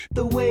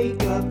The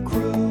Wake Up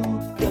Crew,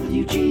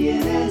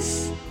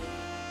 WGNS.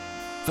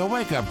 The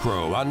Wake Up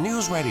Crew on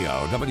News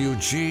Radio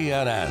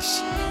WGNS.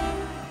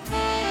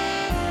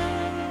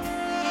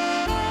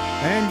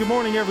 And good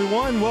morning,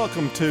 everyone.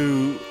 Welcome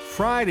to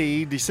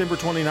Friday, December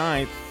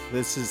 29th.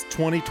 This is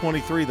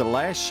 2023, the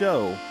last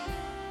show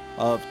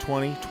of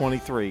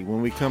 2023.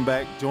 When we come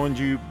back, join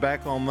you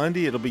back on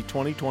Monday, it'll be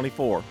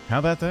 2024. How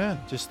about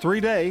that? Just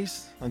 3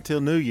 days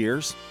until New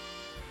Year's,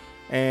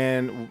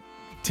 and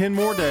 10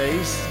 more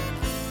days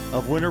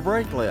of winter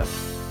break left.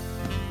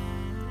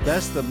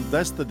 That's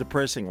the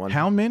depressing one.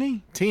 How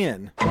many?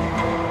 10.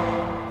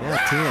 Yeah,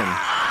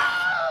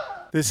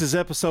 10. This is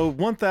episode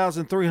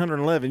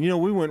 1311. You know,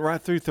 we went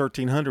right through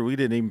 1300. We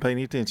didn't even pay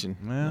any attention.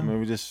 Well, I mean,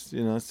 we just,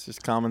 it's just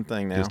a common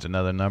thing now. Just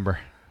another number.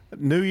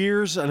 New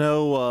Year's, I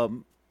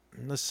know,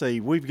 let's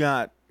see, we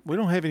don't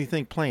have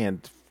anything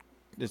planned.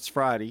 It's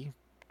Friday.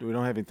 We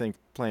don't have anything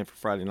planned for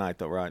Friday night,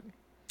 though, right?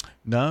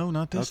 No,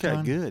 not this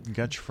time. Okay, good. You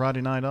got your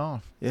Friday night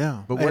off.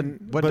 Yeah. But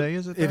what day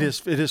is it, though? It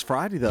is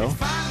Friday, though. It's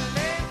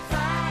finally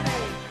Friday.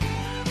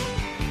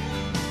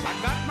 I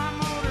got my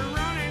motor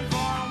running for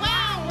a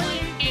wild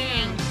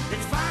weekend.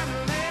 It's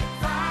finally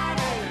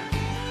Friday.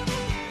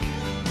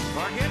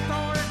 Forget the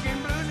working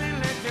blues and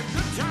let your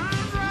good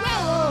times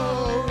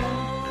roll.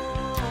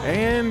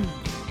 And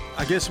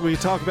I guess we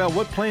talk about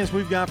what plans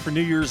we've got for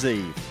New Year's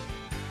Eve,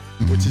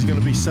 which is going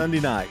to be Sunday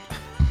night.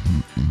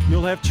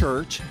 You'll have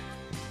church.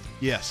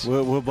 Yes.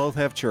 We'll both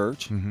have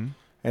church. Mm-hmm.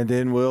 And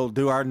then we'll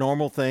do our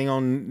normal thing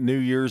on New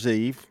Year's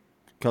Eve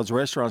because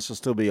restaurants will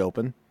still be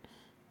open.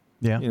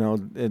 Yeah.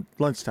 At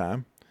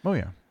lunchtime. Oh,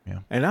 yeah. Yeah.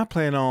 And I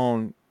plan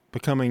on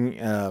becoming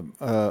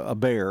a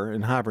bear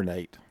and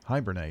hibernate.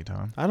 Hibernate,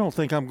 huh? I don't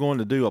think I'm going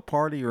to do a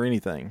party or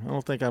anything. I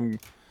don't think I'm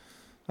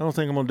going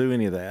to do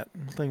any of that.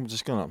 I think I'm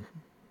just going to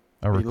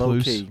A be low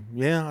recluse? key.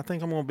 Yeah, I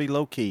think I'm going to be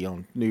low key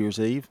on New Year's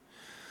Eve.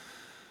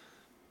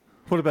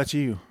 What about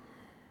you?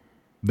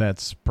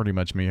 That's pretty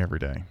much me every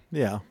day.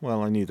 Yeah,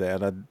 well, I knew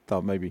that. I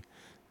thought maybe,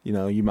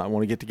 you might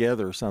want to get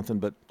together or something,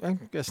 but I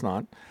guess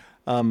not.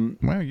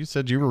 Well, you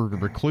said you were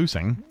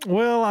reclusing.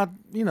 Well,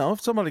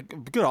 if a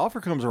good offer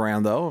comes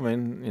around, though, I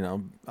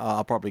mean,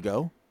 I'll probably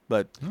go,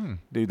 but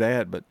do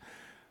that. But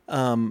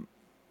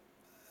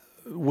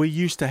we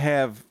used to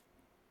have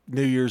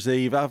New Year's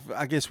Eve.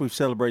 I guess we've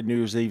celebrated New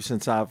Year's Eve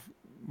since I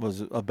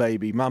was a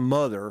baby. My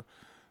mother,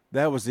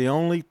 that was the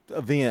only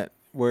event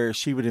where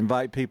she would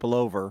invite people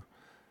over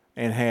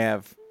and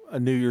have a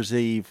New Year's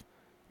Eve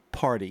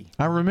party.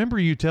 I remember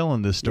you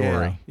telling this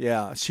story.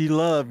 Yeah. She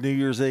loved New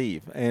Year's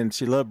Eve, and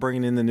she loved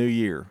bringing in the new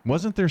year.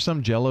 Wasn't there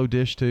some Jell-O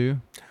dish, too?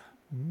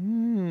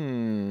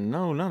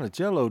 No, not a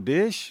Jell-O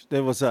dish.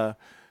 There was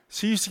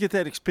she used to get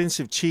that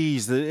expensive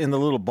cheese in the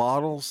little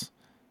bottles,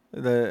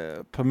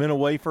 the pimento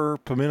wafer,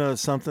 pimento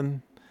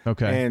something.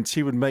 Okay. And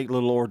she would make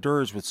little hors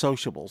d'oeuvres with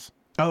sociables.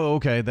 Oh,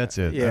 okay. That's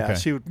it. Yeah, Okay.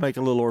 she would make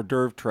a little hors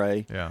d'oeuvre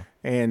tray. Yeah.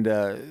 And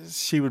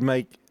she would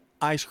make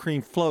ice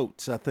cream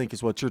floats, I think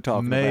is what you're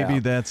talking about. Maybe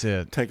that's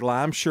it. Take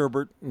lime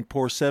sherbet and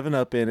pour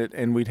 7-Up in it,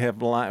 and we'd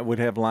have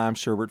lime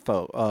sherbet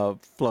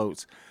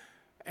floats.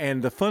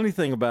 And the funny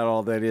thing about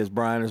all that is,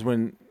 Brian, is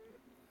when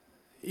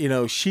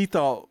she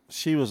thought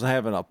she was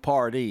having a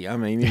party. I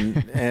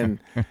mean,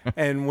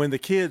 and when the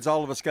kids,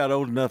 all of us got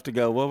old enough to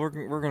go, well, we're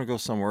going to go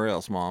somewhere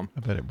else, Mom.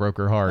 I bet it broke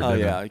her heart. Oh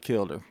didn't yeah, it? it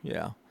killed her.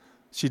 Yeah,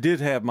 she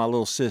did have my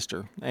little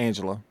sister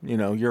Angela.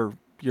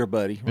 Your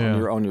buddy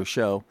Yeah. on your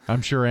show.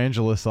 I'm sure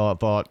Angela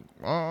thought,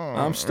 oh.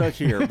 I'm stuck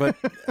here, but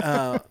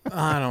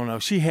I don't know.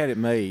 She had it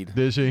made.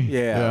 Did she?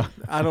 Yeah.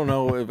 I don't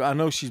know. I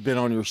know she's been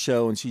on your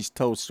show and she's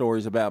told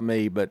stories about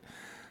me, but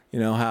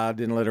how I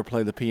didn't let her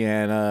play the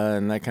piano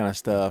and that kind of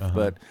stuff. Uh-huh.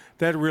 But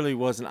that really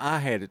wasn't. I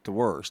had it the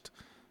worst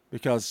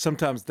because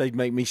sometimes they'd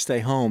make me stay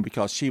home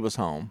because she was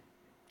home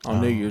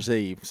on New Year's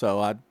Eve. So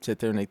I'd sit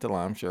there and eat the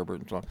lime sherbet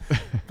and so.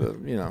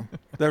 But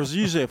there was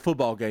usually a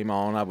football game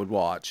on I would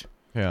watch.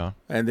 Yeah.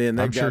 And then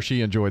I'm sure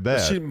she enjoyed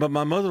that. But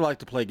my mother liked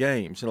to play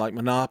games, like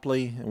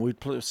Monopoly, and we'd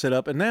sit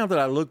up. And now that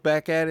I look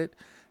back at it,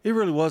 it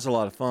really was a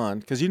lot of fun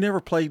because you never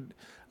played.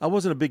 I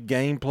wasn't a big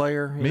game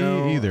player.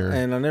 Me either.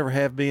 And I never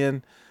have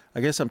been.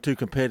 I guess I'm too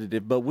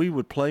competitive. But we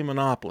would play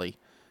Monopoly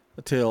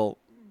until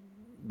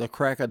the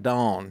crack of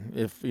dawn.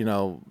 If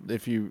you're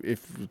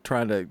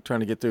trying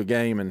to get through a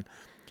game, and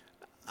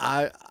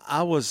I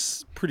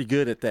was pretty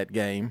good at that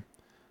game,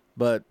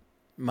 but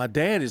my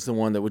dad is the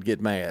one that would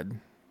get mad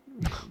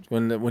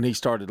when he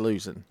started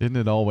losing. Isn't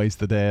it always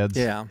the dads?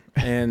 Yeah,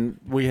 and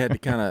we had to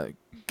kind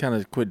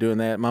of quit doing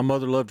that. My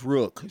mother loved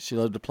Rook. She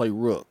loved to play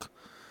Rook.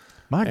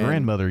 My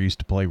grandmother used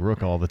to play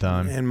Rook all the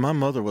time. And my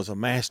mother was a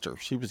master.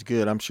 She was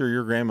good. I'm sure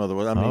your grandmother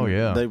was. I mean, oh,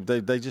 yeah.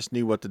 They just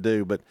knew what to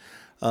do. But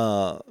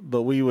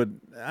we would,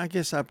 I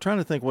guess I'm trying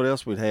to think what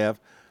else we'd have.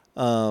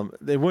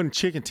 They wasn't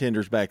chicken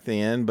tenders back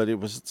then, but it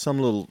was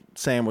some little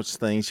sandwich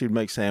thing. She would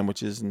make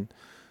sandwiches and,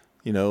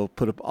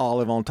 put an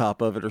olive on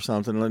top of it or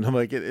something to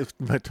make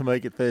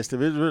it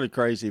festive. It was really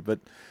crazy, but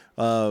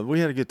we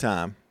had a good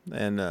time.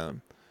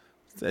 And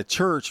at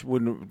church,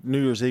 when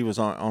New Year's Eve was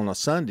on a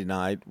Sunday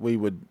night, we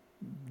would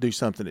do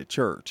something at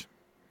church.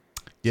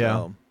 Yeah.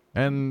 So,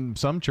 And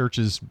some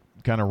churches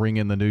kind of ring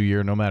in the new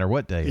year no matter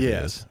what day it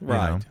is.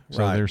 Right.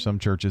 So there's some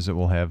churches that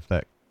will have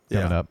that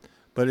coming up.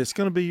 But it's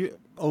going to be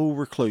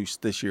recluse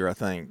this year, I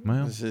think.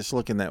 Well. It's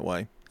looking that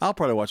way. I'll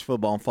probably watch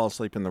football and fall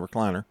asleep in the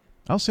recliner.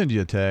 I'll send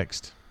you a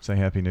text. Say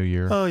Happy New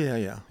Year. Oh,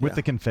 yeah. With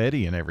the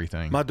confetti and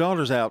everything. My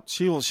daughter's out.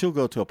 She'll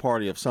go to a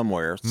party of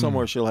somewhere.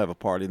 Somewhere she'll have a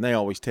party, and they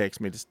always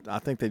text me. I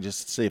think they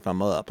just see if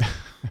I'm up.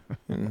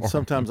 And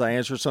sometimes I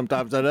answer,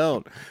 sometimes I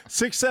don't.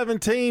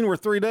 6:17, we're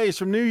 3 days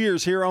from New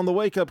Year's here on the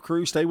Wake Up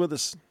Crew. Stay with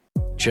us.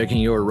 Checking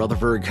your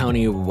Rutherford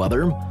County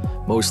weather.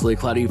 Mostly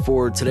cloudy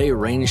for today.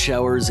 Rain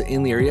showers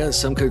in the area.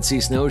 Some could see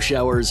snow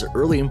showers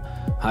early.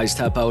 Highs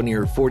top out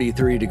near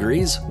 43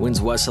 degrees.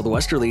 Winds west of the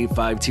westerly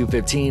 5 to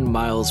 15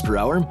 miles per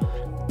hour.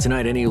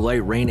 Tonight, any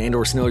light rain and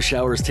or snow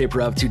showers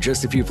taper off to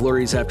just a few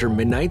flurries after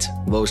midnight.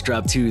 Lows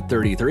drop to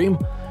 33.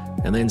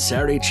 And then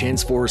Saturday,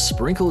 chance for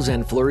sprinkles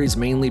and flurries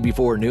mainly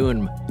before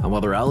noon. I'm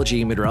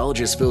weatherology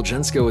meteorologist Phil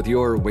Jensko with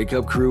your Wake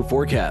Up Crew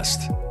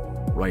forecast.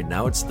 Right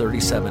now, it's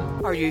 37.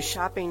 Are you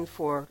shopping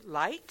for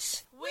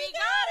lights? We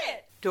got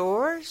it!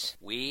 Doors?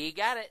 We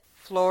got it.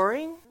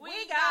 Flooring? We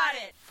got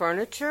it.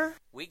 Furniture?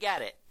 We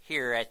got it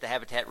here at the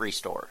Habitat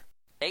Restore.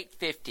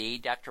 850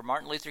 Dr.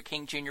 Martin Luther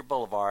King Jr.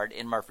 Boulevard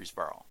in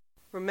Murfreesboro.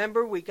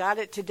 Remember, we got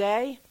it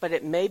today, but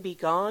it may be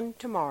gone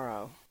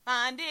tomorrow.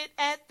 Find it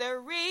at the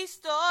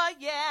Restore,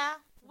 yeah.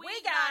 We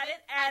got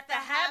it at the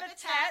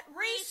Habitat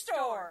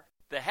Restore.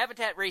 The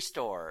Habitat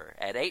Restore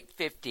at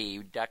 850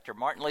 Dr.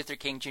 Martin Luther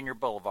King Jr.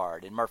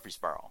 Boulevard in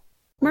Murfreesboro.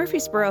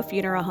 Murfreesboro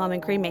Funeral Home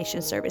and Cremation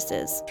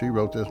Services. She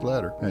wrote this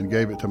letter and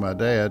gave it to my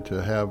dad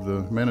to have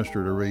the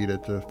minister to read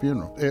at the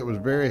funeral. It was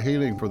very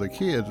healing for the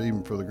kids,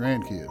 even for the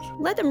grandkids.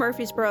 Let the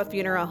Murfreesboro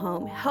Funeral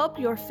Home help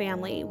your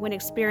family when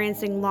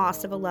experiencing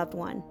loss of a loved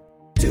one.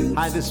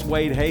 Hi, this is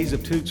Wade Hayes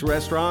of Toots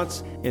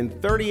Restaurants. And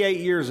 38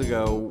 years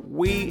ago,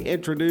 we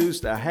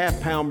introduced a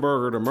half-pound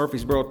burger to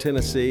Murfreesboro,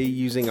 Tennessee,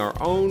 using our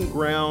own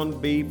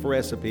ground beef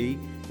recipe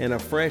and a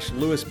fresh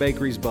Lewis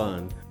Bakery's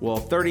bun. Well,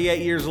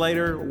 38 years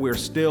later, we're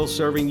still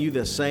serving you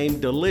the same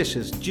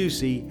delicious,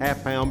 juicy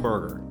half-pound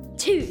burger.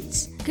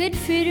 Toots, good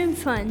food and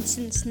fun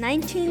since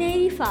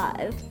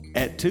 1985.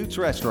 At Toots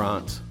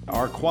Restaurants,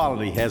 our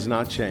quality has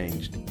not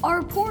changed.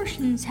 Our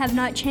portions have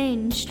not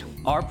changed.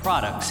 Our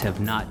products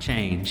have not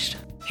changed.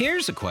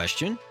 Here's a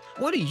question.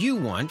 What do you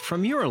want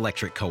from your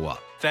electric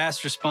co-op?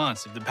 Fast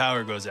response if the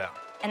power goes out.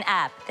 An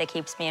app that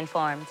keeps me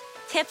informed.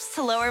 Tips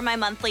to lower my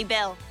monthly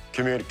bill.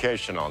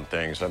 Communication on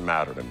things that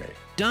matter to me.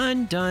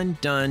 Done, done,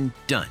 done,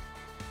 done.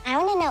 I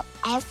want to know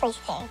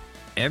everything.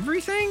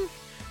 Everything?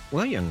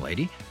 Well, young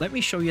lady, let me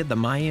show you the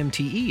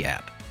MyMTE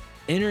app.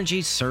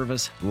 Energy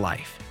Service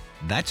Life.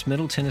 That's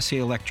Middle Tennessee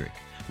Electric.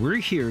 We're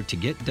here to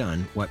get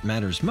done what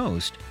matters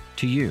most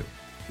to you.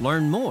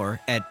 Learn more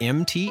at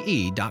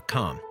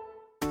mte.com.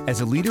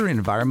 As a leader in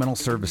environmental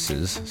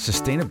services,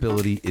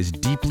 sustainability is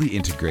deeply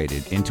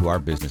integrated into our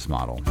business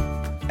model.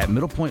 At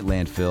Middle Point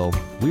Landfill,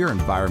 we are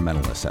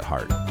environmentalists at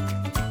heart.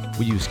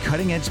 We use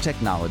cutting-edge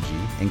technology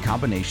in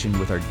combination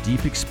with our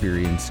deep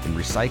experience in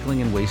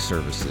recycling and waste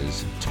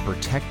services to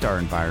protect our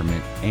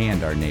environment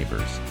and our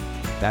neighbors.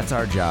 That's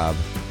our job,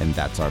 and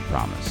that's our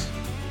promise.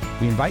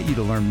 We invite you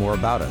to learn more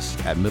about us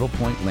at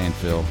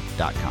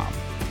middlepointlandfill.com.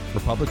 For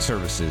Public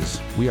Services,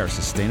 we are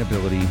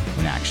sustainability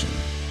in action.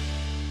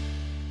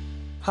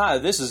 Hi,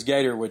 this is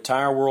Gator with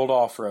Tire World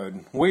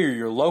Off-Road. We are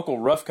your local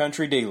rough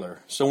country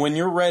dealer. So when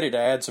you're ready to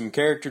add some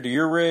character to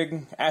your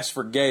rig, ask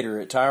for Gator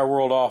at Tire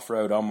World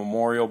Off-Road on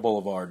Memorial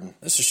Boulevard.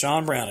 This is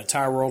Sean Brown at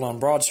Tire World on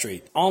Broad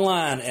Street.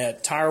 Online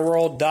at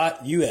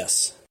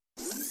tireworld.us.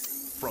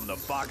 From the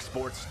Fox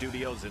Sports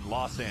Studios in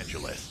Los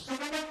Angeles,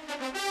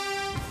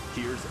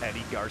 here's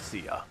Eddie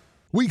Garcia.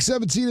 Week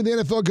 17 of the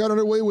NFL got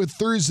underway with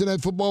Thursday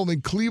Night Football in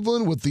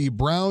Cleveland, with the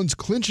Browns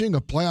clinching a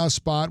playoff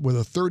spot with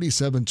a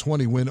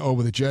 37-20 win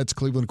over the Jets.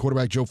 Cleveland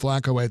quarterback Joe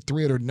Flacco had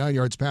 309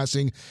 yards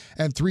passing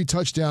and 3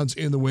 touchdowns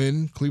in the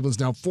win. Cleveland's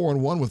now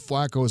 4-1 with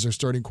Flacco as their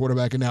starting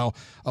quarterback, and now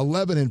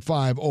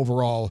 11-5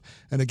 overall,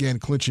 and again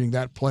clinching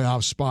that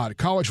playoff spot.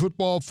 College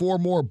football, 4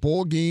 more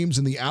bowl games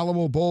in the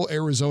Alamo Bowl.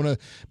 Arizona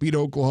beat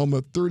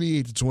Oklahoma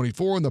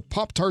 38-24. In the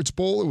Pop-Tarts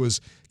Bowl, it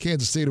was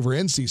Kansas State over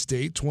NC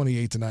State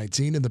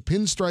 28-19. In the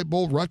Pinstripe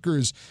Bowl,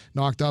 Rutgers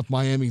knocked off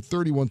Miami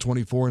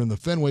 31-24, and in the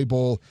Fenway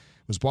Bowl,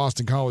 it was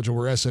Boston College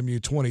over SMU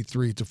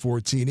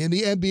 23-14. In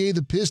the NBA,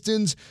 the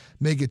Pistons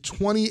make it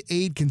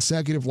 28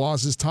 consecutive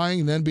losses,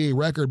 tying an NBA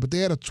record, but they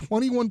had a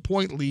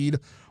 21-point lead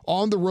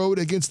on the road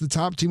against the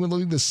top team in the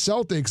league, the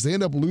Celtics. They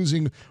end up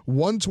losing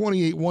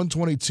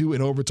 128-122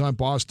 in overtime.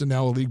 Boston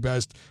now a league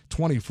best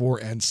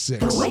 24-6.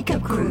 The Wake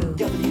Up Crew,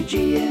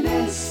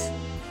 WGNS.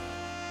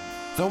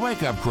 The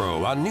Wake Up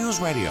Crew on News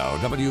Radio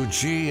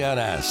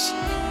WGNS.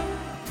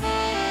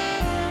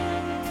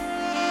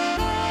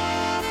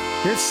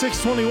 It's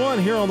 6:21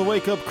 here on the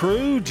Wake Up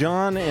Crew.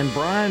 John and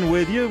Brian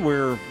with you.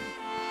 We're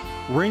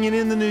ringing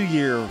in the new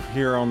year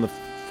here on the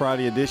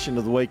Friday edition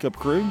of the Wake Up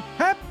Crew.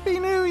 Happy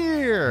New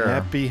Year!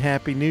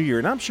 Happy New Year.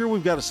 And I'm sure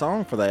we've got a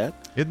song for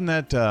that. Isn't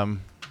that,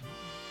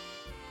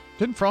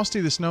 didn't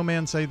Frosty the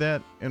Snowman say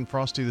that in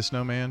Frosty the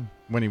Snowman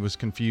when he was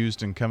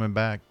confused and coming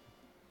back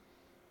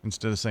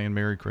instead of saying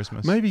Merry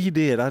Christmas? Maybe he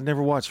did. I'd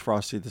never watched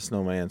Frosty the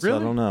Snowman, so Really?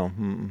 I don't know.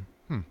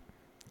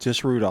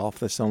 Just Rudolph.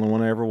 That's the only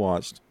one I ever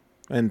watched.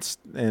 And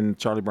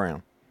Charlie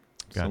Brown.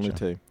 It's Gotcha. only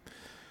two.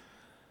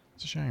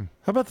 It's a shame.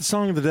 How about the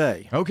song of the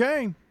day?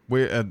 Okay.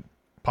 We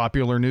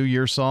popular New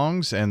Year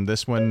songs, and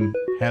this one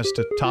has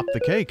to top the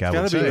cake, I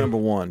would say. Gotta be number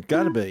one.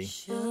 Gotta be.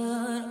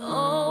 Should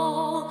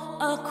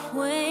old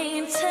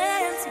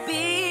acquaintance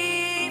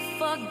be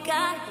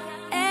forgot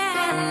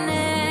and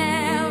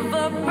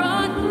never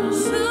brought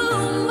to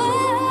mind?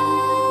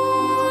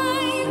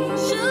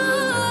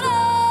 Should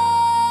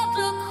old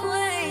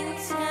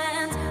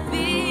acquaintance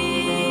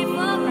be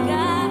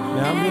forgot?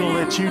 Now I'm going to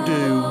let you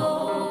do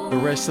the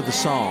rest of the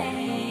song.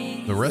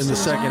 The rest in the of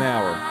the second song?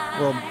 hour.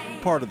 Well,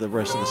 part of the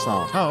rest of the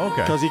song. Oh,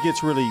 okay. Because he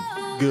gets really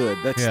good.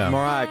 That's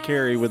Mariah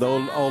Carey with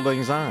Old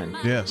Lang Syne.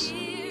 Yes.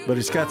 But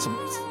it's got some.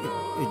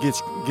 It gets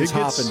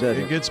hopping, doesn't it?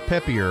 It gets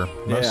peppier.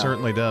 Most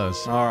certainly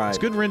does. All right. It's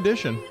a good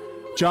rendition.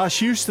 Josh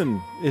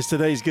Houston is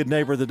today's good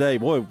neighbor of the day.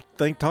 Boy,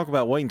 talk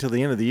about waiting until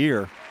the end of the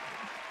year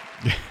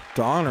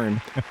to honor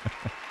him.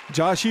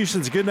 Josh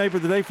Houston's good neighbor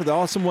of the day for the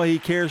awesome way he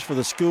cares for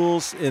the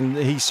schools and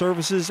he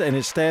services, and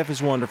his staff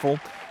is wonderful.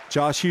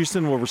 Josh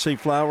Houston will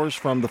receive flowers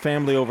from the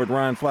family over at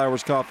Ryan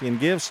Flowers Coffee and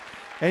Gifts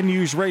and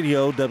News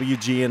Radio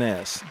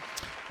WGNS.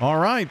 All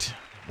right.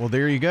 Well,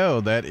 there you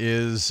go. That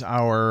is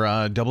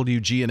our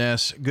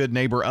WGNS Good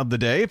Neighbor of the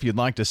Day. If you'd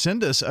like to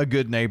send us a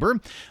good neighbor,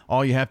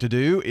 all you have to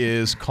do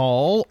is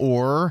call,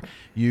 or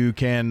you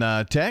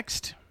can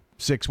text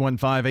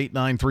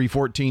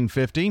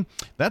 615-893-1450.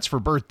 That's for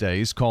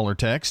birthdays. Call or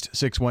text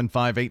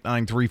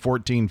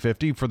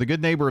 615-893-1450. For the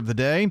good neighbor of the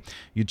day,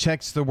 you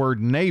text the word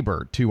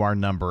neighbor to our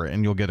number,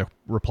 and you'll get a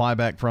reply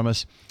back from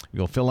us.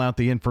 You'll fill out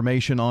the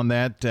information on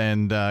that,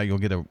 and you'll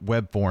get a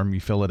web form. You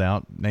fill it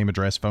out, name,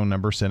 address, phone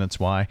number, sentence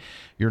why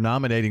you're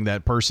nominating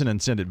that person,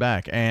 and send it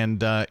back.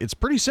 And it's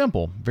pretty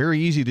simple, very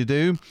easy to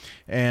do,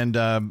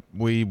 and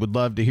we would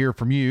love to hear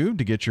from you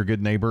to get your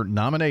good neighbor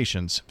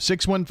nominations.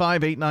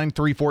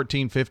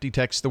 615-893-1450.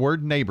 Text the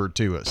word neighbor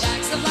to us.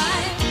 Facts of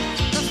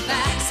life, the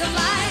facts of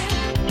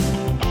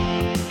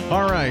life.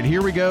 All right,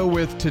 here we go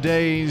with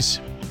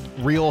today's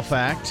real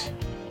fact.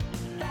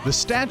 The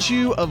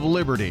Statue of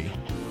Liberty,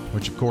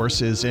 which of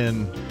course is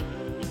in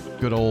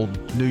good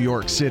old New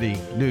York City,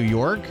 New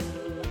York,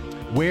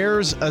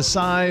 wears a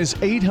size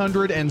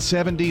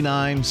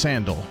 879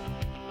 sandal.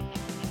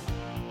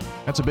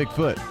 That's a big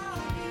foot.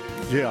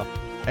 Yeah.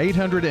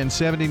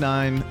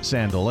 879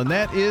 sandal. And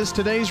that is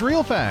today's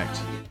real fact.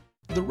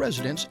 The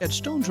residents at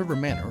Stones River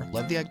Manor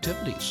love the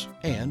activities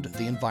and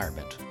the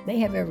environment. They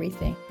have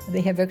everything.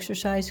 They have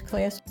exercise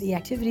class. The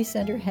activity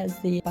center has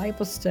the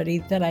Bible study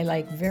that I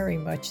like very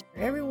much.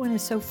 Everyone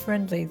is so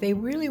friendly. They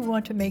really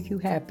want to make you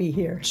happy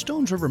here.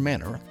 Stones River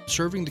Manor,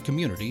 serving the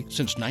community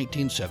since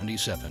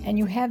 1977. And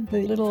you have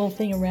the little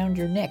thing around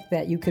your neck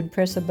that you can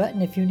press a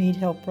button if you need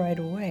help right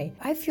away.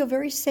 I feel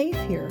very safe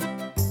here.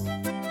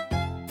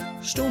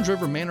 Stones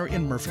River Manor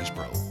in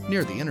Murfreesboro,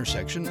 near the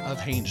intersection of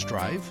Haynes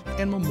Drive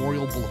and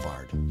Memorial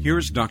Boulevard.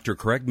 Here's Dr.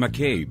 Craig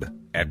McCabe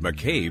at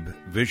McCabe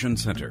Vision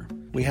Center.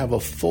 We have a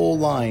full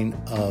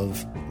line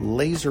of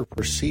laser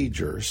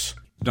procedures.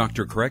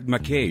 Dr. Craig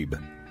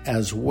McCabe.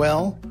 As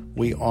well,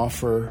 we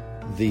offer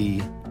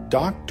the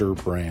Doctor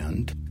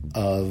brand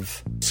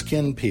of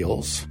skin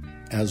peels,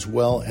 as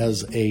well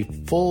as a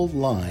full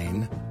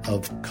line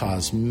of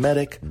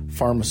cosmetic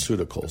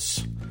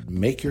pharmaceuticals.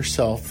 Make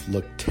yourself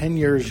look 10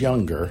 years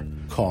younger.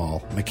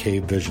 Call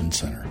McCabe Vision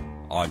Center.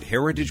 On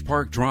Heritage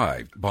Park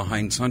Drive,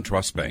 behind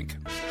SunTrust Bank.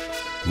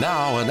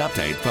 Now an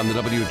update from the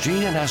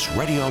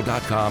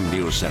WGNSradio.com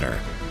News Center.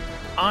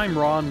 I'm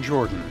Ron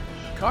Jordan.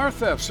 Car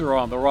thefts are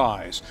on the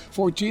rise.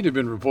 14 have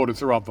been reported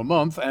throughout the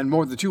month, and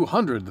more than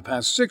 200 the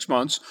past 6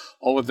 months,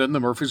 all within the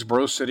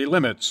Murfreesboro city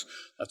limits.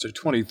 That's a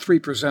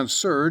 23%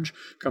 surge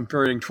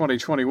comparing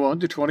 2021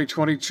 to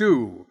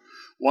 2022.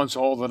 Once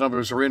all the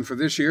numbers are in for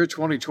this year,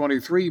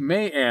 2023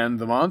 may end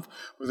the month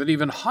with an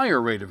even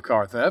higher rate of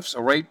car thefts,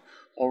 a rate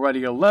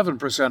already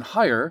 11%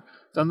 higher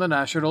than the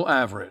national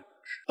average.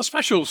 A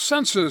special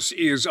census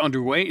is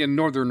underway in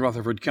northern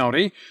Rutherford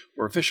County,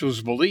 where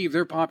officials believe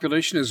their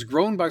population has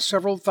grown by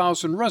several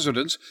thousand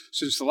residents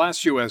since the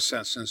last U.S.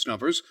 Census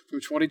numbers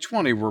from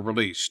 2020 were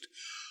released.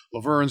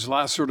 Laverne's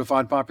last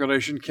certified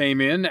population came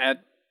in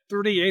at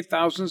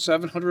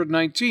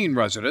 38,719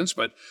 residents,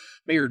 but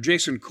Mayor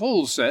Jason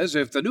Cole says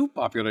if the new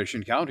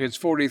population count hits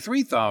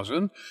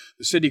 43,000,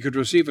 the city could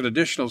receive an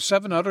additional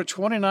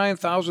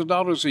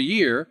 $729,000 a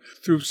year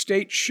through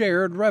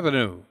state-shared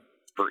revenue.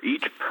 For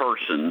each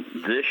person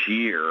this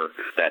year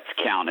that's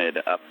counted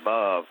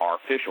above our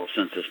official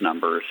census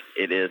numbers,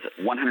 it is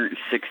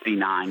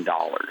 $169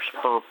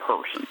 per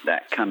person.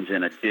 That comes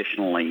in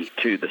additionally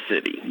to the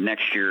city.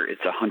 Next year,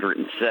 it's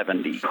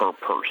 $170 per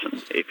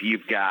person. If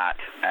you've got,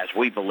 as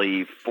we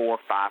believe, 4,000 or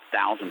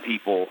 5,000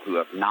 people who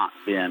have not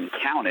been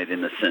counted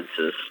in the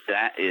census,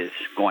 that is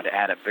going to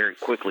add up very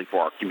quickly for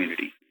our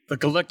community. The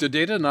collected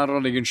data not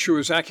only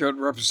ensures accurate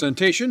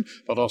representation,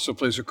 but also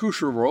plays a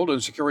crucial role in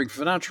securing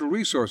financial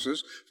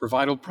resources for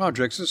vital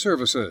projects and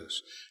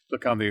services.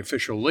 Click on the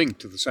official link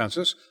to the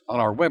census on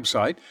our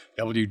website,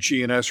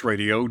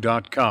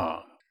 WGNSradio.com.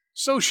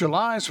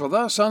 Socialize with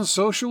us on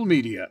social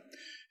media.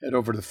 Head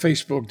over to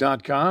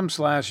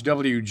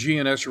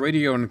Facebook.com/WGNS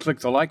Radio and click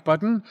the like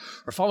button,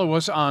 or follow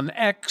us on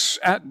X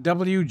at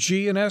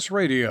WGNS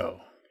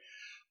Radio.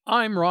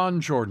 I'm Ron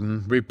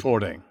Jordan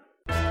reporting.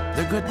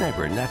 The Good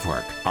Neighbor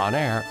Network, on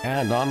air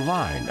and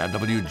online at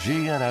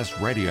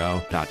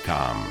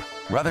WGNSradio.com.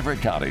 Rutherford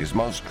County's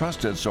most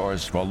trusted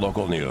source for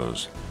local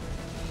news.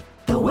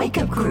 The Wake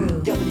Up Crew,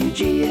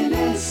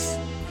 WGNS.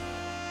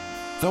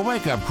 The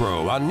Wake Up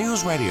Crew on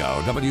News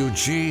Radio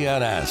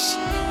WGNS.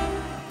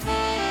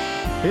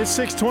 It's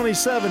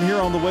 6:27 here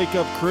on the Wake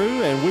Up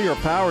Crew, and we are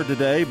powered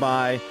today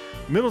by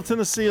Middle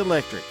Tennessee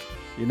Electric.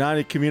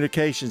 United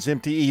Communications,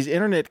 MTE's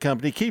internet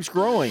company, keeps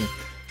growing.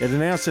 It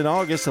announced in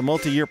August a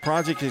multi-year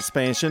project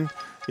expansion.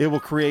 It will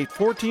create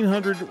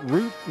 1,400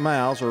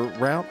 miles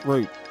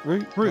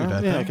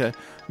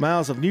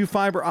of new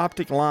fiber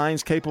optic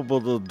lines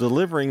capable of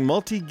delivering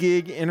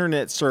multi-gig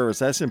internet service.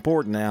 That's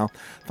important now.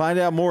 Find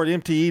out more at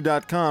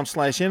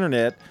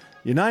mte.com/internet.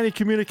 United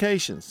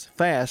Communications,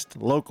 fast,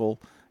 local,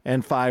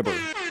 and fiber.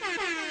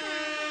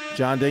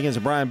 John Dinkins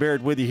and Brian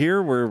Barrett with you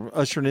here. We're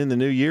ushering in the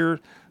new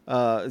year.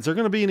 Is there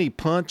going to be any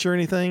punch or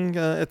anything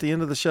at the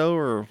end of the show,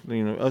 or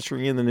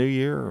ushering in the new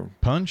year? Or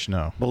punch?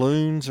 No.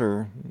 Balloons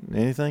or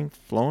anything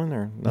flowing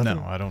or nothing?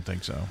 No, I don't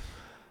think so.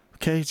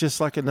 Okay, just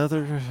like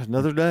another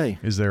day.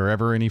 Is there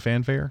ever any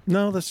fanfare?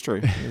 No, that's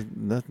true.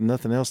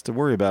 Nothing else to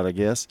worry about, I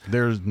guess.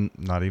 There's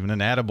not even an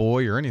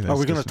attaboy or anything. Are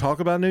we going to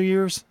talk about New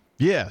Year's?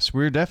 Yes,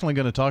 we're definitely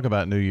going to talk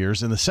about New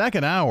Year's. In the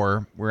second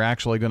hour, we're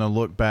actually going to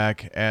look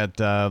back at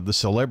the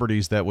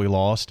celebrities that we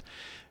lost.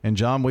 And,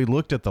 John, we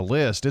looked at the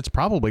list. It's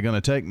probably going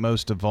to take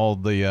most of all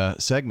the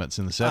segments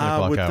in the 7 o'clock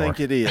hour. I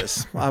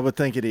would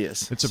think it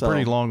is. It's a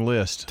pretty long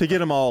list. To get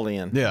them all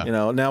in. Yeah.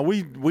 Now,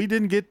 we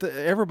didn't get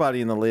everybody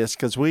in the list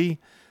because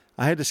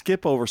I had to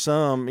skip over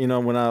some,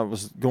 when I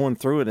was going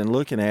through it and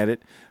looking at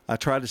it. I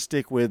tried to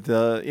stick with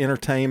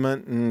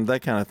entertainment and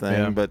that kind of thing.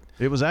 Yeah. But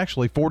it was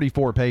actually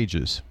 44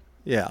 pages.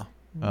 Yeah.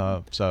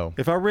 So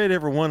if I read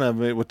every one of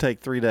them, it would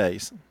take 3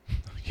 days.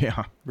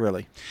 Yeah.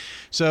 Really.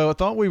 So I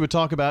thought we would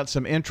talk about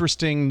some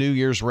interesting New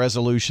Year's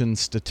resolution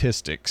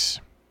statistics.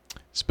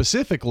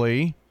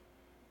 Specifically,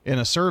 in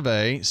a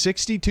survey,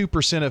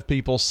 62% of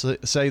people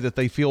say that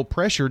they feel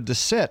pressured to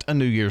set a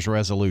New Year's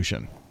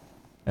resolution.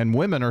 And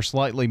women are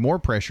slightly more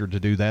pressured to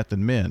do that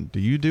than men. Do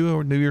you do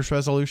a New Year's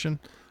resolution?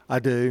 I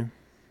do.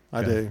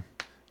 I do.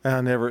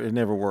 It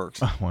never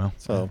works. Well,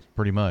 so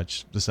pretty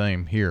much the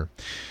same here.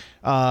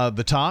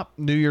 The top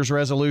New Year's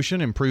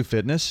resolution, improve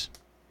fitness.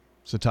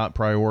 It's a top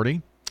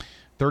priority.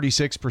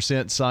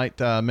 36% cite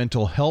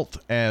mental health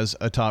as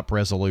a top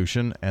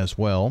resolution as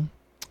well.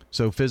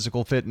 So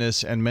physical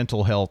fitness and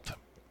mental health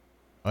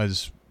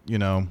is,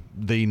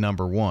 the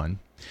number one.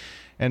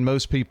 And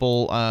most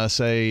people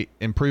say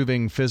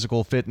improving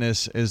physical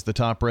fitness is the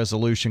top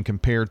resolution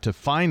compared to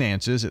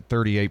finances at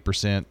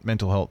 38%,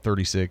 mental health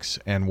 36%,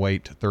 and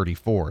weight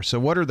 34%. So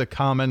what are the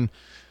common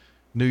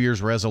New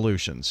Year's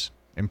resolutions?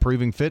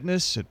 Improving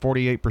fitness at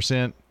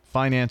 48%,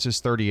 finances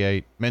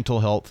 38%,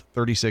 mental health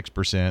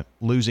 36%,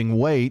 losing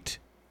weight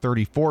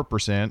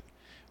 34%,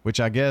 which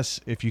I guess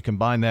if you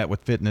combine that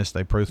with fitness,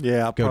 they go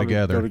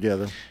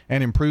together.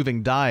 And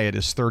improving diet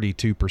is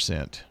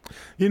 32%.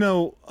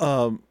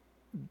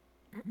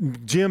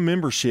 Gym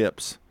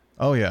memberships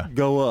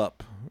go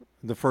up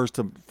the first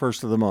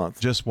of the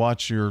month. Just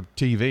watch your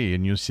TV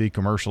and you'll see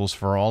commercials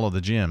for all of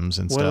the gyms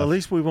and stuff. Well, at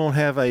least we won't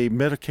have a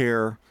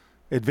Medicare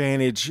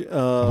Advantage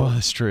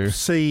that's true.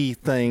 C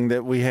thing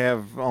that we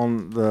have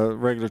on the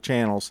regular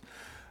channels.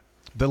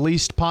 The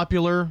least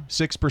popular,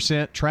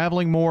 6%,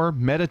 traveling more,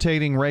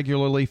 meditating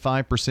regularly,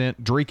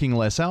 5%, drinking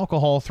less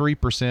alcohol,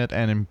 3%,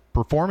 and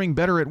performing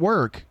better at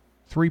work,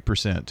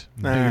 3%.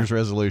 New Year's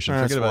resolution.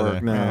 Forget about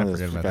that.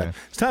 Forget about that.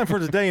 It's time for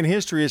Today in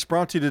History. It's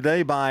brought to you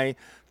today by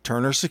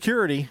Turner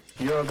Security.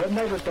 Your good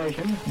neighbor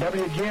station,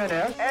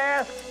 WGNS.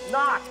 Ask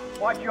not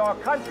what your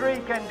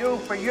country can do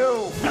for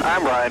you.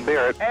 I'm Brian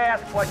Barrett.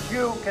 Ask what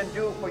you can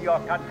do for your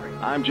country.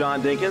 I'm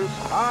John Dinkins.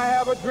 I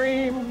have a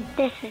dream.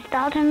 This is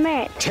Dalton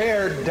Merritt.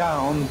 Tear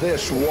down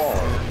this wall.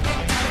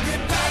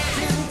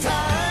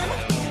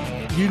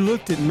 You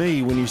looked at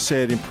me when you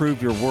said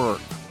improve your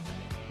work.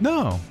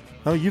 No.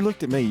 Oh, you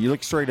looked at me. You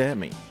looked straight at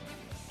me.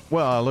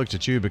 Well, I looked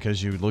at you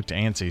because you looked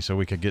antsy so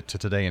we could get to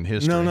Today in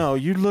History. No,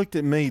 you looked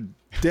at me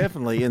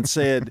definitely and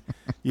said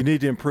you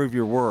need to improve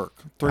your work,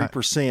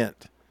 3%.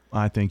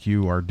 I think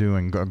you are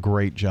doing a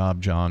great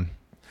job, John.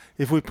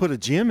 If we put a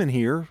gym in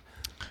here.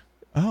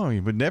 Oh,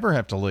 you would never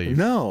have to leave.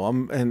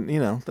 No,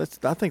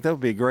 I think that would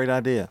be a great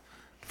idea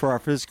for our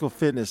physical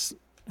fitness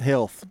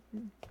health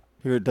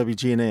here at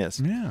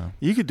WGNS. Yeah.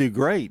 You could do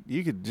great.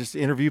 You could just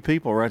interview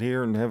people right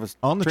here and have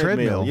on the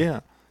treadmill.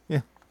 Yeah.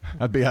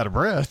 I'd be out of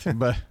breath,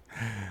 but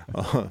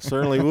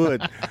certainly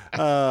would.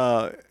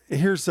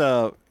 Here's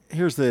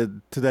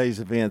today's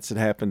events that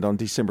happened on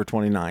December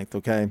 29th,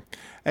 okay?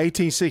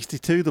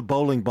 1862, the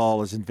bowling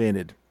ball is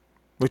invented,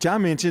 which I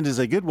mentioned is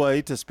a good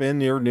way to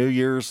spend your New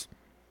Year's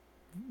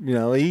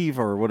Eve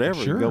or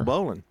whatever, Sure. and go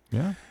bowling.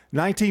 Yeah.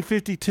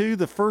 1952,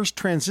 the first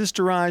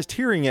transistorized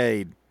hearing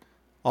aid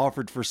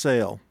offered for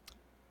sale.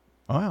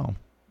 Wow.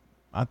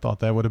 I thought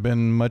that would have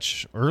been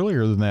much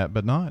earlier than that,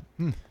 but not.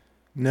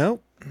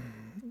 Nope.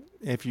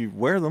 If you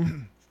wear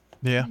them.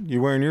 Yeah.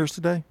 You wearing yours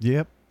today?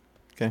 Yep.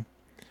 Okay.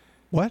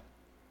 What?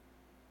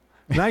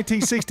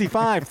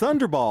 1965,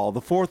 Thunderball,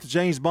 the fourth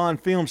James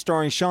Bond film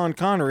starring Sean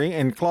Connery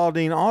and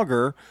Claudine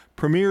Auger,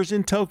 premieres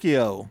in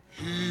Tokyo.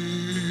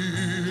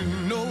 He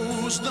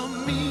knows the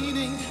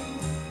meaning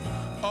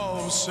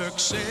of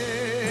success.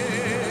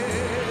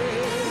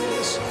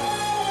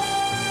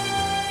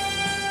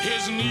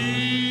 His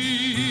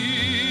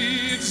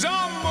needs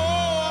are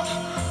more,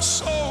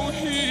 so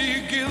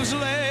he gives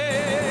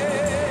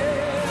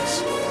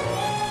less.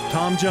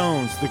 Tom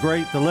Jones,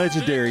 the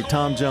legendary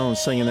Tom Jones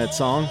singing that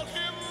song.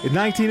 In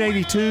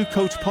 1982,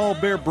 Coach Paul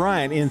Bear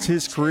Bryant ends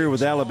his career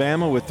with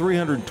Alabama with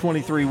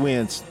 323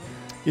 wins.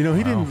 He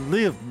didn't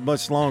live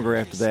much longer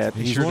after that.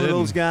 He's sure one didn't.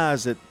 of those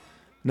guys that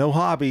no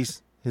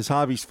hobbies. His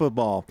hobby's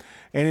football.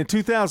 And in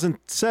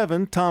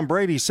 2007, Tom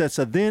Brady sets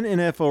a then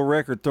NFL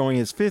record, throwing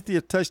his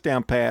 50th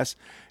touchdown pass,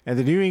 and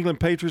the New England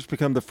Patriots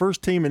become the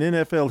first team in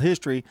NFL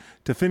history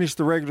to finish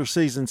the regular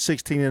season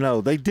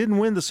 16-0. They didn't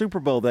win the Super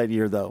Bowl that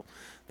year, though.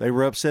 They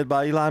were upset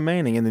by Eli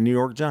Manning and the New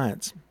York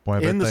Giants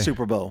in the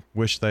Super Bowl.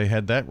 Wish they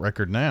had that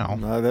record now.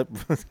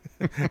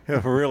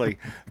 Really.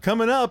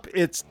 Coming up,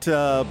 it's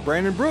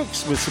Brandon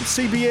Brooks with some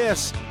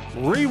CBS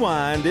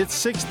Rewind. It's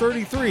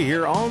 6:33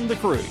 here on The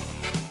Crew.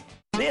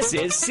 This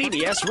is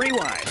CBS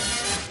Rewind.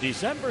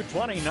 December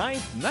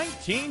 29th,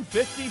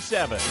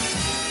 1957.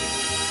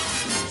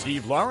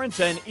 Steve Lawrence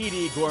and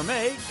Edie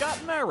Gourmet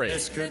got married.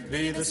 This could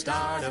be the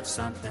start of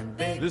something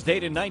big. This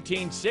date in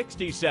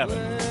 1967.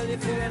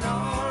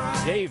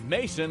 Dave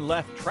Mason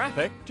left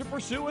Traffic to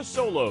pursue a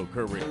solo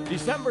career.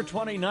 December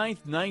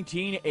 29th,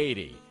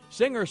 1980.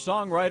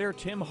 Singer-songwriter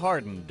Tim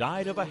Hardin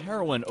died of a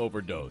heroin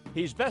overdose.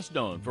 He's best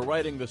known for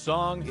writing the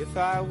song If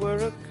I Were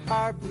a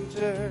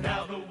Carpenter.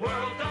 Now the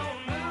World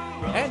Don't Move.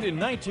 And in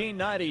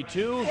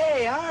 1992,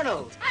 Hey,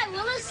 Arnold. Hi,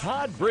 Willis.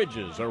 Todd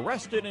Bridges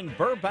arrested in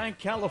Burbank,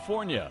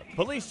 California.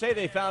 Police say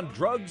they found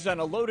drugs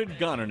and a loaded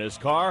gun in his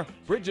car.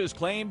 Bridges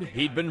claimed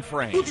he'd been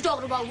framed. What you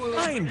talking about,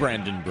 Willis? I'm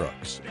Brandon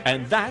Brooks,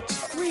 and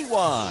that's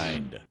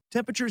Rewind.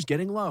 Temperature's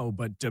getting low,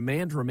 but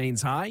demand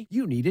remains high?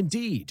 You need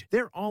Indeed.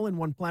 Their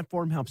all-in-one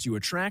platform helps you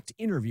attract,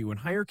 interview, and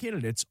hire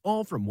candidates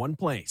all from one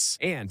place.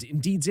 And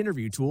Indeed's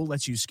interview tool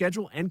lets you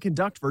schedule and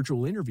conduct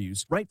virtual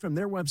interviews right from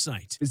their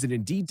website. Visit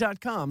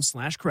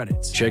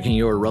Indeed.com/credits. Checking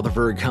your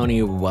Rutherford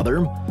County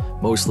weather.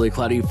 Mostly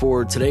cloudy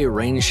for today.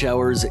 Rain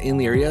showers in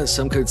the area.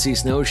 Some could see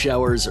snow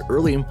showers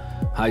early.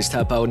 Highs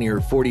top out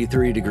near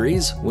 43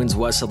 degrees. Winds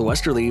west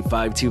southwesterly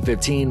 5 to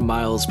 15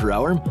 miles per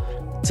hour.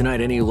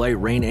 Tonight, any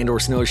light rain and or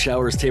snow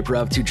showers taper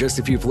off to just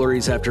a few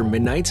flurries after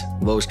midnight.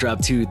 Lows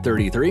drop to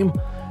 33.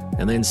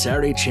 And then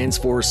Saturday, chance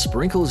for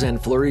sprinkles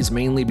and flurries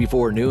mainly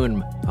before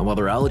noon. I'm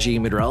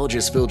weatherology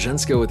meteorologist Phil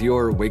Jensko with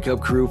your Wake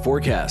Up Crew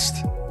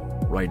forecast.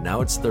 Right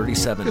now, it's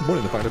 37. Good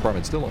morning. The fire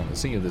department still on the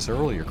scene of this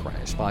earlier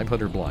crash.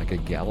 500 block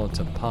at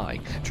Gallatin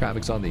Pike.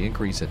 Traffic's on the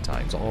increase at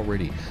times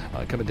already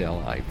coming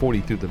down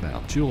I-40 through the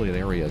Mount Juliet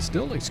area.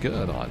 Still looks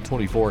good on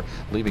 24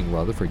 leaving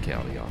Rutherford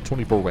County. On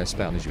 24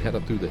 westbound as you head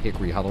up through the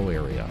Hickory Hollow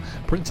area.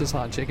 Princess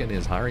Hot Chicken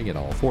is hiring at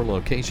all 4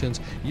 locations.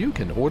 You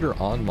can order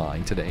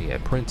online today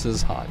at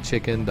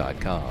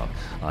princesshotchicken.com.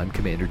 I'm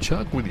Commander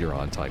Chuck with your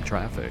on-time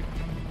traffic.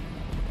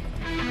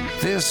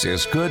 This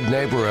is Good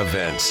Neighbor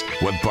Events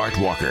with Bart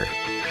Walker.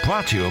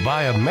 Brought to you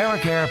by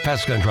AmeriCare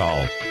Pest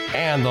Control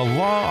and the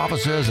law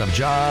offices of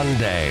John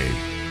Day.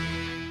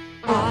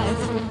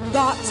 I've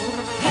got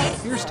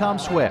Here's Tom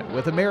Sweat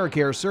with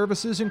AmeriCare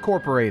Services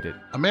Incorporated.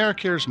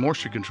 AmeriCare's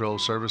moisture control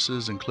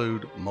services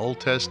include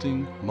mold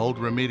testing, mold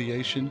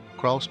remediation,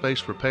 crawl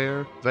space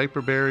repair,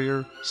 vapor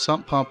barrier,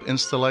 sump pump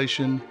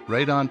installation,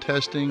 radon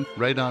testing,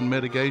 radon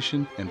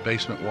mitigation, and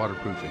basement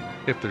waterproofing.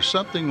 If there's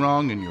something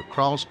wrong in your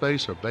crawl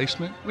space or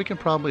basement, we can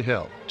probably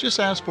help. Just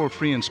ask for a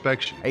free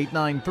inspection.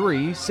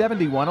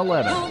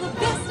 893-7111. the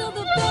best of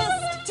the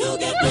best to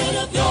get rid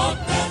of your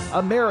pest.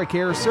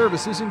 AmeriCare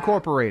Services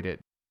Incorporated.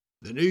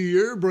 The new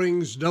year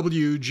brings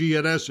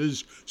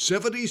WGNS's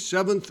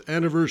 77th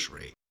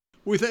anniversary.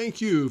 We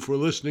thank you for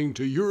listening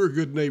to your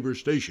Good Neighbor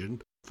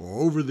station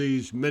for over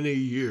these many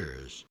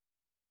years.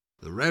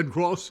 The Red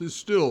Cross is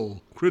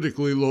still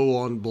critically low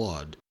on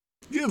blood.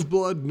 Give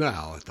blood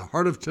now at the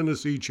Heart of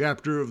Tennessee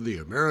chapter of the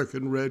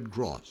American Red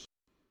Cross.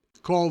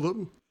 Call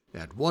them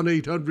at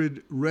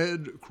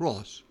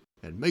 1-800-RED-CROSS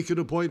and make an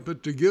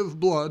appointment to give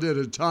blood at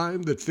a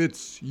time that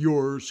fits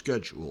your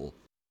schedule.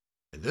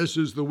 And this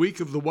is the week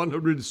of the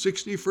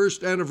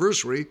 161st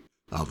anniversary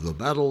of the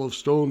Battle of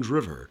Stones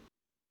River.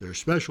 There's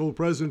special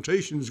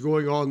presentations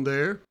going on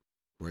there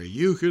where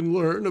you can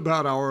learn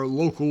about our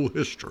local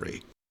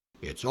history.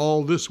 It's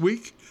all this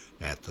week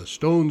at the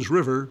Stones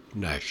River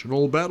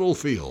National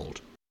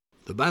Battlefield.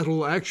 The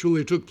battle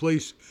actually took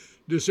place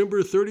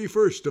December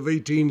 31st of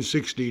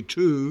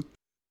 1862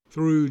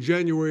 through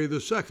January the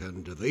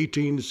 2nd of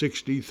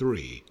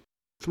 1863.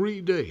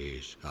 3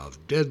 days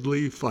of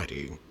deadly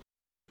fighting.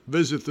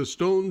 Visit the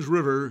Stones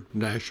River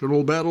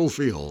National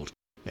Battlefield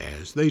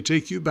as they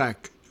take you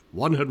back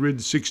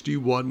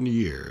 161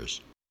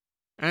 years.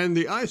 And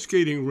the ice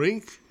skating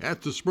rink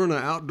at the Smyrna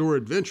Outdoor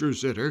Adventure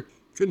Center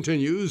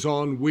continues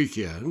on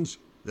weekends.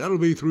 That'll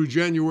be through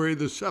January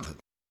the 7th.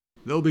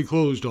 They'll be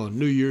closed on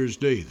New Year's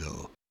Day,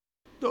 though.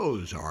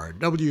 Those are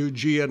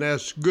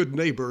WGNS Good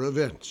Neighbor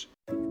events.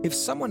 If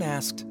someone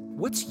asked,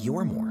 "What's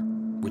your more?"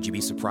 would you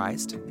be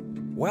surprised?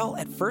 Well,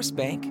 at First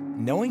Bank,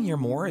 knowing your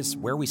more is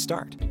where we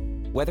start.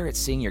 Whether it's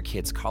seeing your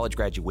kid's college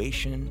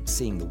graduation,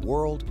 seeing the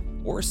world,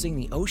 or seeing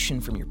the ocean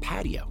from your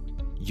patio,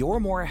 your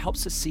more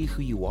helps us see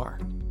who you are.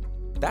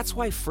 That's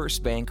why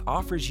First Bank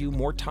offers you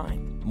more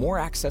time, more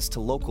access to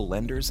local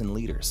lenders and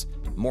leaders,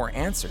 more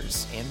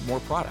answers, and more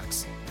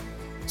products.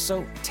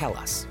 So tell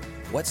us,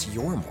 what's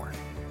your more?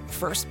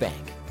 First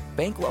Bank.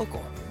 Bank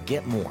local.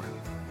 Get more.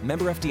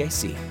 Member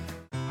FDIC.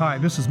 Hi,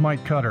 this is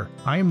Mike Cutter.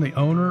 I am the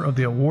owner of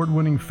the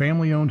award-winning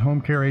family-owned home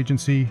care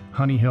agency,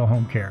 Honey Hill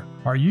Home Care.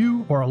 Are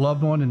you or a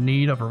loved one in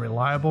need of a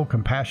reliable,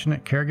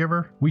 compassionate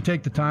caregiver? We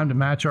take the time to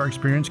match our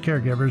experienced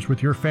caregivers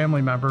with your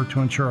family member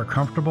to ensure a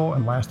comfortable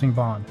and lasting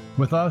bond.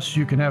 With us,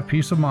 you can have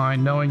peace of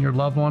mind knowing your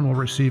loved one will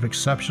receive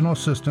exceptional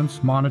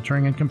assistance,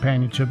 monitoring, and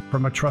companionship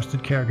from a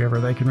trusted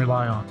caregiver they can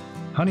rely on.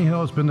 Honey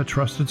Hill has been the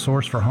trusted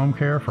source for home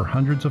care for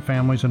hundreds of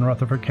families in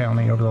Rutherford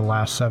County over the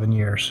last 7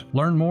 years.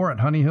 Learn more at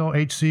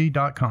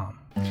honeyhillhc.com.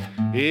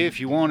 If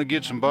you want to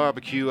get some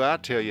barbecue, I'll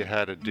tell you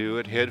how to do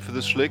it. Head for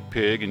the Slick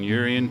Pig and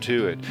you're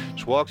into it.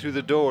 Just walk through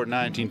the door at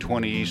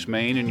 1920 East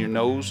Main and your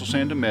nose will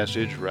send a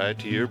message right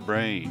to your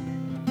brain.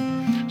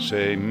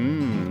 Say,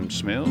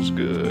 smells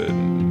good.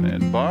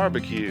 And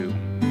barbecue.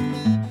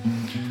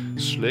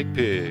 Slick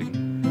Pig.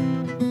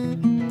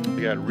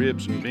 We got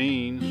ribs and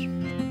beans.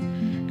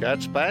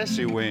 Got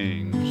spicy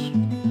wings.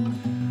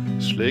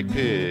 Slick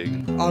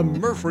Pig. A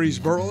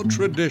Murfreesboro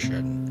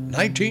tradition.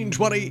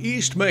 1920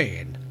 East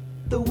Main.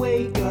 The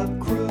Wake Up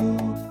Crew,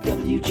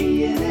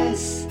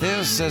 WGNS.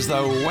 This is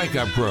the Wake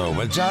Up Crew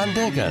with John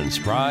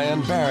Dinkins,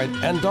 Brian Barrett,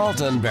 and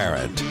Dalton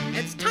Barrett.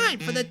 It's time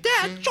for the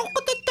dad joke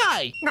of the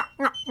day.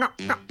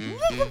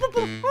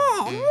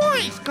 Oh,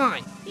 nice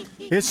guy.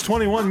 It's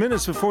 21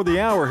 minutes before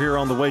the hour here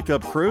on the Wake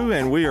Up Crew,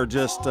 and we are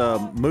just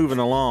moving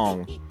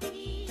along.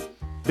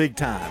 Big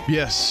time.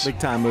 Yes. Big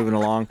time moving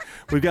along.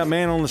 We've got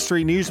Man on the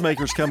Street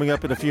Newsmakers coming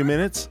up in a few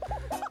minutes.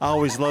 I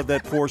always love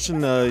that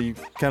portion. You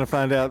kind of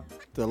find out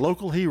the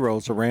local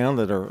heroes around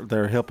that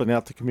are helping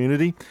out the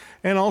community.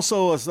 And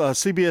also a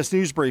CBS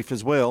News Brief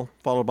as well,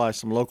 followed by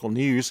some local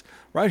news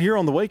right here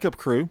on the Wake Up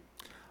Crew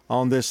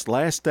on this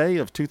last day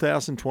of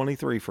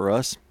 2023 for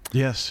us.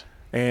 Yes.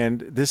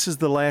 And this is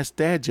the last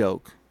dad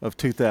joke of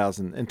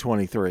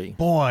 2023.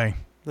 Boy.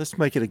 Let's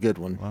make it a good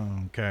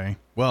one. Okay.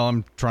 Well,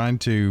 I'm trying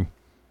to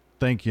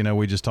think,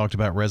 we just talked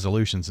about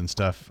resolutions and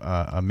stuff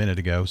a minute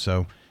ago,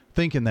 so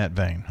think in that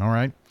vein, all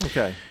right?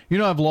 Okay.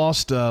 I've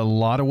lost a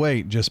lot of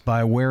weight just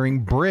by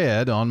wearing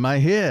bread on my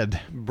head.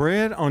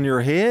 Bread on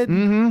your head?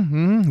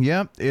 Mm-hmm.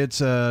 Yep.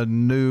 It's a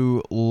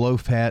new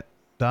loaf hat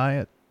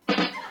diet.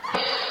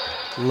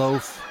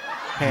 Loaf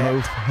hat?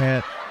 Loaf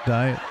hat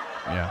diet.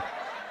 Yeah.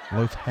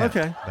 Loaf hat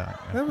diet. Yeah.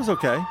 That was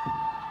okay.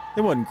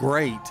 It wasn't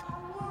great,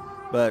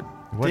 but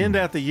to end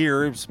out the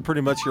year, it was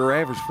pretty much your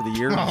average for the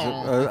year.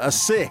 A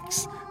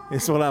 6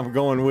 is what I'm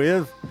going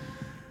with.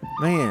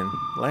 Man,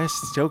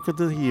 last joke of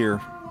the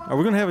year. Are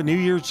we going to have a New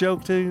Year's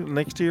joke too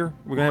next year?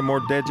 We're going to have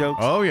more dad jokes?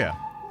 Oh, yeah.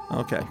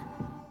 Okay.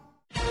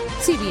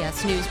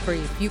 CBS News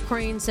Brief.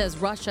 Ukraine says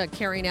Russia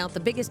carrying out the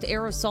biggest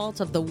air assault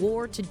of the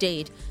war to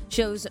date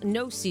shows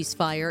no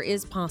ceasefire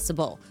is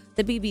possible.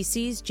 The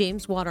BBC's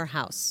James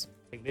Waterhouse.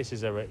 This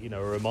is a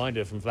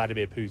reminder from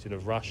Vladimir Putin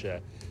of Russia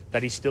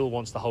that he still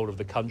wants the whole of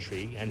the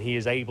country, and he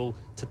is able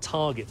to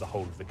target the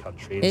whole of the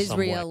country in some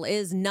way. Israel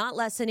is not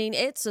lessening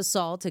its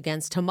assault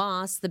against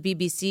Hamas. The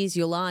BBC's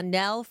Yolande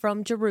Nell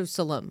from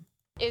Jerusalem.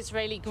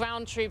 Israeli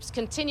ground troops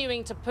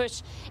continuing to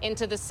push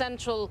into the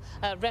central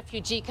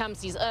refugee camps,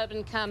 these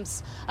urban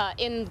camps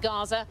in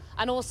Gaza,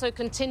 and also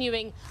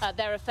continuing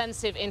their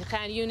offensive in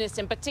Khan Yunis,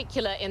 in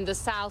particular in the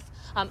south,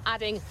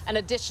 adding an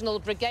additional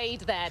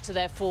brigade there to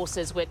their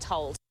forces, we're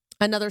told.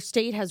 Another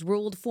state has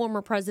ruled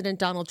former President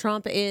Donald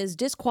Trump is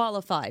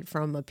disqualified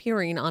from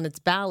appearing on its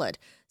ballot.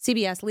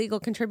 CBS legal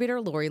contributor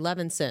Lori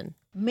Levinson.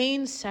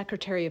 Maine's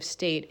Secretary of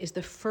State is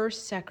the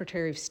first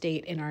Secretary of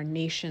State in our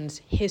nation's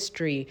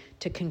history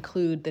to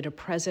conclude that a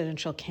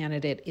presidential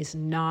candidate is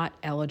not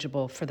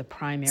eligible for the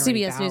primary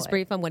CBS ballot. News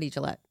Brief, I'm Wendy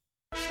Gillette.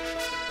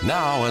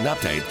 Now an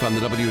update from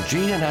the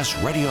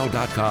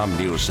WGNSradio.com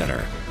News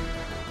Center.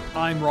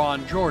 I'm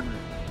Ron Jordan.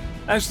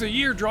 As the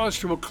year draws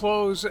to a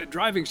close,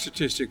 driving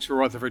statistics for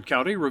Rutherford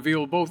County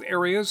reveal both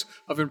areas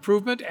of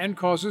improvement and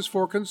causes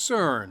for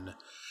concern.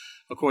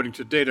 According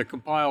to data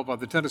compiled by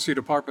the Tennessee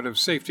Department of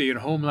Safety and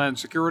Homeland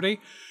Security,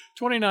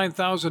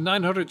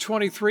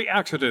 29,923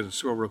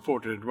 accidents were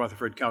reported in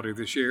Rutherford County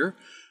this year.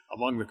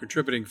 Among the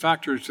contributing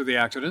factors to the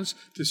accidents,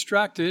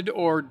 distracted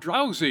or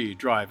drowsy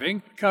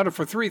driving accounted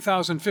for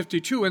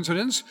 3,052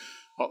 incidents,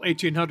 while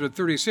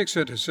 1,836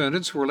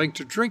 incidents were linked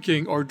to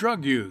drinking or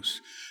drug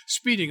use.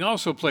 Speeding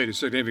also played a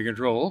significant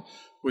role,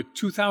 with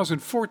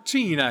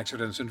 2,014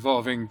 accidents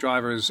involving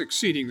drivers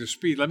exceeding the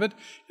speed limit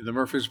in the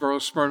Murfreesboro,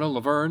 Smyrna,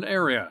 Laverne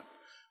area.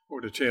 More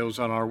details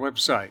on our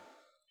website.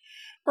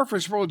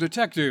 Murfreesboro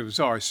detectives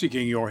are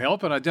seeking your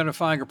help in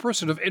identifying a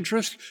person of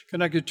interest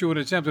connected to an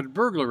attempted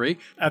burglary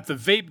at the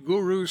Vape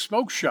Guru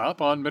Smoke Shop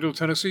on Middle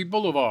Tennessee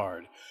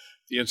Boulevard.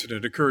 The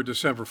incident occurred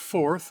December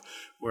 4th,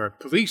 where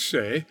police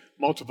say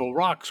multiple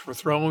rocks were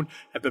thrown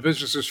at the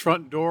business's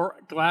front door,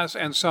 glass,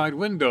 and side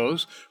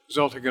windows,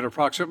 resulting in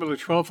approximately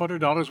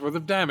 $1,200 worth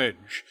of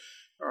damage.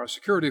 There are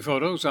security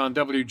photos on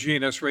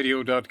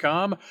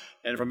WGNSradio.com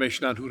and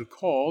information on who to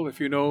call if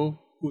you know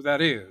who that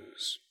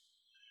is.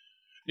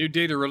 New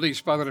data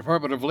released by the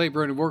Department of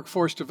Labor and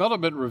Workforce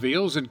Development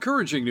reveals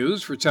encouraging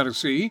news for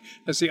Tennessee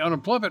as the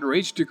unemployment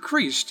rates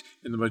decreased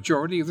in the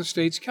majority of the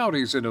state's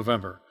counties in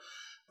November.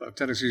 Of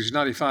Tennessee's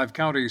 95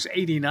 counties,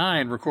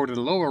 89 recorded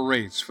lower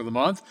rates for the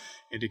month,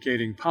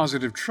 indicating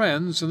positive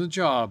trends in the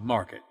job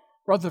market.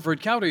 Rutherford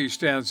County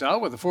stands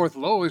out with the fourth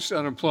lowest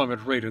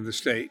unemployment rate in the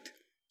state.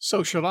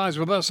 Socialize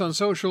with us on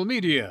social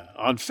media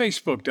on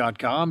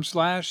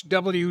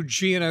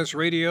Facebook.com/WGNS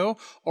Radio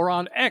or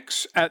on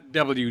X at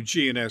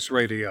WGNS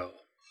Radio.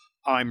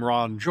 I'm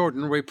Ron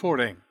Jordan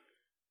reporting.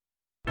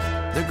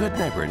 The Good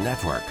Neighbor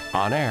Network,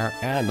 on air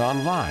and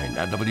online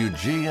at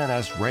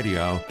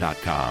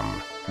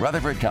WGNSradio.com.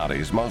 Rutherford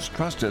County's most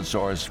trusted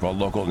source for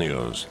local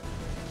news.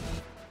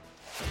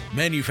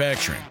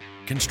 Manufacturing,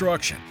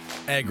 construction,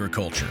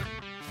 agriculture.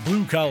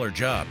 Blue-collar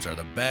jobs are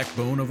the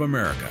backbone of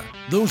America.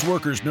 Those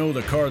workers know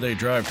the car they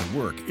drive to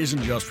work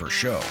isn't just for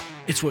show.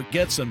 It's what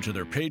gets them to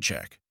their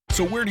paycheck.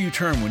 So where do you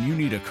turn when you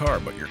need a car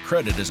but your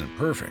credit isn't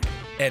perfect?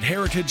 At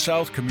Heritage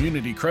South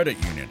Community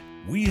Credit Union,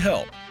 we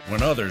help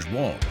when others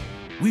won't.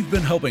 We've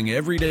been helping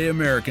everyday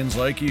Americans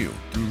like you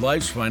through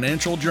life's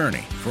financial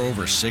journey for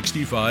over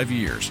 65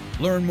 years.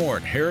 Learn more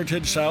at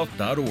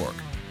heritagesouth.org.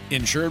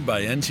 Insured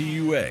by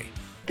NCUA.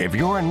 If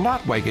you're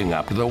not waking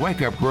up to the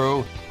Wake Up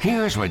Crew,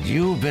 here's what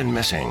you've been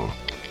missing.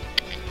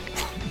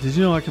 Did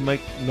you know I can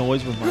make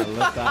noise with my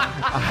left eye?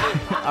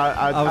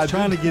 I was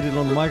trying to get it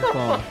on the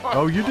microphone.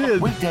 Oh, you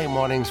did. Weekday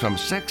mornings from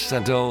 6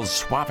 until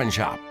Swap and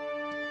Shop.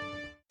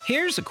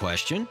 Here's a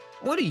question.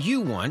 What do you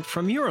want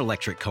from your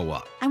electric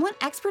co-op? I want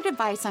expert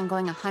advice on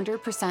going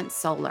 100%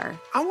 solar.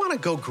 I want to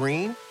go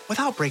green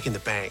without breaking the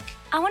bank.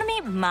 I want to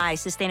meet my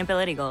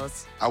sustainability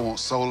goals. I want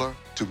solar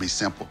to be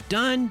simple.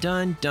 Done,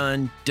 done,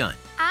 done, done.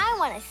 I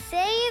want to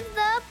save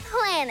the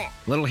planet.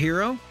 Little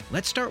hero,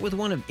 let's start with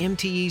one of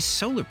MTE's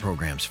solar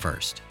programs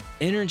first.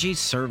 Energy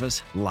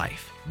Service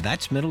Life.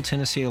 That's Middle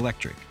Tennessee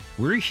Electric.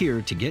 We're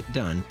here to get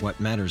done what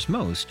matters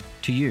most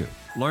to you.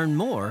 Learn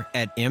more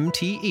at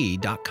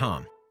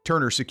MTE.com.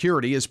 Turner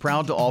Security is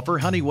proud to offer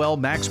Honeywell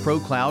Max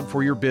Pro Cloud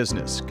for your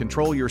business.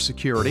 Control your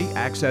security,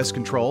 access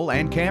control,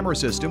 and camera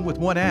system with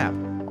one app.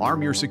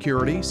 Arm your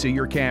security, see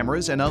your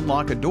cameras, and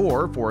unlock a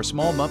door for a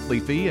small monthly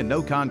fee and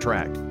no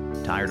contract.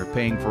 Tired of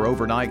paying for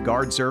overnight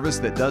guard service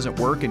that doesn't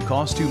work and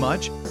costs too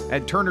much?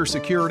 At Turner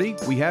Security,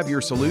 we have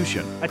your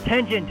solution.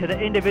 Attention to the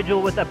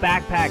individual with a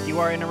backpack. You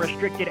are in a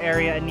restricted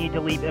area and need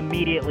to leave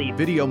immediately.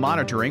 Video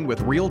monitoring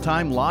with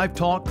real-time live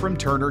talk from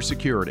Turner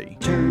Security.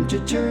 Turn to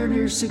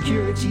Turner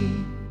Security.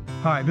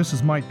 Hi, this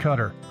is Mike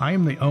Cutter. I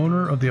am the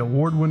owner of the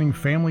award-winning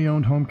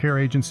family-owned home care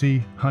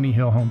agency, Honey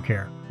Hill Home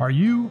Care. Are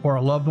you or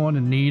a loved one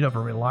in need of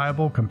a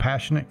reliable,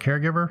 compassionate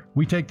caregiver?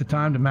 We take the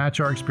time to match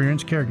our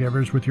experienced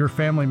caregivers with your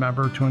family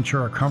member to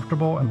ensure a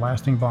comfortable and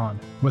lasting bond.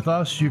 With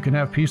us, you can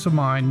have peace of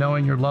mind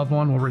knowing your loved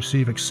one will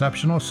receive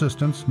exceptional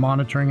assistance,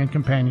 monitoring, and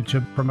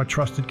companionship from a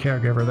trusted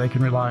caregiver they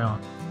can rely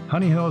on.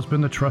 Honey Hill has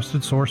been the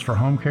trusted source for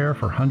home care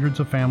for hundreds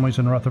of families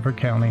in Rutherford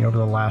County over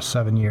the last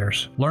 7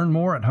 years. Learn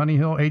more at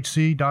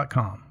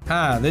honeyhillhc.com.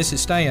 Hi, this is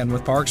Stan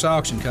with Parks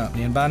Auction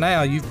Company, and by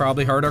now you've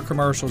probably heard our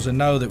commercials and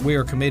know that we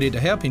are committed to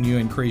helping you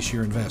increase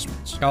your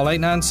investments. Call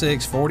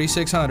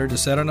 896-4600 to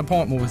set an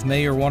appointment with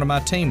me or one of my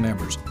team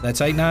members.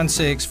 That's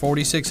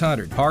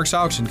 896-4600. Parks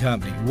Auction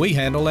Company. We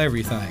handle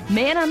everything.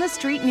 Man on the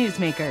Street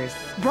Newsmakers.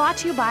 Brought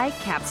to you by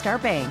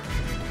Capstar Bank.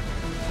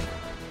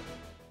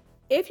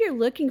 If you're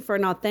looking for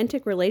an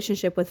authentic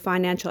relationship with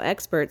financial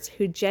experts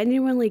who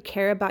genuinely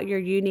care about your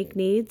unique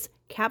needs,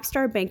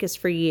 Capstar Bank is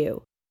for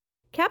you.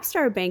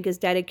 Capstar Bank is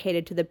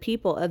dedicated to the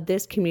people of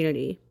this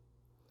community.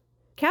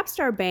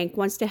 Capstar Bank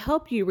wants to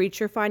help you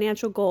reach your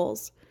financial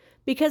goals,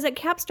 because at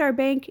Capstar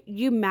Bank,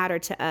 you matter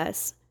to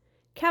us.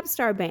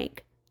 Capstar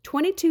Bank,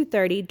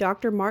 2230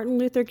 Dr. Martin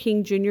Luther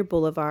King Jr.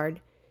 Boulevard,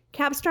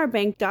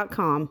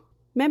 capstarbank.com.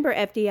 Member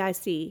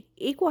FDIC,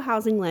 Equal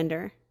Housing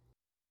Lender.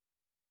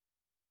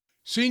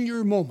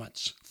 Senior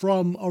Moments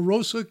from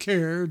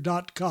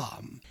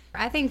arosacare.com.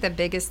 I think the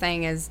biggest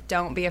thing is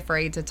don't be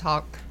afraid to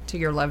talk to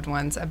your loved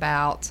ones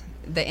about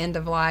the end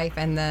of life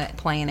and the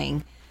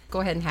planning.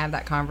 Go ahead and have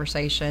that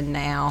conversation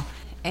now,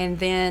 and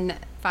then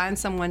find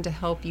someone to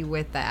help you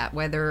with that,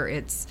 whether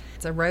it's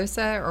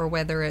Arosa or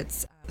whether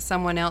it's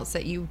someone else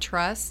that you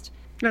trust.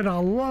 And I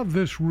love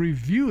this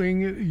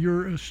reviewing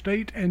your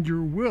estate and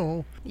your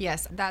will.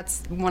 Yes,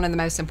 that's one of the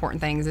most important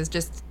things is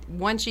just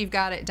once you've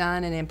got it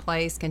done and in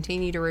place,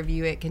 continue to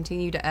review it,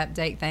 continue to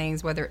update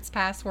things, whether it's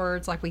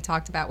passwords like we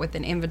talked about with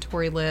an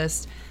inventory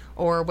list,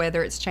 or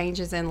whether it's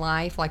changes in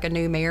life like a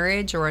new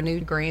marriage or a new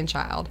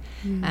grandchild.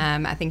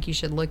 I think you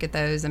should look at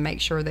those and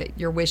make sure that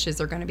your wishes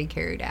are going to be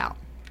carried out.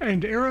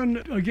 And Erin,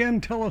 again,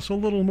 tell us a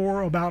little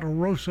more about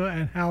AROSA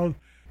and how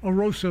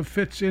AROSA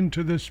fits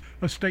into this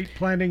estate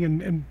planning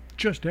and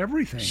just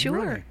everything. Sure.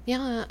 Really.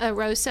 Yeah.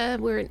 AROSA,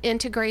 we're an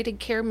integrated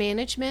care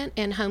management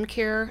and home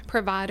care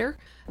provider.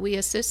 We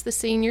assist the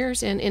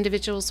seniors and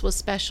individuals with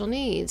special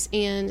needs.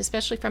 And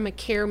especially from a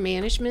care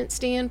management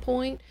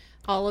standpoint,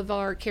 all of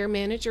our care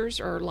managers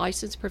are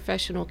licensed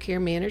professional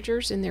care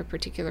managers in their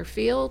particular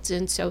fields.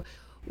 And so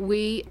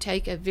we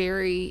take a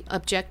very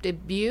objective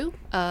view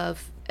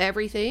of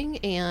everything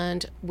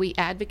and we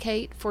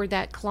advocate for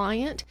that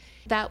client.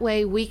 That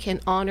way we can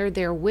honor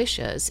their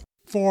wishes.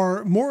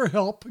 For more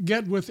help,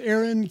 get with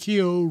Erin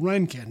Keogh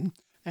Rankin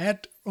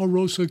at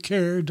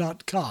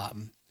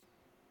arosacare.com.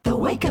 The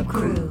Wake Up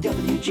Crew,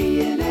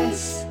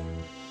 WGNS.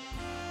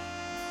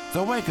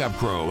 The Wake Up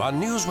Crew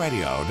on News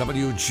Radio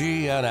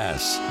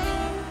WGNS.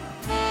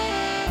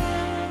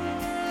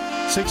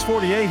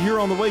 6:48 here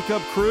on the Wake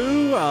Up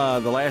Crew.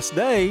 The last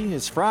day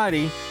is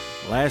Friday.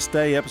 Last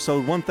day,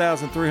 episode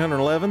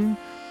 1311.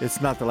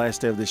 It's not the last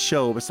day of this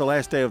show, but it's the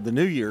last day of the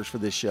New Year's for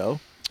this show.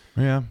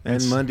 Yeah.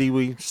 And Monday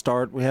we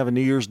have a New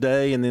Year's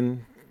Day, and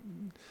then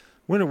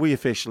when are we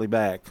officially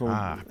back? Who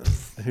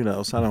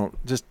knows? I don't.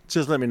 Just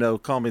let me know.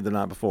 Call me the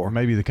night before. Or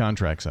maybe the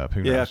contract's up.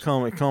 Who knows? Yeah,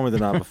 call me the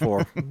night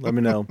before. Let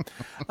me know.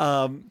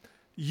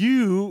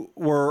 You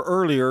were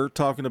earlier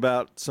talking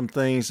about some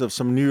things of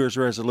some New Year's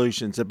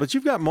resolutions, but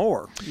you've got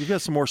more. You've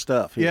got some more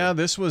stuff here. Yeah,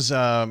 this was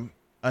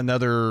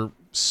another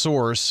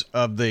source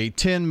of the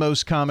 10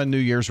 most common New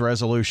Year's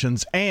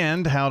resolutions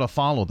and how to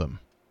follow them.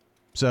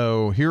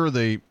 So here are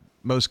the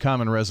most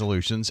common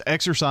resolutions.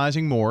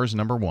 Exercising more is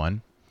number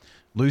 1.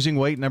 Losing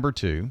weight, number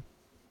 2.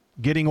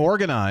 Getting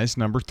organized,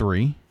 number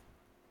 3.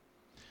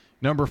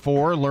 Number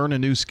 4, learn a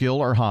new skill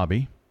or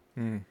hobby.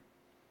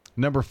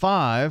 Number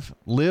 5,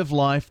 live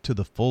life to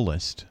the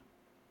fullest.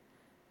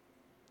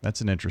 That's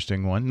an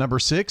interesting one. Number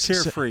 6,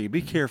 carefree.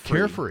 Be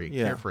carefree.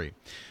 Carefree.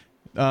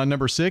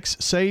 Number 6,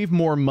 save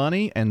more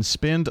money and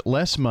spend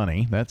less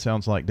money. That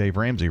sounds like Dave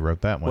Ramsey wrote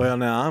that one. Well,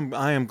 now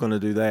I am going to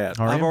do that.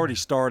 I've already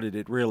started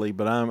it, really,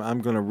 but I'm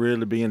going to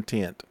really be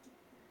intent.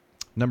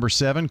 Number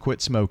 7,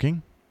 quit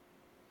smoking.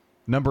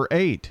 Number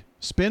 8,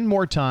 spend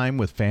more time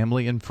with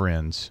family and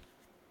friends.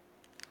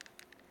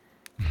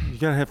 You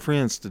got to have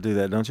friends to do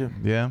that, don't you?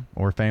 Yeah,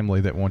 or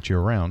family that wants you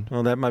around.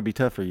 Well, that might be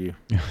tough for you.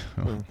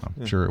 I'm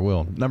sure it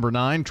will. Number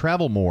 9,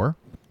 travel more.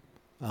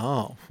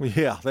 Oh,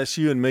 yeah, that's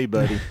you and me,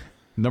 buddy.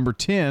 Number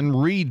 10,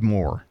 read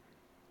more.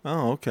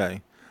 Oh,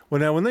 okay. Well,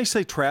 now, when they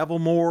say travel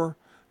more,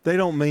 they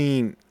don't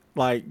mean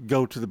like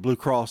go to the Blue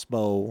Cross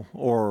Bowl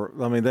or,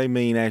 they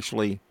mean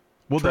actually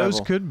travel. Those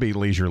could be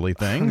leisurely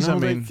things.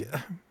 No,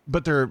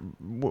 but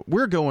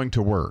we're going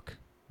to work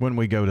when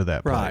we go to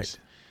that place. Right.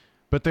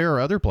 But there are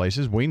other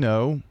places we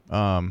know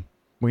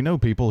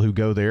people who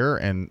go there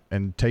and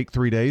take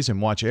 3 days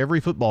and watch every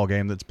football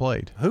game that's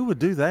played. Who would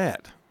do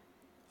that?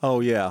 Oh,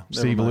 yeah.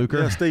 Steve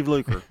Luker? Yeah, Steve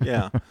Luker,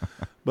 yeah.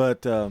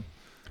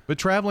 But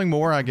traveling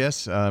more, I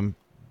guess, I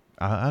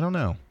don't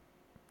know.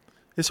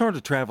 It's hard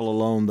to travel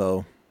alone,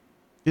 though.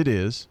 It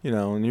is.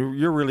 And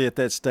you're really at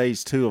that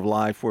stage, too, of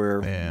life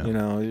where,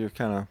 you're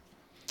kind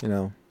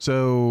of,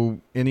 So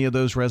any of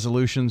those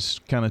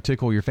resolutions kind of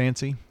tickle your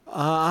fancy?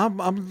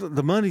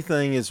 The money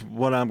thing is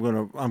what I'm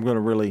gonna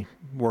really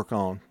work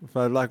on.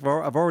 I've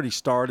already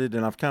started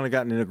and I've kind of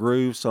gotten in a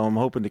groove, so I'm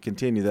hoping to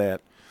continue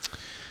that.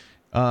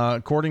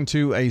 According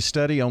to a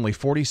study, only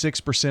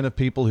 46% of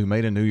people who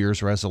made a New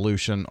Year's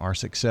resolution are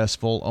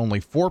successful.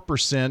 Only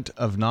 4%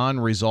 of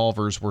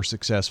non-resolvers were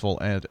successful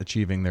at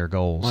achieving their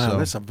goals. Wow,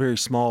 that's a very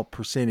small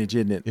percentage,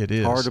 isn't it? It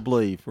is. Hard to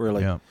believe,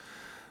 really. Yeah.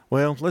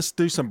 Well, let's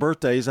do some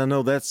birthdays. I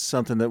know that's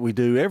something that we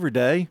do every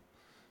day.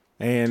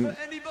 And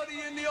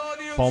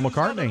Paul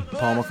McCartney.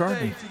 Paul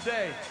McCartney.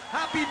 Today.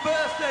 Happy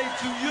birthday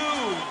to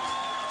you.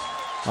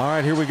 All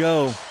right, here we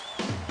go.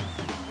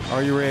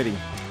 Are you ready?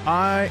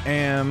 I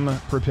am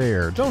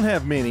prepared. Don't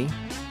have many.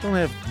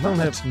 Not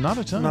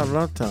a ton. Not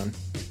a ton.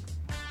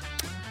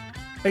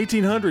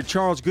 1800,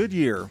 Charles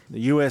Goodyear,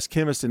 the U.S.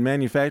 chemist and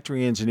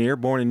manufacturing engineer,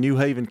 born in New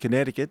Haven,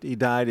 Connecticut. He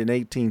died in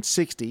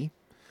 1860.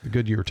 The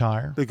Goodyear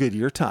tire. The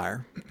Goodyear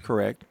tire,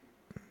 correct.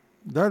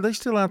 Are they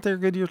still out there,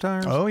 Goodyear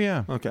tires? Oh,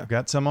 yeah. Okay.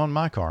 Got some on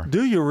my car.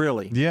 Do you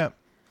really? Yeah.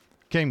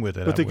 Came with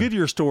it. But the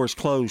Goodyear store is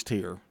closed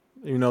here.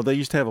 They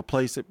used to have a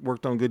place that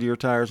worked on Goodyear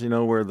tires,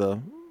 where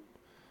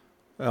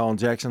on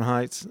Jackson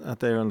Heights out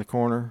there on the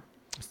corner.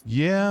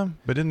 Yeah,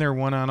 but isn't there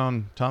one out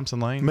on Thompson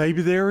Lane?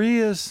 Maybe there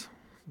is.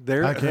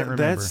 I can't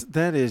remember.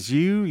 That is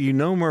you.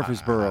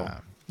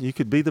 Murfreesboro. You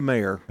could be the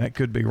mayor. That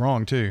could be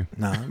wrong, too.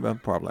 No,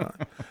 probably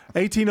not.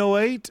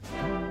 1808.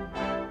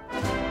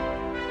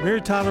 Mary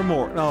Tyler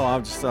Moore. No, I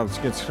was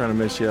just trying to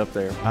mess you up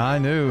there. I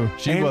knew.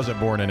 She wasn't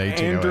born in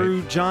 1808.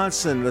 Andrew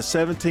Johnson, the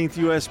 17th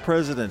U.S.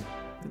 president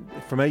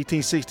from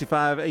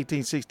 1865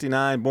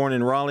 1869, born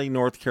in Raleigh,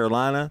 North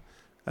Carolina,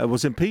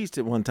 was impeached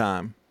at one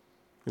time.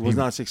 It was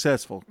not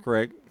successful,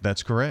 correct?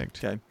 That's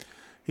correct. Okay.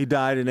 He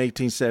died in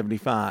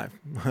 1875.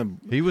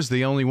 He was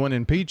the only one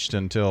impeached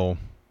until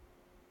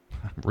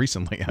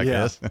recently, I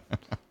guess.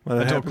 Well,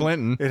 until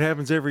Clinton. It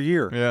happens every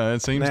year. Yeah,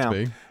 it seems to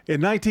be.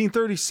 In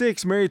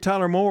 1936, Mary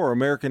Tyler Moore,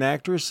 American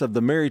actress of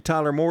The Mary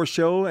Tyler Moore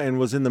Show, and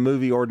was in the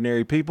movie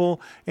Ordinary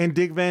People, and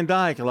Dick Van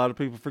Dyke. A lot of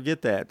people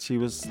forget that. She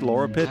was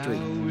Laura Petrie.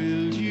 How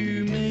will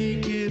you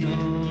make it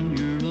on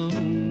your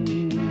own?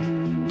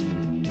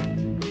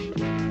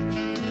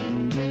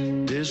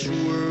 This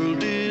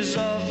world is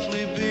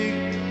awfully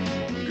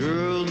big.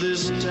 Girl,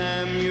 this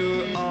time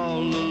you're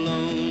all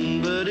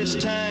alone. But it's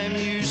time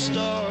you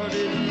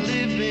started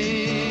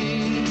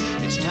living.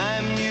 It's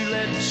time you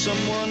let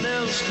someone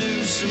else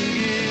do some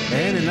giving.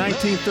 And in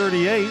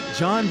 1938,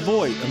 John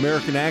Voight,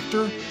 American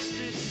actor.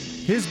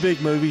 His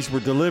big movies were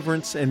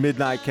Deliverance and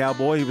Midnight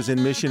Cowboy. He was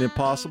in Mission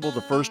Impossible,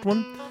 the first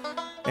one.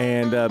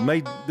 And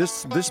made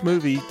this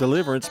movie,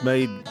 Deliverance,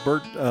 made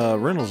Burt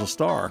Reynolds a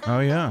star.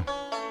 Oh, yeah.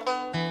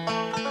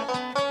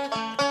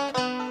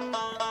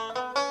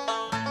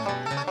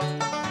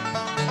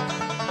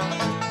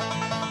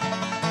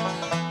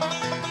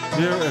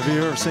 Have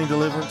you ever seen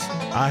Deliverance?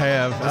 I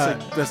have.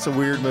 That's a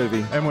weird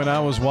movie. And when I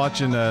was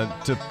watching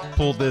to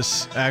pull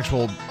this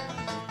actual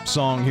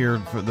song here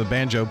for the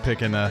banjo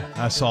picking,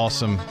 I saw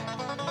some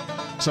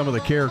of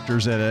the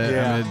characters in it.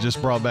 Yeah. I mean, it just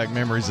brought back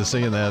memories of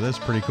seeing that. That's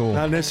pretty cool.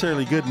 Not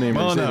necessarily good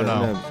memories.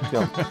 Well,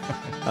 no.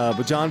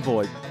 But John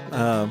Voight,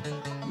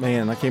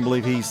 man, I can't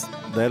believe he's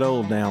that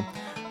old now.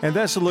 And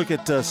that's a look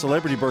at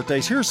celebrity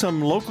birthdays. Here's some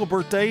local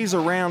birthdays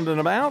around and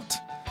about.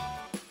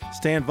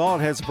 Stan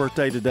Vaught has a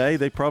birthday today.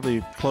 They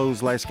probably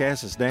closed Las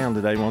Casas down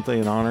today, won't they,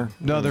 in honor?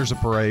 No, there's a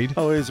parade.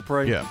 Oh, it is a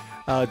parade? Yeah.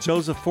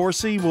 Joseph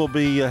Forsey will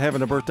be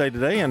having a birthday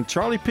today, and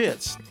Charlie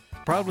Pitts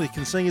probably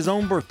can sing his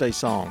own birthday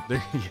song.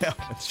 Yeah,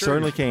 that's true.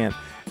 Certainly can.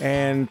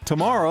 And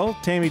tomorrow,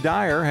 Tammy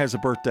Dyer has a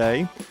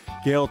birthday.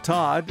 Gail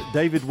Todd,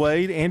 David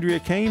Wade, Andrea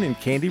Kane, and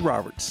Candy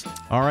Roberts.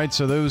 All right,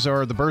 so those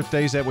are the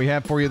birthdays that we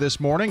have for you this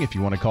morning. If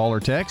you want to call or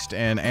text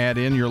and add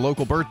in your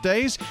local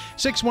birthdays,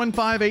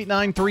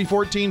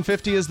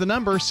 615-893-1450 is the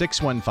number,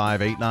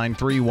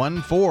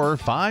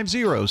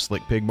 615-893-1450,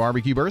 Slick Pig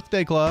Barbecue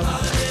Birthday Club.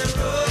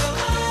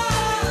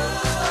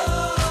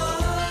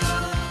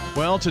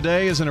 Well,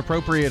 today is an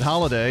appropriate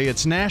holiday.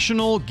 It's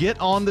National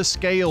Get on the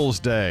Scales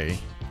Day.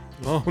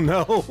 Oh,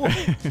 no.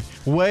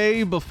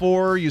 Way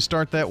before you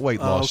start that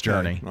weight loss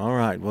journey. All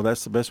right. Well,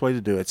 that's the best way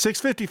to do it.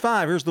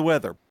 6:55. Here's the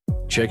weather.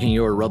 Checking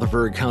your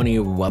Rutherford County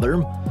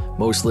weather.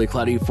 Mostly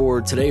cloudy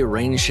for today.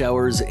 Rain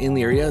showers in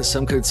the area.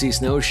 Some could see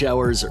snow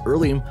showers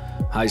early.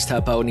 Highs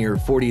top out near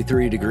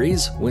 43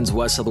 degrees. Winds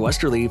west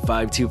southwesterly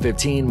 5 to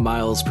 15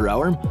 miles per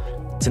hour.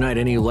 Tonight,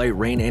 any light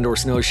rain and or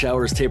snow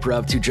showers taper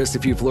off to just a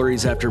few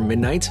flurries after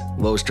midnight.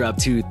 Lows drop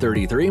to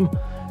 33.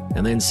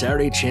 And then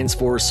Saturday, chance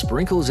for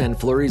sprinkles and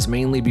flurries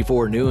mainly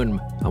before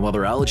noon. I'm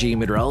weatherology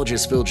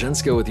meteorologist Phil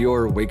Jensko with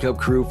your Wake Up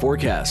Crew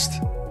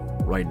forecast.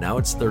 Right now,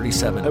 it's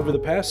 37. Over the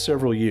past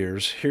several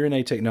years, hearing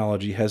aid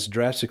technology has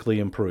drastically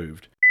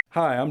improved.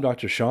 Hi, I'm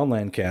Dr. Sean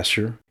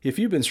Lancaster. If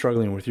you've been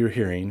struggling with your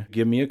hearing,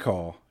 give me a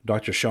call,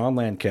 Dr. Sean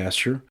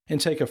Lancaster,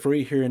 and take a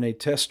free hearing aid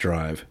test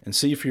drive and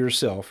see for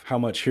yourself how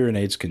much hearing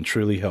aids can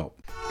truly help.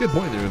 Good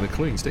morning. They're in the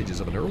clearing stages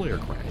of an earlier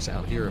crash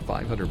out here at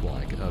 500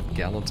 block of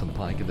Gallatin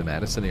Pike in the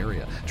Madison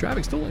area.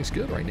 Traffic still looks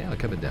good right now,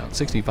 coming down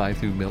 65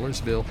 through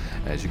Millersville.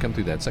 As you come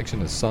through that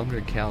section of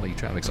Sumner County,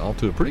 traffic's off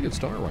to a pretty good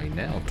start right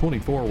now.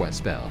 24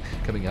 westbound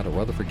coming out of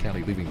Rutherford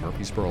County, leaving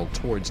Murfreesboro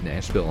towards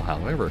Nashville.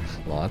 However,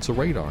 lots of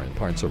radar in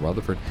parts of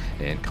Rutherford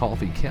and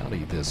Coffee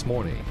County this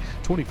morning.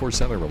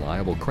 24/7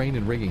 reliable crane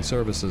and rigging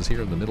services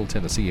here in the Middle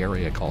Tennessee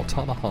area. Call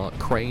Tomahawk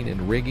Crane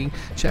and Rigging.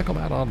 Check them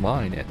out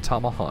online at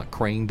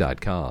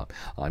tomahawkcrane.com.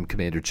 I'm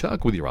Commander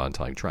Chuck with your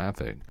on-time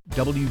traffic.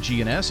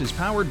 WGNS is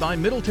powered by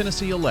Middle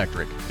Tennessee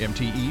Electric.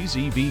 MTE's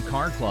EV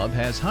Car Club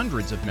has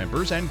hundreds of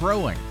members and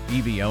growing.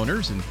 EV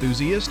owners,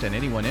 enthusiasts, and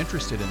anyone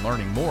interested in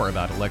learning more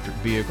about electric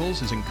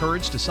vehicles is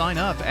encouraged to sign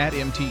up at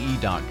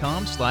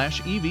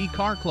mte.com/EV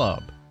Car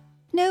Club.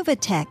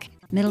 Novatech,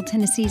 Middle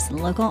Tennessee's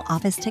local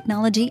office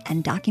technology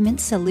and document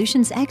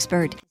solutions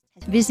expert.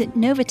 Visit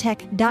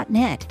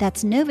Novatech.net.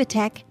 That's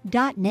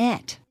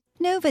Novatech.net.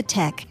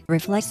 Novatech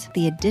reflects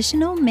the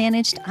additional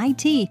managed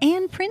IT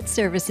and print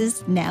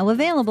services now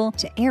available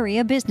to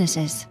area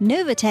businesses.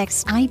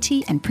 Novatech's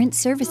IT and print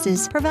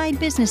services provide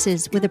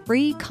businesses with a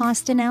free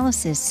cost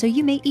analysis so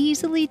you may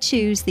easily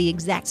choose the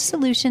exact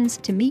solutions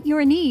to meet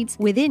your needs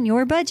within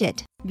your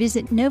budget.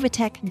 Visit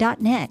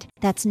Novatech.net.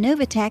 That's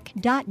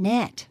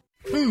Novatech.net.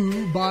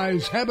 Who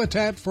buys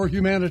Habitat for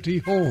Humanity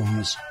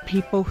homes?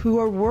 People who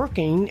are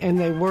working and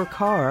they work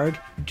hard.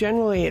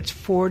 Generally, it's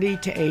 40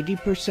 to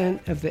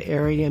 80% of the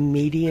area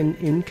median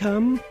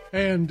income.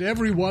 And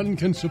everyone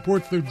can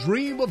support the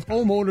dream of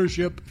home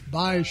ownership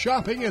by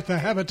shopping at the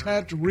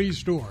Habitat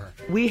Restore.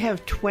 We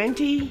have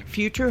 20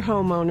 future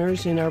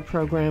homeowners in our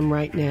program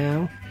right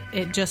now.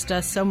 It just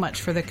does so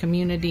much for the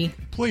community.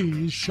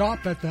 Please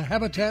shop at the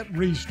Habitat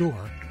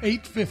Restore,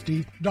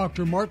 850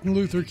 Dr. Martin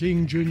Luther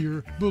King Jr.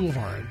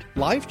 Boulevard.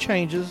 Life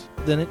changes,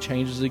 then it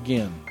changes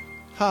again.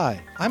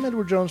 Hi, I'm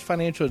Edward Jones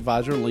Financial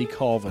Advisor Lee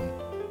Colvin.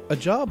 A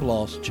job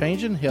loss,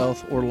 change in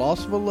health, or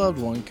loss of a loved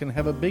one can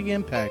have a big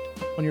impact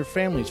on your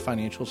family's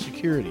financial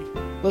security.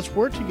 Let's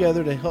work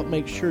together to help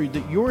make sure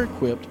that you're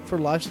equipped for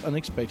life's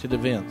unexpected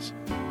events.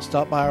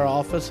 Stop by our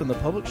office in the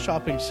Public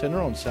Shopping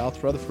Center on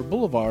South Rutherford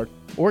Boulevard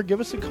or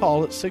give us a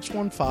call at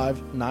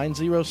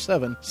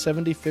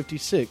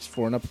 615-907-7056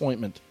 for an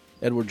appointment.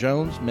 Edward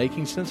Jones,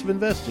 Making Sense of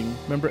Investing,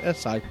 member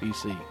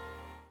SIPC.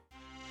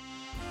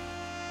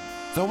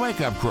 The Wake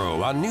Up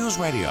Crew on News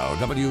Radio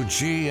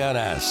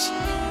WGNS.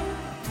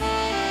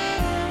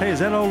 Hey, is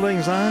that Old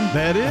Lang Syne?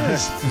 That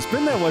is. It's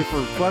been that way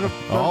for quite a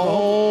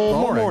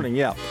all morning.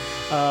 Yeah.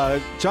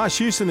 Josh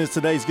Houston is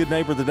today's Good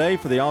Neighbor of the Day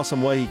for the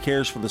awesome way he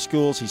cares for the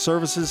schools he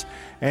services,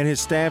 and his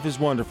staff is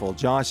wonderful.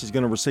 Josh is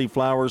going to receive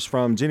flowers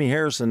from Jenny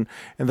Harrison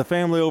and the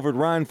family over at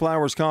Ryan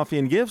Flowers Coffee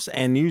and Gifts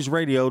and News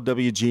Radio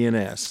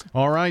WGNS.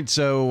 All right,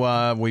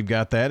 so we've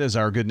got that as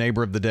our Good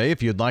Neighbor of the Day.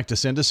 If you'd like to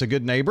send us a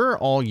good neighbor,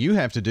 all you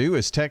have to do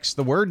is text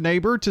the word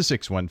neighbor to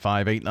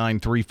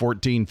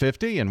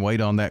 615-893-1450 and wait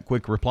on that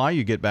quick reply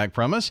you get back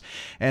from us.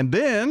 And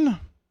then,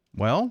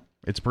 well,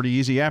 it's pretty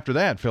easy after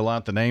that. Fill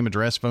out the name,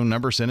 address, phone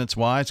number, sentence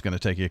why. It's going to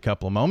take you a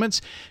couple of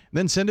moments.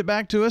 Then send it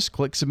back to us,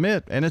 click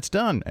submit, and it's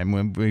done. And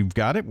when we've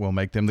got it, we'll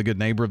make them the Good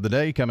Neighbor of the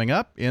Day coming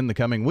up in the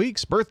coming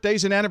weeks.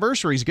 Birthdays and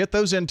anniversaries, get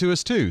those into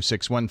us too.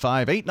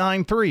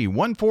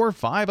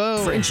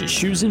 615-893-1450. French's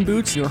Shoes and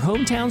Boots, your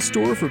hometown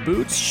store for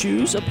boots,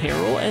 shoes,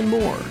 apparel, and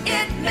more.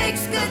 It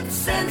makes good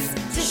sense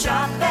to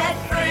shop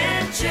at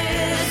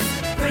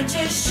French's.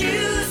 French's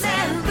Shoes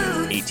and Boots.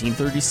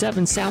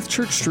 1837 South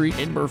Church Street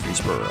in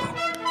Murfreesboro.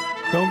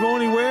 Don't go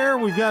anywhere.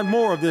 We've got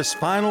more of this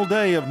final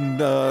day of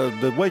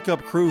the Wake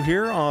Up Crew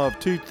here of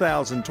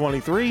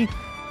 2023.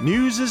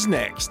 News is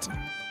next.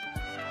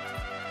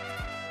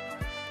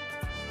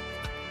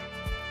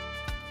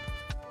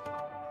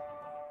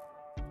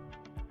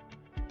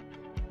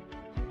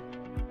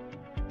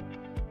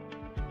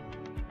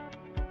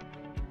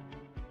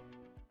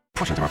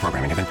 Portions of our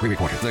programming have been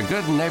pre-recorded. The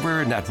Good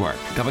Neighbor Network,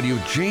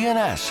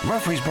 WGNS,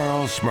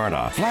 Murfreesboro,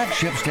 Smyrna,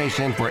 flagship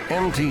station for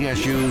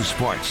MTSU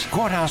Sports.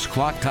 Courthouse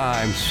clock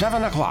time,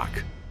 7 o'clock.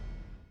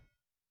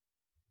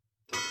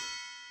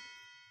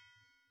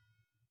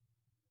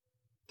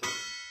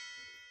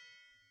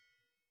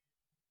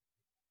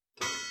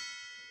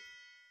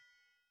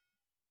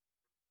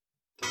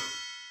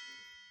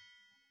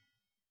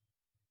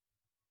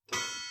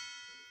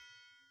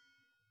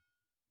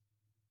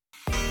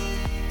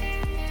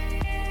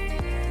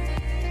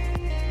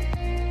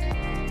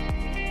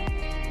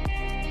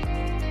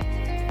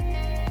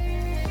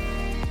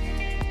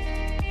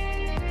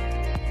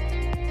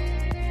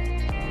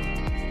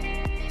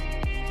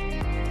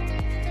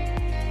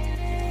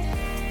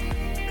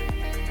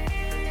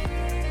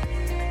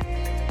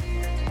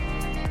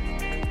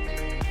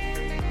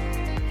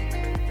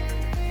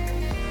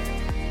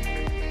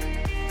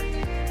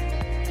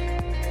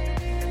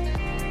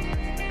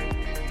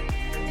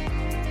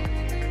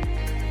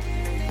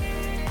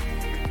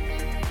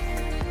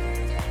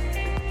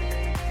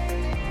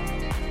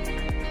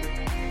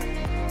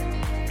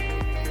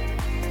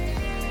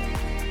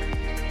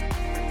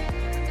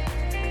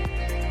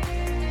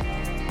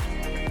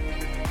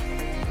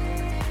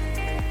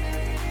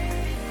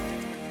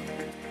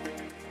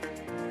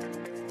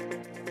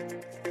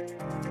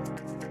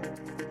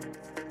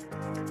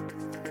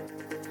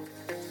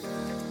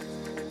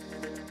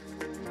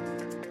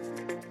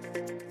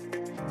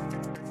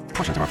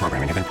 Portions of our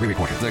programming have been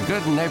pre-recorded. The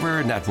Good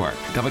Neighbor Network,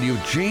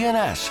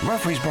 WGNS,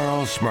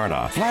 Murfreesboro,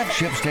 Smyrna,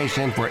 flagship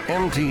station for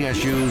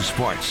MTSU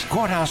Sports.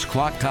 Courthouse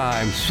clock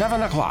time,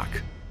 7 o'clock.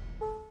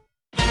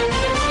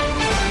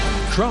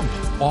 Trump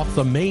off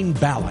the main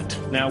ballot.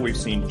 Now we've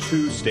seen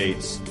 2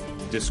 states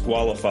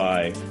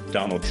disqualify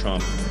Donald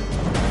Trump.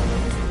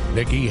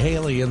 Nikki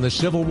Haley in the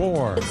Civil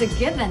War. It's a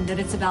given that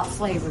it's about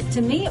slavery.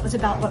 To me, it was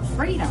about what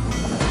freedom.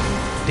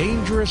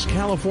 Dangerous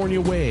California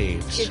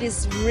waves. It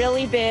is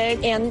really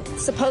big and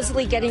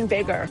supposedly getting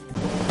bigger.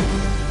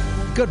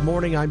 Good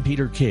morning, I'm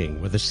Peter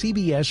King with the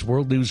CBS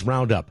World News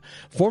Roundup.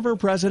 Former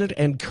President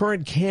and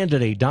current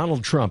candidate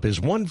Donald Trump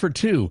is 1 for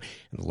 2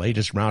 in the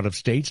latest round of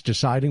states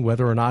deciding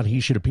whether or not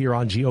he should appear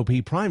on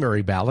GOP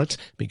primary ballots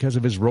because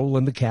of his role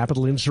in the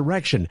Capitol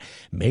insurrection.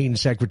 Maine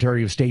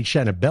Secretary of State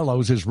Shannon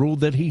Bellows has ruled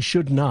that he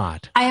should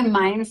not. I am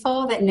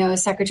mindful that no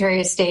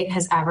Secretary of State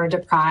has ever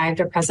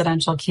deprived a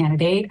presidential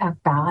candidate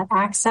of ballot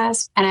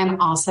access, and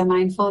I'm also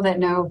mindful that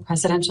no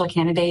presidential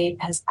candidate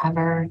has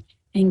ever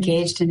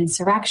engaged in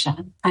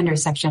insurrection under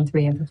Section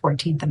 3 of the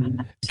 14th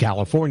Amendment.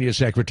 California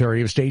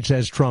Secretary of State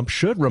says Trump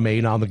should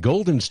remain on the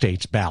Golden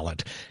States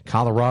ballot.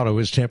 Colorado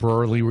has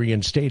temporarily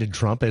reinstated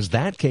Trump as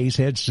that case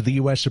heads to the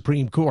U.S.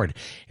 Supreme Court.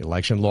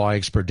 Election law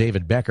expert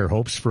David Becker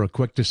hopes for a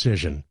quick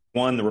decision.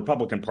 One, the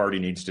Republican Party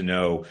needs to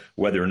know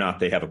whether or not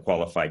they have a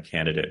qualified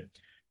candidate.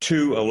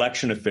 Two,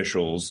 election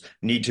officials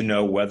need to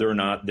know whether or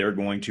not they're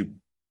going to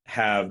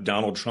have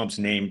Donald Trump's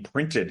name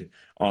printed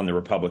on the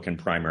Republican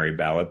primary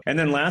ballot. And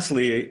then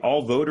lastly,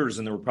 all voters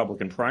in the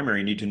Republican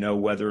primary need to know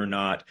whether or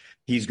not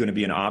he's going to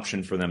be an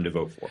option for them to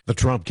vote for. The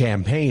Trump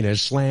campaign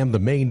has slammed the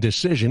Maine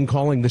decision,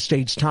 calling the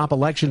state's top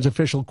elections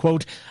official,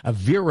 quote, a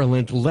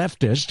virulent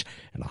leftist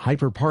and a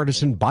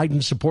hyper-partisan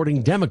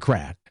Biden-supporting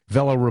Democrat.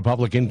 Fellow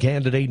Republican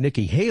candidate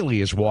Nikki Haley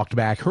has walked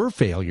back her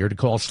failure to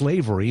call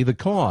slavery the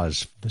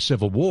cause of the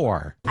Civil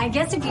War. I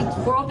guess if you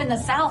grow up in the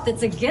South,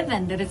 it's a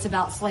given that it's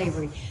about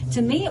slavery.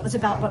 To me, it was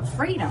about what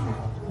freedom.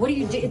 What do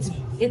you do?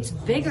 It's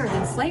bigger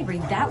than slavery.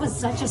 That was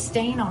such a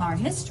stain on our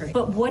history.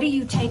 But what do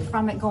you take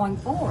from it going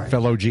forward?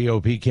 Fellow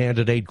GOP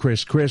candidate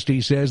Chris Christie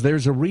says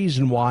there's a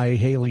reason why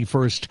Haley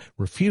first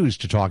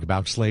refused to talk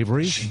about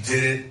slavery. She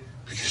did it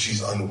because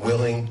she's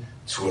unwilling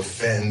to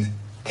offend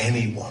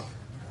anyone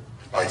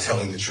by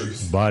telling the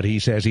truth. But he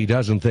says he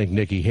doesn't think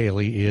Nikki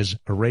Haley is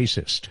a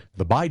racist.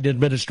 The Biden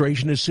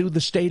administration has sued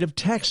the state of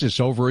Texas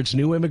over its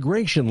new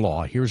immigration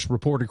law. Here's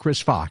reporter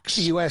Chris Fox.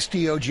 The U.S.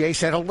 DOJ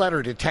sent a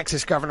letter to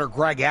Texas Governor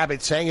Greg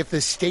Abbott saying if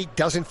the state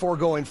doesn't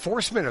forego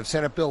enforcement of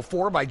Senate Bill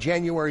 4 by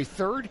January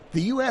 3rd,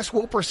 the U.S.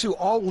 will pursue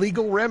all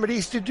legal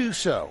remedies to do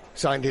so.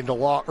 Signed into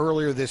law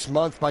earlier this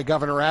month by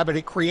Governor Abbott,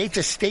 it creates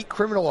a state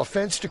criminal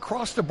offense to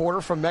cross the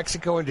border from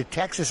Mexico into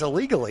Texas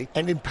illegally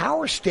and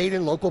empowers state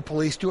and local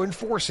police to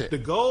enforce it.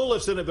 The goal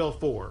of Senate Bill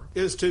 4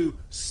 is to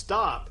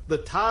stop the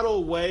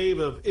tidal wave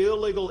of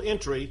illegal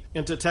entry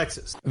into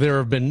Texas. There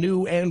have been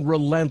new and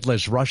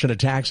relentless Russian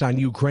attacks on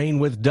Ukraine,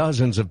 with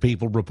dozens of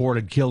people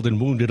reported killed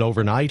and wounded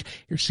overnight.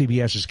 Here's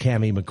CBS's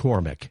Cammie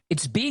McCormick.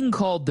 It's being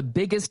called the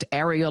biggest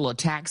aerial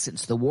attack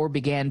since the war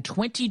began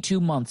 22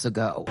 months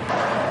ago.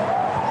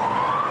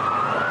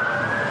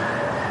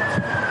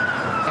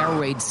 Air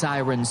raid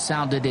sirens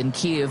sounded in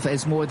Kiev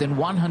as more than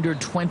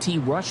 120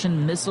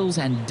 Russian missiles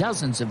and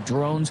dozens of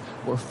drones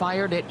were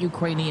fired at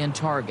Ukrainian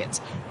targets.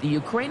 The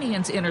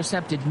Ukrainians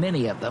intercepted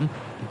many of them.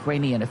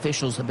 Ukrainian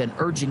officials have been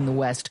urging the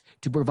West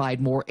to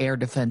provide more air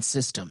defense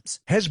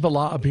systems.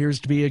 Hezbollah appears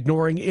to be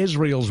ignoring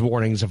Israel's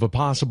warnings of a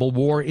possible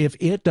war if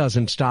it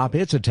doesn't stop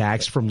its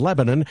attacks from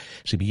Lebanon.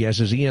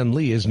 CBS's Ian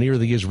Lee is near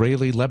the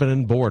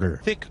Israeli-Lebanon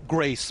border. Thick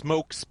gray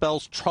smoke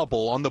spells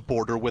trouble on the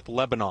border with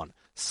Lebanon.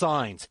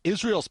 Signs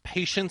Israel's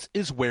patience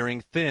is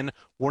wearing thin,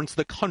 warns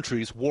the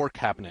country's war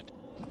cabinet.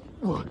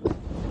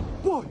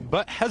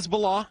 But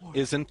Hezbollah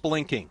isn't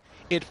blinking.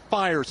 It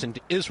fires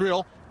into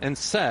Israel and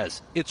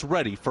says it's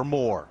ready for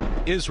more.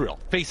 Israel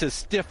faces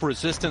stiff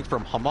resistance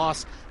from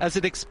Hamas as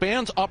it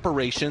expands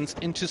operations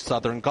into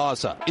southern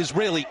Gaza.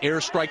 Israeli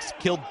airstrikes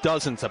killed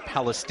dozens of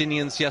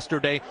Palestinians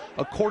yesterday,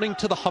 according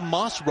to the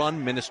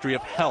Hamas-run Ministry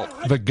of Health.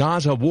 The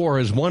Gaza war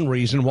is one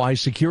reason why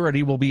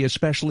security will be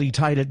especially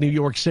tight at New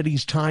York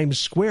City's Times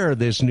Square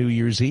this New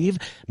Year's Eve.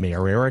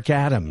 Mayor Eric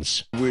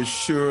Adams. We're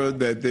sure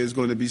that there's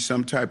going to be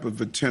some type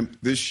of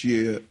attempt this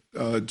year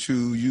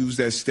to use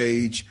that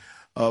stage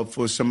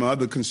for some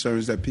other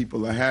concerns that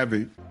people are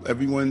having.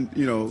 Everyone,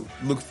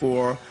 look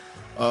for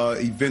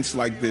events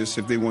like this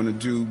if they want to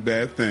do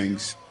bad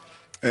things.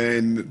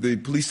 And the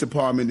police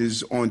department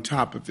is on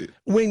top of it.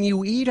 When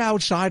you eat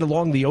outside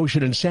along the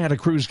ocean in Santa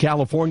Cruz,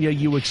 California,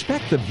 you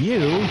expect the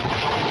view,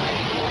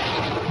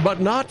 but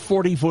not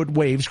 40-foot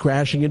waves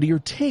crashing into your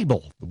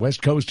table. The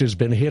West Coast has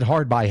been hit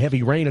hard by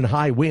heavy rain and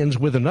high winds,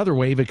 with another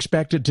wave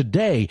expected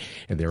today,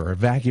 and there are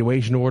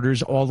evacuation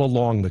orders all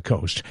along the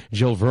coast.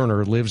 Jill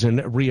Verner lives in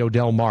Rio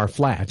Del Mar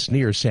Flats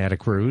near Santa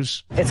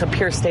Cruz. It's a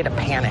pure state of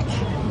panic,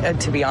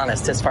 to be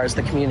honest, as far as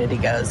the community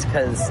goes,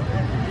 because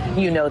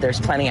there's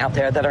plenty out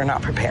there that are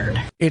not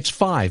prepared. It's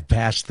 5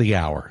 past the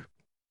hour.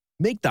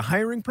 Make the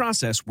hiring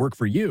process work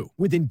for you.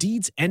 With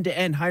Indeed's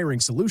end-to-end hiring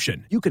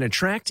solution, you can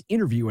attract,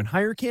 interview, and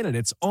hire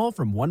candidates all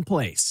from one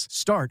place.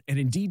 Start at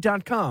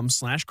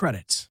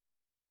Indeed.com/credits.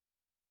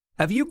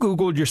 Have you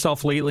Googled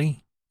yourself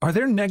lately? Are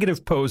there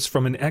negative posts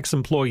from an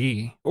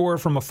ex-employee or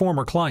from a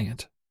former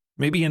client?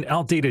 Maybe an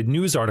outdated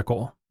news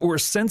article or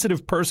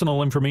sensitive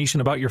personal information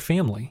about your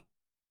family?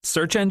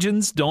 Search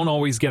engines don't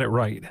always get it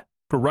right.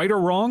 For right or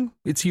wrong,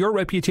 it's your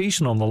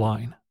reputation on the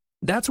line.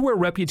 That's where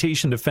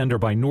Reputation Defender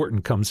by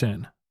Norton comes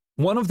in.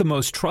 One of the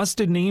most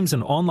trusted names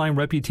in online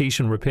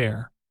reputation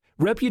repair,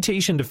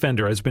 Reputation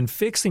Defender has been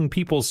fixing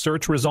people's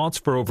search results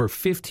for over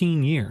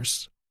 15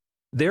 years.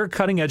 Their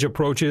cutting-edge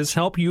approaches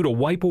help you to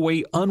wipe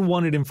away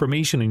unwanted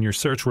information in your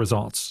search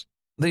results.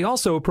 They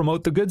also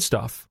promote the good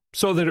stuff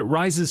so that it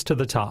rises to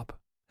the top,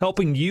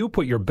 helping you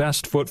put your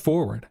best foot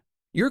forward.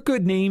 Your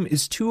good name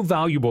is too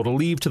valuable to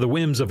leave to the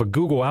whims of a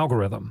Google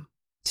algorithm.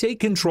 Take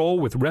control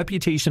with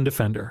Reputation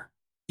Defender.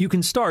 You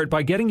can start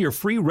by getting your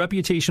free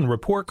reputation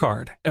report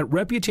card at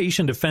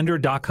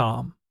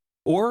reputationdefender.com.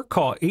 or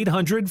call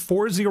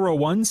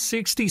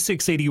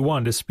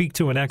 800-401-6681 to speak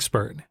to an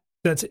expert.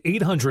 That's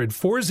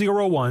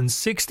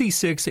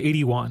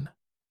 800-401-6681.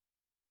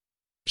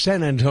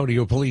 San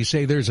Antonio police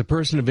say there's a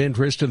person of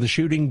interest in the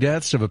shooting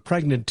deaths of a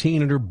pregnant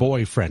teen and her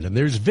boyfriend, and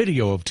there's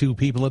video of two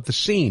people at the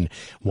scene.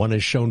 One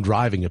is shown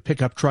driving a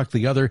pickup truck,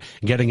 the other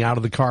getting out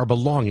of the car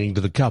belonging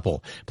to the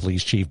couple.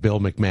 Police Chief Bill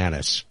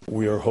McManus.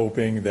 We are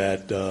hoping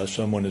that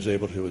someone is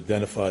able to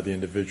identify the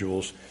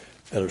individuals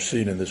that are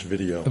seen in this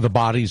video. The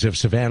bodies of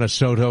Savannah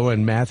Soto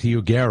and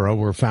Matthew Guerra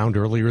were found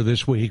earlier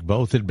this week.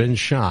 Both had been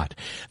shot.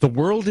 The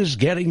world is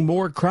getting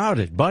more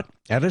crowded, but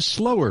at a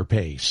slower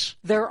pace.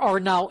 There are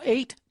now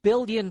 8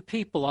 billion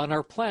people on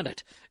our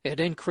planet, an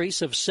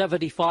increase of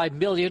 75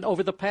 million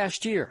over the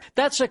past year.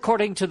 That's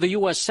according to the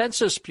U.S.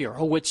 Census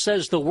Bureau, which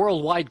says the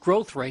worldwide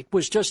growth rate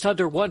was just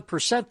under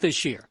 1%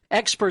 this year.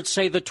 Experts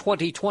say the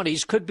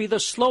 2020s could be the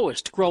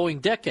slowest growing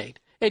decade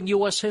in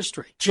U.S.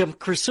 history. Jim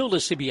Krasula,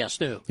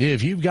 CBS News.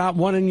 If you've got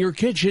one in your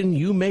kitchen,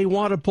 you may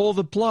want to pull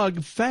the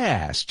plug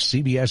fast.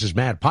 CBS's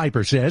Matt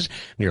Piper says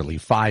nearly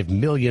 5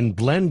 million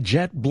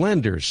BlendJet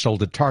blenders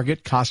sold at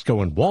Target,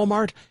 Costco, and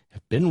Walmart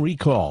have been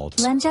recalled.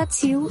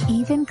 BlendJet 2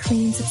 even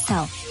cleans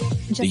itself.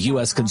 The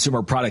U.S.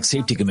 Consumer Product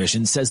Safety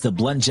Commission says the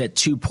BlendJet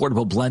 2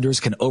 portable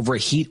blenders can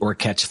overheat or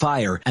catch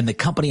fire, and the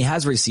company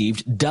has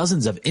received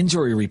dozens of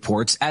injury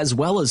reports as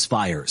well as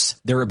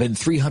fires. There have been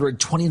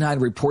 329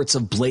 reports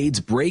of blades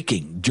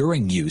breaking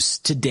during use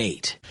to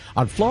date.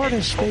 On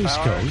Florida's Space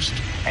Coast,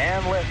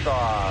 and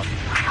liftoff.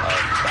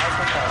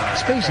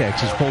 SpaceX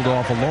has pulled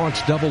off a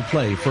launch double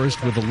play,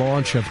 first with the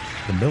launch of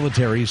the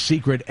military's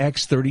secret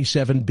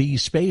X-37B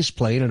space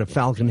plane and a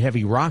Falcon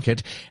Heavy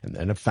rocket, and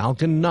then a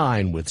Falcon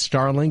 9 with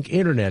Starlink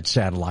internet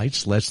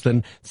satellites less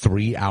than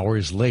 3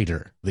 hours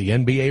later. The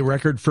NBA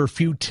record for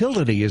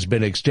futility has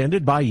been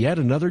extended by yet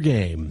another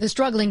game. The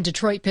struggling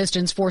Detroit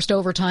Pistons forced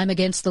overtime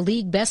against the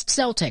league best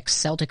Celtics.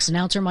 Celtics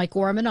announcer Mike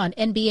Gorman on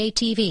NBA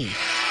TV.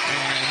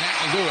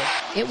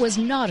 It was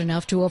not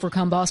enough to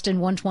overcome Boston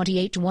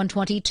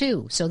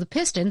 128-122, so the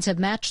Pistons have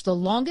matched the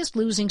longest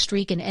losing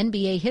streak in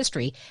NBA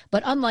history,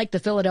 but unlike the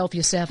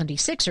Philadelphia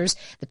 76ers,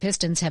 the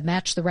Pistons have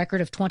matched the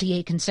record of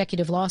 28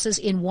 consecutive losses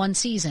in one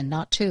season,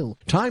 not two.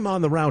 Time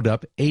on the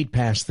roundup, 8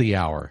 past the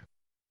hour.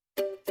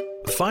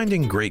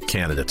 Finding great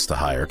candidates to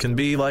hire can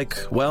be like,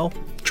 well,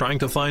 trying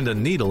to find a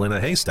needle in a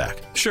haystack.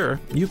 Sure,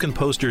 you can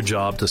post your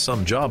job to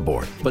some job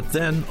board, but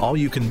then all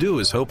you can do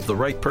is hope the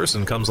right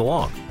person comes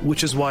along,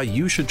 which is why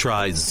you should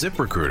try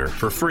ZipRecruiter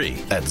for free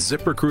at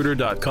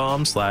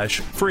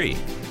ZipRecruiter.com/free.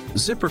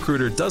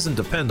 ZipRecruiter doesn't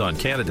depend on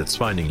candidates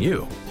finding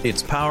you.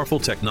 Its powerful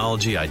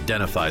technology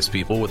identifies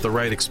people with the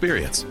right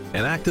experience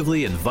and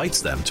actively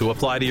invites them to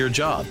apply to your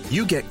job.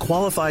 You get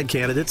qualified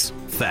candidates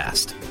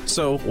fast.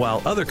 So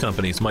while other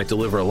companies might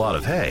deliver a lot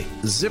of hay,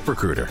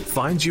 ZipRecruiter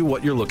finds you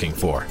what you're looking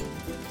for.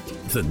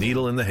 The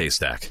needle in the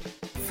haystack.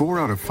 4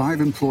 out of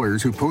 5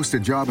 employers who post a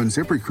job on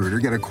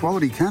ZipRecruiter get a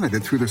quality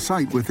candidate through the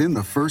site within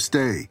the first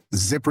day.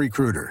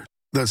 ZipRecruiter,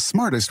 the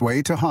smartest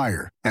way to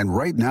hire. And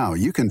right now,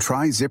 you can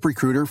try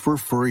ZipRecruiter for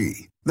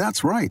free.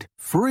 That's right,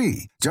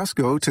 free. Just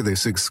go to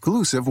this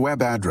exclusive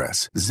web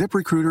address,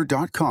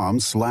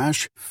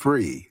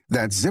 ZipRecruiter.com/free.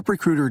 That's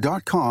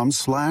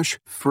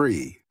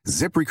ZipRecruiter.com/free.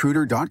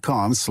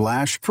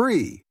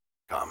 ZipRecruiter.com/free.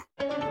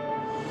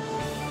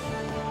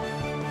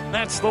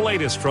 That's the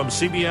latest from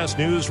CBS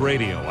News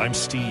Radio. I'm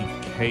Steve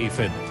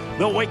Kathan.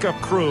 The Wake Up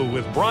Crew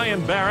with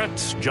Brian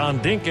Barrett, John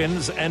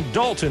Dinkins, and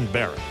Dalton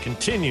Barrett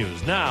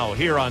continues now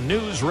here on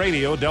News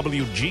Radio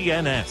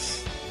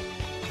WGNS.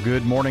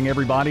 Good morning,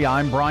 everybody.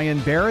 I'm Brian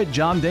Barrett.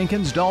 John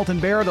Dinkins, Dalton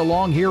Barrett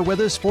along here with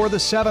us for the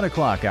 7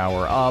 o'clock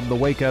hour of the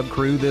Wake Up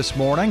Crew this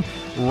morning.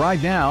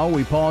 Right now,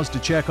 we pause to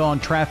check on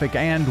traffic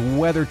and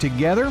weather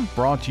together.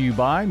 Brought to you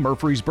by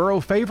Murfreesboro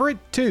favorite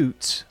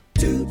Toots.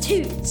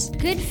 Toots.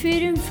 Good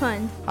food and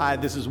fun. Hi,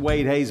 this is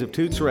Wade Hayes of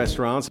Toots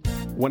Restaurants.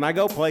 When I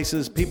go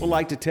places, people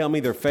like to tell me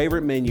their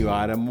favorite menu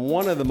item.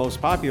 One of the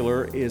most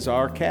popular is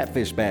our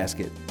catfish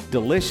basket.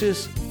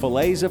 Delicious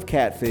fillets of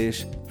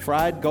catfish,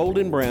 fried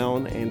golden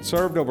brown and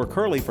served over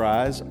curly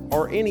fries,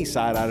 or any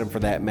side item for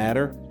that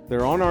matter.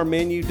 They're on our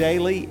menu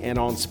daily and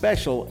on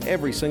special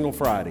every single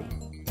Friday.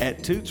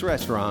 At Toots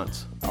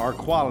Restaurants, our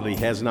quality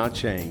has not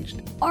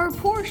changed. Our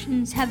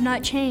portions have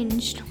not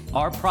changed.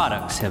 Our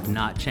products have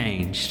not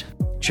changed.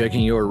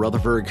 Checking your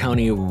Rutherford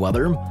County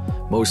weather.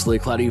 Mostly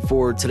cloudy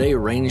for today.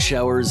 Rain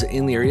showers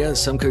in the area.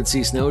 Some could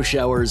see snow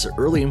showers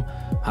early.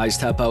 Highs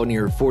top out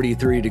near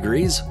 43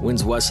 degrees.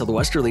 Winds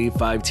west-southwesterly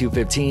 5 to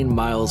 15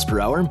 miles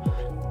per hour.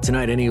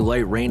 Tonight, any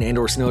light rain and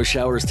or snow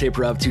showers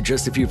taper off to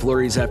just a few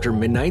flurries after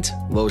midnight.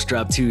 Lows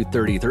drop to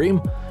 33.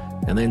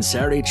 And then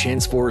Saturday,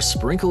 chance for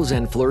sprinkles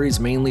and flurries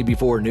mainly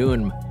before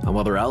noon. I'm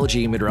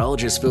weatherology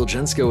meteorologist Phil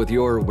Jensko with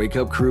your Wake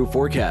Up Crew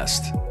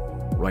forecast.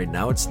 Right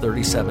now, it's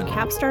 37.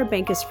 Capstar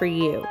Bank is for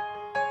you.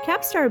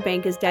 Capstar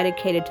Bank is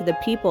dedicated to the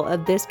people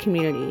of this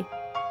community.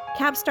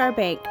 Capstar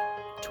Bank,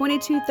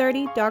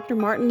 2230 Dr.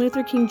 Martin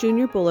Luther King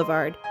Jr.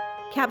 Boulevard.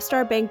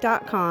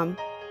 CapstarBank.com.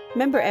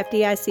 Member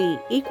FDIC,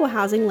 Equal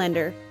Housing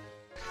Lender.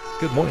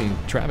 Good morning.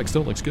 Traffic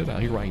still looks good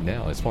out here right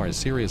now. As far as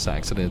serious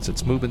accidents,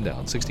 it's moving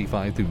down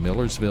 65 through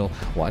Millersville.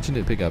 Watching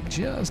it pick up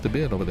just a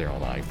bit over there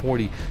on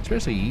I-40,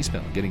 especially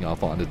eastbound, getting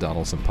off onto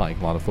Donaldson Pike.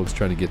 A lot of folks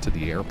trying to get to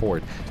the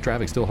airport.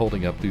 Traffic still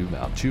holding up through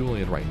Mount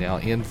Juliet right now,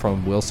 in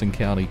from Wilson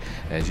County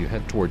as you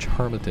head towards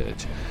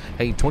Hermitage.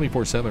 Hey,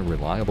 24/7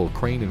 reliable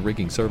crane and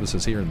rigging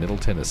services here in Middle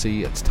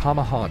Tennessee. It's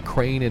Tomahawk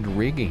Crane and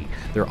Rigging.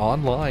 They're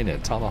online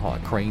at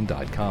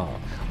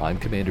tomahawkcrane.com. I'm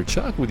Commander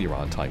Chuck with your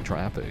on-time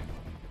traffic.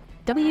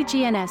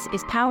 WGNS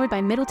is powered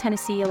by Middle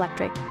Tennessee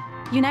Electric.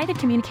 United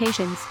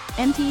Communications,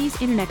 MTE's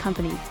internet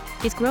company,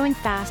 is growing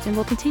fast and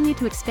will continue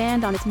to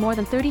expand on its more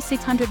than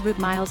 3,600 route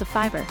miles of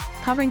fiber,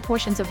 covering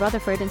portions of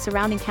Rutherford and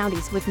surrounding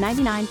counties with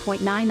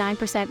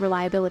 99.99%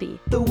 reliability.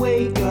 The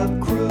Wake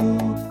Up Crew,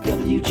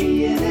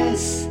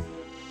 WGNS.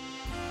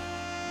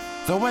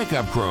 The Wake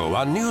Up Crew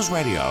on News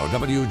Radio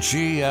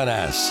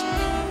WGNS.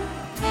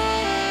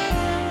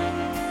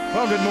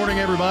 Well, good morning,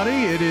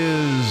 everybody. It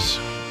is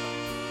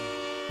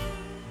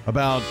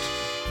about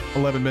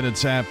 11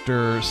 minutes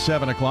after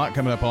 7 o'clock,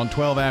 coming up on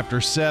 12 after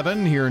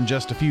 7 here in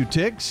just a few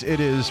ticks. It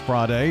is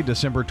Friday,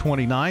 December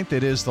 29th.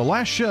 It is the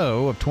last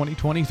show of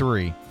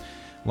 2023.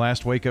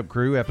 Last Wake Up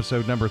Crew,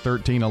 episode number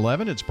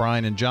 1311. It's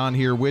Brian and John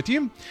here with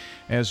you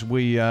as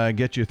we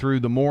get you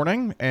through the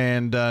morning.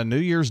 And New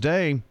Year's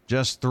Day,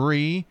 just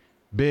 3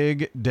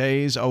 big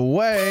days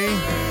away.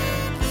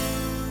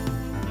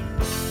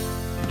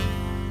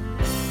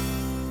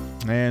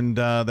 And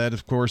that,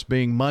 of course,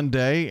 being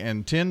Monday,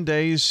 and 10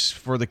 days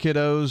for the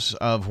kiddos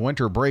of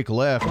winter break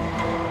left.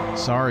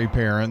 Sorry,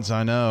 parents,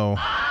 I know.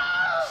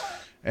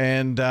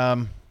 And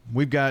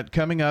we've got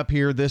coming up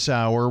here this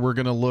hour, we're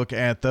going to look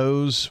at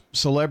those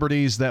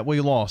celebrities that we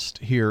lost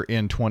here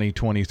in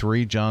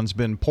 2023. John's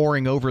been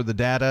poring over the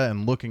data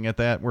and looking at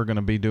that. We're going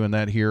to be doing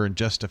that here in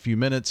just a few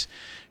minutes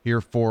here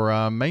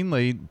for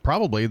mainly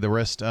probably the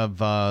rest of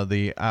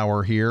the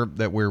hour here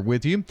that we're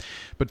with you.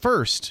 But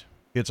first,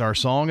 it's our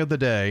song of the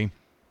day.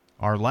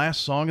 Our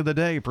last song of the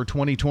day for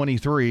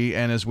 2023,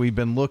 and as we've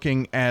been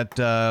looking at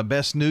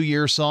best New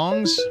Year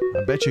songs,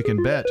 I bet you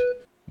can bet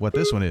what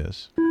this one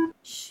is.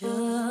 Should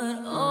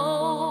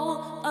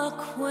old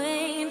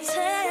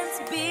acquaintance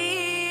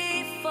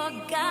be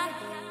forgot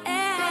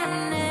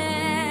and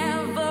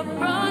never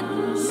brought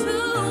to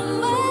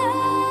mind?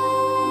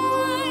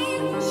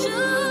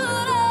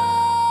 Should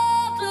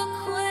old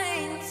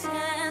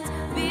acquaintance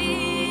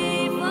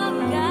be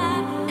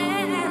forgot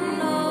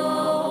and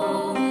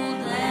old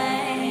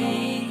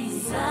lang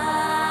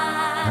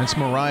syne? That's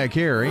Mariah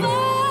Carey.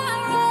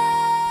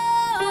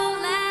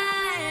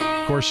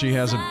 Of course, she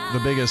has the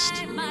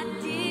biggest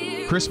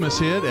Christmas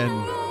hit,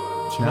 and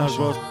she might as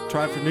well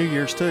try for New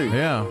Year's too.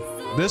 Yeah,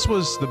 this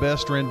was the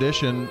best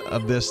rendition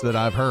of this that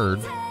I've heard.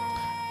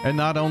 And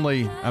not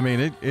only, I mean,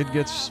 it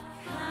gets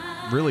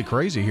really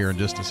crazy here in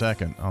just a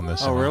second on this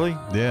song. Oh, really?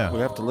 Yeah.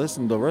 We have to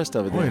listen to the rest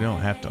of it. Well, then. you don't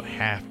have to.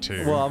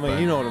 Well, I mean, but,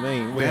 you know what I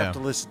mean. We yeah. have to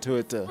listen to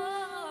it to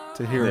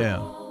hear it.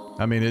 Yeah.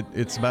 I mean,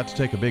 it's about to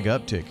take a big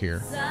uptick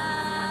here.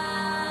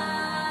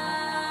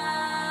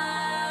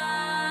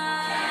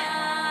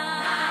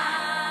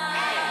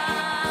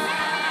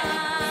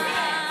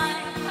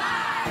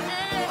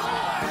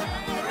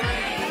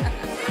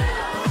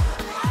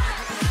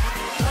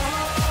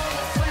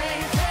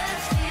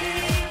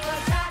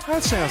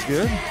 That sounds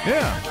good.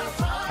 Yeah.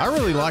 I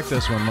really like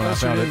this one when I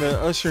found it.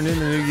 Ushering in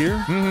the new year.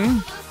 Mm-hmm.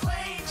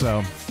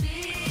 So,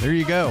 there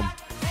you go.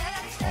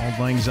 Auld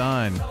Lang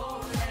Syne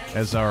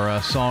as our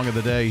song of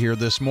the day here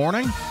this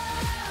morning.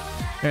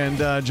 And,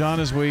 John,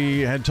 as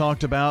we had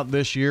talked about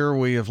this year,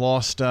 we have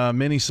lost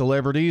many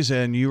celebrities,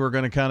 and you were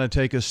going to kind of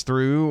take us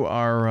through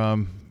our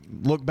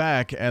look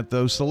back at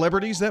those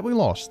celebrities that we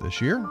lost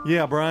this year.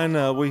 Yeah,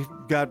 Brian, we've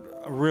got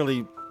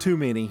really too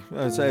many,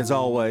 as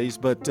always,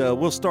 but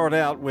we'll start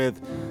out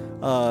with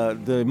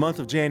the month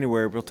of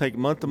January. We'll take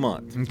month to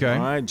month. Okay. All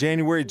right.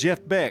 January, Jeff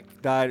Beck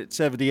died at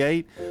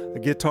 78, a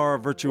guitar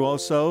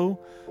virtuoso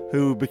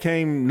who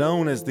became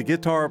known as the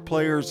guitar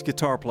player's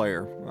guitar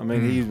player. I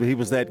mean, he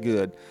was that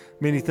good.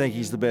 Many think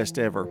he's the best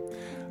ever.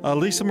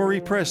 Lisa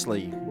Marie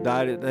Presley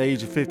died at the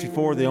age of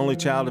 54, the only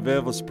child of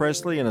Elvis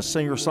Presley and a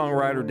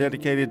singer-songwriter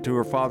dedicated to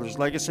her father's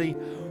legacy.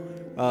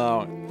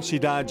 She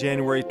died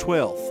January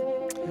 12th.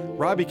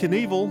 Robbie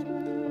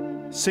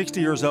Knievel,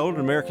 60 years old, an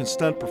American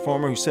stunt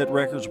performer who set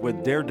records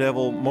with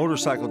daredevil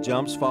motorcycle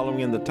jumps following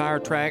in the tire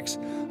tracks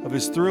of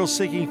his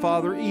thrill-seeking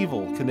father,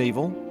 Evel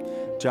Knievel,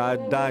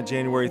 died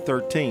January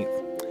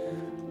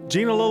 13th.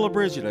 Gina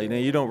Lollobrigida, now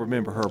you don't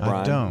remember her, Brian.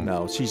 I don't.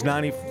 No, she's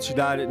 90. She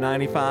died at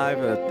 95,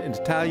 an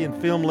Italian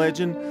film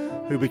legend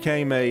who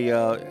became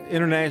a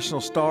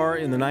international star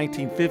in the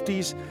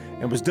 1950s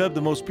and was dubbed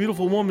the most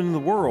beautiful woman in the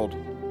world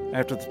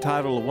after the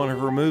title of one of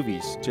her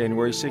movies.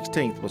 January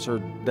 16th was her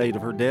date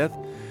of her death.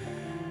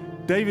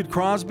 David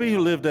Crosby, who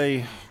lived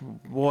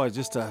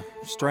just a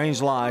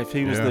strange life.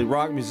 He was the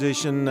rock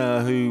musician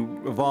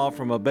who evolved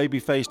from a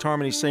baby-faced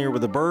harmony singer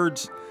with the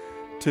Byrds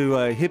to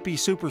a hippie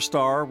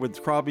superstar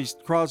with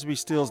Crosby,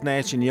 Stills,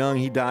 Nash & Young.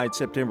 He died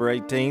September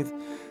 18th.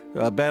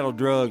 Battled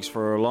drugs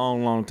for a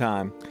long, long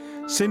time.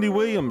 Cindy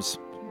Williams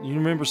You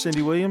remember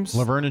Cindy Williams?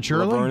 Laverne and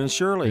Shirley? Laverne and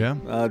Shirley.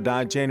 Yeah.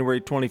 Died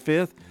January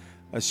 25th.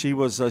 She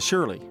was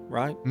Shirley,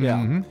 right?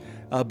 Mhm.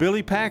 Yeah.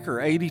 Billy Packer,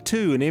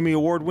 82, an Emmy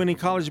Award-winning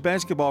college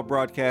basketball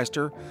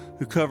broadcaster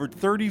who covered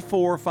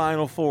 34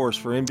 Final Fours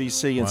for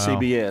NBC and Wow.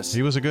 CBS.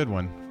 He was a good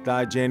one.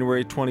 Died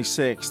January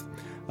 26th.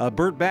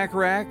 Burt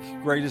Bacharach,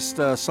 greatest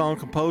song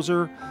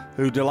composer,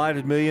 who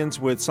delighted millions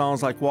with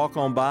songs like Walk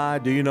On By,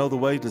 Do You Know the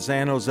Way to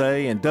San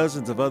Jose, and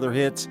dozens of other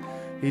hits.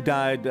 He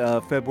died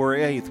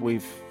February 8th.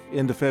 We've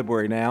into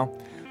February now.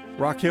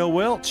 Raquel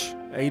Welch,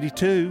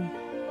 82.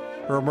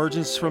 Her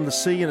emergence from the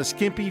sea in a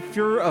skimpy,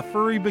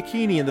 furry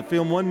bikini in the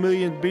film 1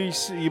 Million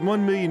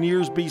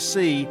Years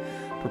BC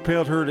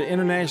propelled her to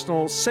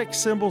international sex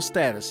symbol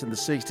status in the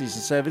 60s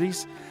and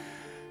 70s.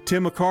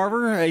 Tim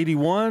McCarver,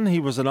 81. He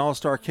was an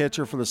all-star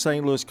catcher for the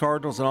St. Louis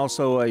Cardinals and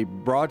also a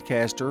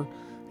broadcaster.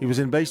 He was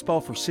in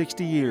baseball for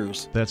 60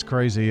 years. That's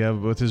crazy.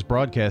 With his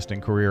broadcasting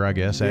career, I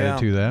guess, added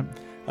to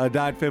that.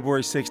 Died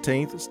February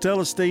 16th.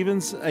 Stella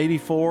Stevens,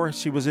 84.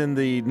 She was in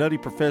The Nutty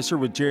Professor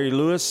with Jerry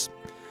Lewis.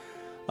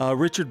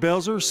 Richard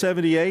Belzer,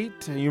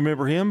 78. You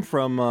remember him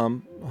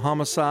from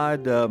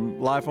Homicide,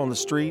 Life on the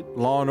Street,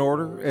 Law and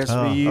Order,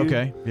 SVU. Oh,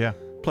 okay, yeah.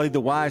 Played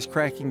the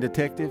wisecracking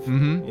detective.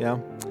 Mhm. Yeah.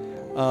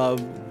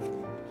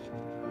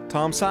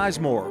 Tom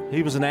Sizemore,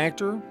 he was an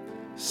actor.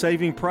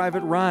 Saving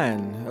Private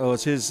Ryan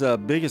was his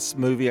biggest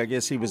movie, I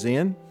guess he was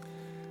in.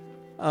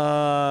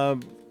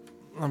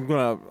 I'm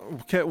going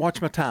to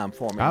watch my time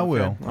for me. I okay?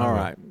 will. All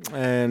right.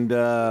 And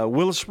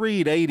Willis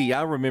Reed, 80.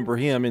 I remember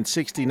him in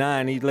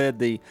 69. He led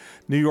the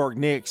New York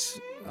Knicks,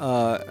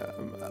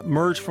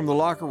 merged from the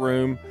locker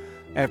room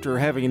after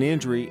having an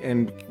injury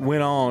and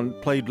went on,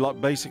 played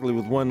basically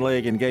with one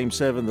leg in Game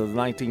 7 of the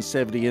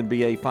 1970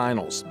 NBA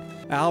Finals.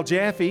 Al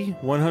Jaffe,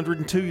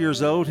 102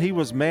 years old. He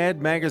was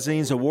Mad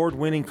Magazine's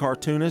award-winning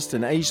cartoonist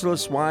and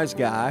ageless wise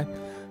guy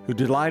who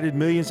delighted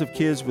millions of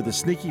kids with the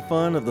sneaky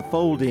fun of the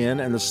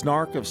fold-in and the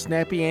snark of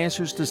snappy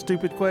answers to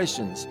stupid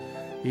questions.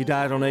 He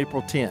died on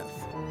April 10th.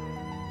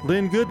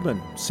 Lynn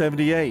Goodman,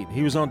 78.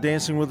 He was on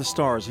Dancing with the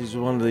Stars. He's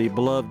one of the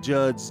beloved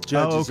judges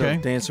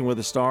of Dancing with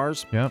the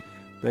Stars. Yep.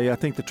 I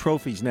think the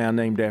trophy's now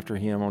named after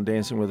him on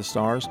Dancing with the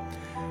Stars.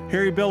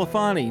 Harry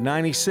Belafonte,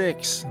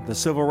 96, the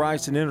civil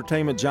rights and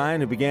entertainment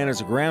giant who began as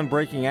a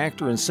groundbreaking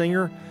actor and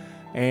singer,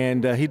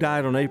 and he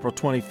died on April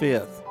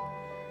 25th.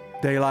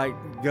 Daylight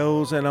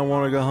goes and I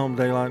want to go home,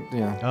 daylight.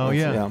 Yeah. Oh,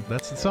 yeah.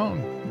 That's the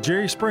song.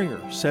 Jerry Springer,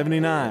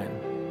 79.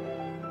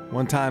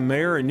 One-time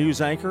mayor and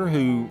news anchor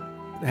who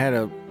had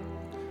a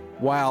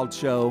wild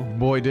show.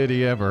 Boy, did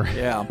he ever.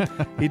 Yeah.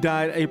 He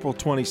died April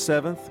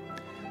 27th.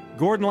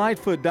 Gordon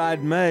Lightfoot died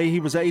in May. He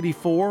was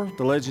 84,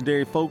 the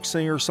legendary folk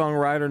singer,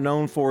 songwriter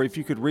known for If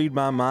You Could Read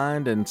My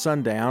Mind and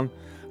Sundown.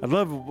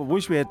 I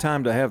wish we had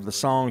time to have the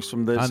songs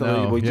from this. I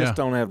know, we just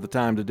don't have the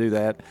time to do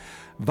that.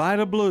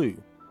 Vida Blue,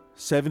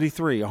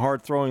 73, a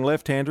hard-throwing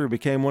left-hander who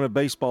became one of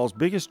baseball's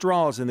biggest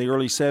draws in the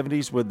early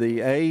 70s with the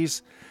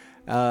A's,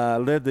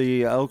 led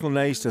the Oakland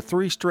A's to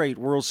 3 straight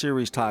World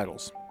Series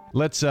titles.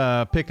 Let's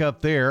pick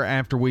up there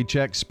after we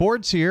check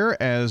sports here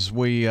as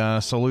we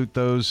salute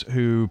those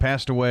who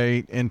passed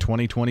away in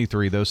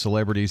 2023, those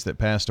celebrities that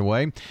passed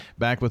away.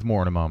 Back with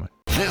more in a moment.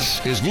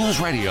 This is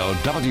News Radio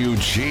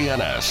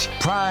WGNS,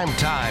 Prime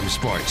Time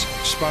Sports.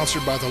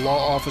 Sponsored by the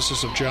law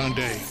offices of John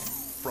Day.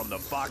 From the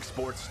Fox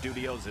Sports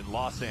Studios in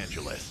Los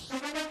Angeles,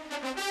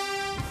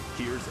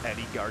 here's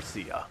Eddie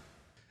Garcia.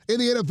 In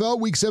the NFL,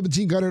 Week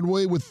 17 got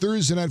underway with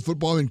Thursday Night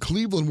Football in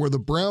Cleveland, where the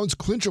Browns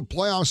clinch a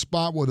playoff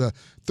spot with a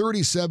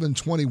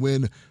 37-20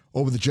 win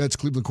over the Jets.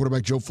 Cleveland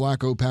quarterback Joe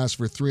Flacco passed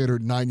for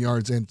 309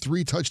 yards and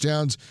 3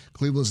 touchdowns.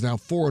 Cleveland's now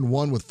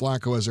 4-1 with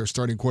Flacco as their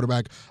starting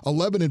quarterback,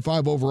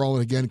 11-5 overall,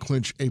 and again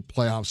clinch a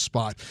playoff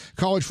spot.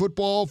 College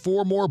football,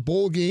 4 more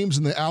bowl games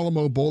in the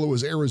Alamo Bowl. It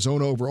was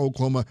Arizona over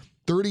Oklahoma,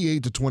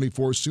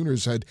 38-24.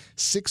 Sooners had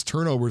 6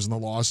 turnovers in the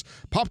loss.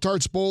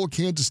 Pop-Tarts Bowl,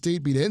 Kansas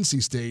State beat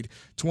NC State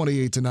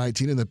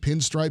 28-19. In the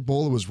Pinstripe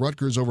Bowl, it was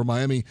Rutgers over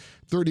Miami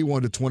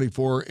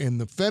 31-24. In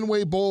the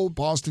Fenway Bowl,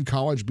 Boston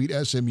College beat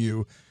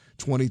SMU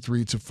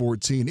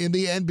 23-14. In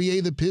the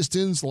NBA, the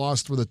Pistons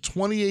lost for the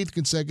 28th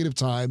consecutive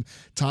time,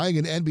 tying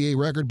an NBA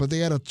record, but they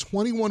had a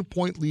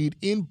 21-point lead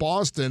in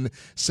Boston.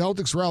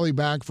 Celtics rally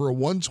back for a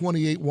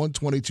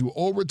 128-122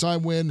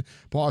 overtime win.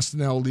 Boston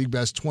now league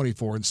best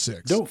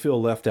 24-6. Don't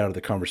feel left out of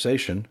the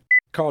conversation.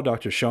 Call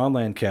Dr. Sean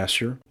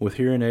Lancaster with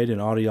Hearing Aid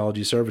and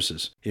Audiology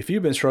Services. If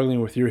you've been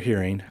struggling with your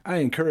hearing, I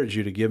encourage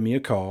you to give me a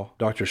call,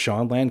 Dr.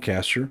 Sean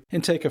Lancaster,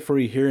 and take a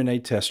free hearing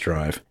aid test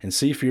drive and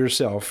see for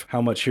yourself how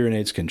much hearing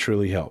aids can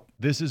truly help.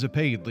 This is a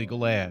paid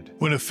legal ad.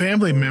 When a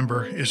family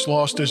member is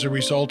lost as a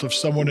result of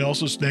someone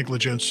else's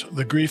negligence,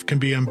 the grief can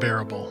be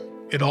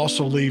unbearable. It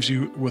also leaves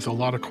you with a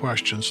lot of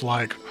questions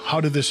like, how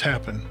did this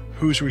happen?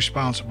 Who's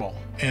responsible?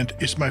 And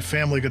is my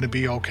family going to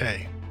be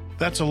okay?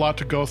 That's a lot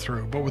to go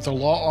through, but with the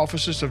law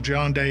offices of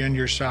John Day on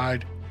your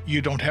side,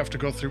 you don't have to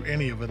go through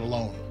any of it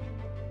alone.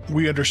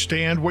 We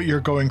understand what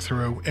you're going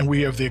through, and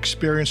we have the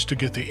experience to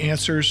get the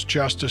answers,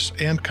 justice,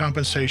 and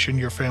compensation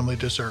your family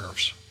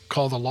deserves.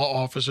 Call the law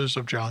offices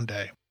of John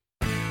Day.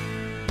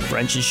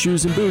 French's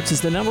Shoes and Boots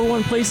is the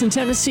 #1 place in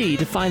Tennessee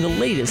to find the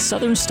latest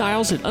Southern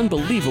styles at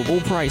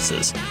unbelievable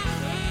prices.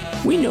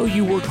 We know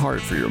you work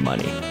hard for your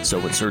money, so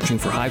when searching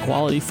for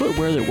high-quality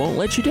footwear that won't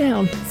let you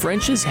down,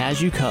 French's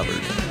has you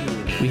covered.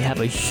 We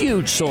have a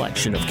huge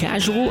selection of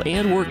casual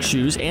and work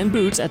shoes and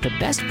boots at the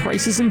best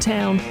prices in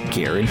town,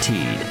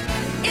 guaranteed.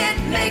 It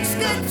makes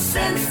good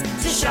sense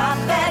to shop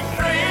at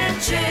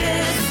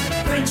French's.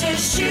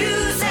 French's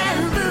Shoes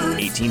and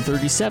Boots.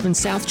 1837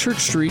 South Church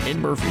Street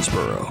in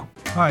Murfreesboro.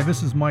 Hi,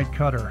 this is Mike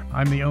Cutter.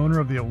 I'm the owner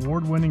of the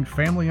award-winning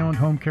family-owned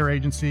home care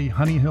agency,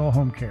 Honey Hill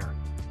Home Care.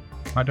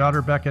 My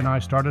daughter Becca and I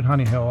started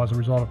Honey Hill as a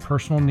result of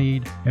personal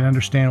need and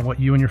understand what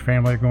you and your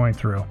family are going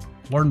through.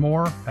 Learn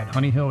more at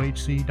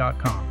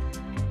honeyhillhc.com.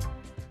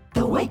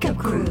 The Wake Up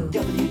Crew,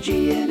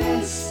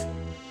 WGNS.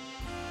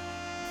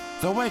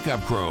 The Wake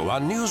Up Crew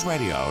on News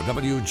Radio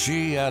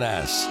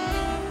WGNS.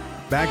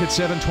 Back at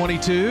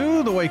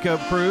 7:22, the Wake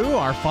Up Crew,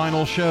 our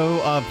final show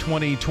of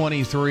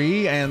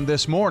 2023. And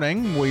this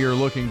morning, we are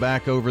looking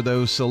back over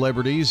those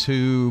celebrities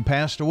who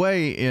passed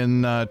away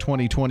in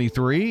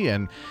 2023.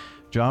 And,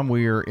 John,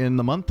 we are in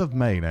the month of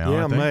May now.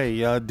 Yeah, I think.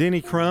 May. Denny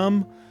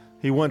Crum,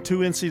 he won 2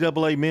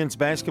 NCAA men's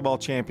basketball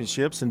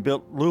championships and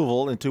built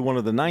Louisville into one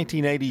of the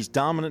 1980s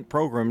dominant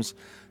programs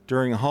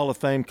during a Hall of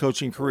Fame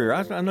coaching career.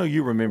 I know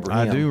you remember him.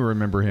 I do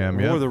remember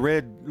him, yeah. Wore the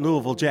red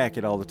Louisville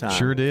jacket all the time.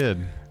 Sure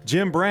did.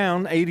 Jim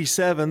Brown,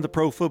 87, the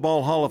Pro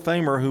Football Hall of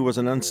Famer who was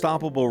an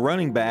unstoppable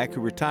running back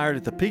who retired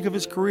at the peak of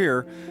his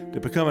career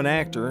to become an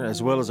actor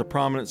as well as a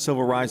prominent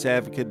civil rights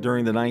advocate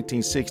during the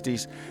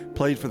 1960s,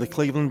 played for the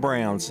Cleveland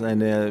Browns,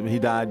 and he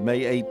died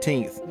May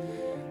 18th.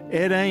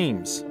 Ed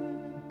Ames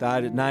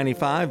died at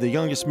 95, the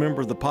youngest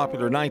member of the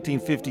popular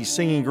 1950s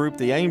singing group,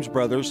 the Ames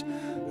Brothers,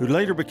 who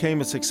later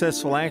became a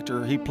successful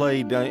actor. He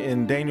played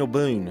in Daniel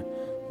Boone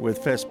with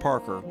Fess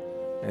Parker,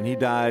 and he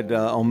died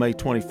on May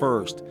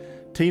 21st.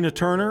 Tina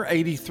Turner,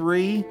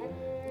 83,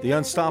 the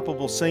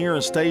unstoppable singer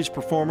and stage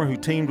performer who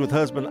teamed with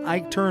husband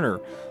Ike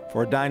Turner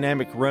for a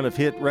dynamic run of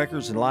hit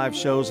records and live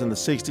shows in the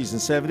 60s and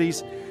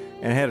 70s,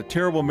 and had a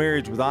terrible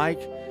marriage with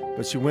Ike,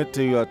 but she went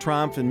to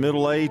triumph in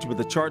middle age with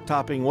the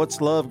chart-topping What's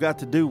Love Got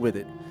to Do With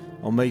It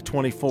on May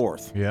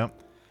 24th. Yeah.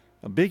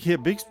 A big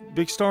hit,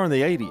 big star in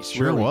the 80s.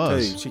 Sure really,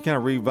 was. too. She kind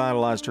of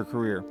revitalized her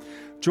career.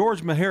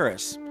 George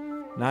Maharis,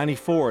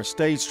 94, a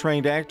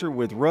stage-trained actor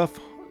with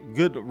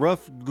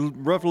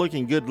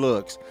rough-looking good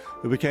looks,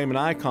 who became an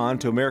icon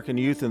to American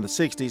youth in the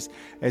 60s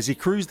as he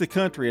cruised the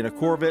country in a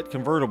Corvette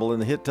convertible in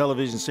the hit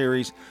television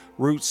series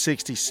Route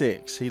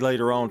 66. He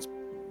later on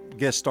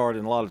guest starred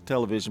in a lot of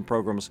television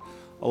programs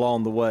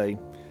along the way.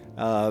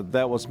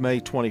 That was May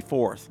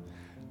 24th.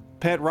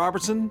 Pat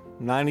Robertson,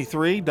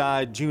 93,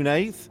 died June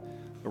 8th,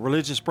 a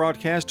religious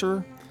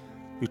broadcaster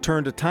who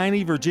turned a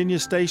tiny Virginia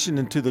station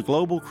into the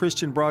Global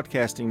Christian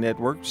Broadcasting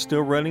Network,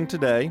 still running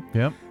today.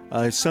 Yep.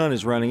 His son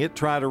is running it,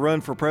 tried to run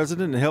for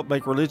president and help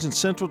make religion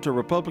central to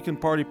Republican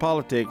Party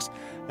politics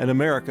in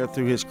America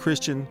through his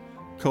Christian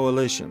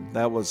Coalition.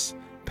 That was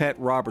Pat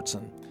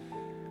Robertson.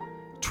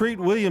 Treat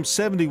Williams,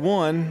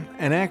 71,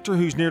 an actor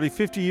whose nearly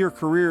 50-year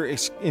career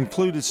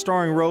included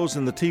starring roles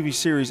in the TV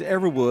series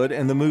Everwood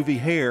and the movie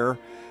Hair.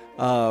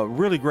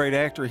 Really great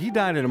actor. He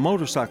died in a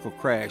motorcycle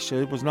crash.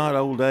 It was not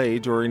old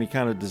age or any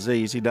kind of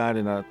disease. He died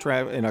in a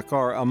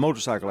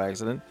motorcycle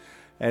accident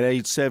at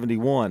age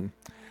 71.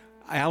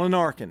 Alan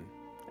Arkin,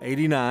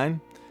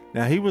 89.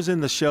 Now, he was in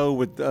the show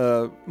with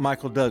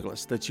Michael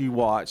Douglas that you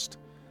watched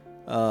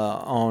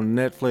on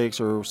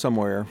Netflix or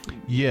somewhere.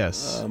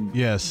 Yes,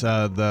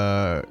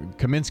 the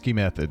Kaminsky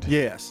Method.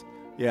 Yes,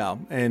 yeah,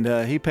 and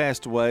he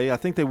passed away. I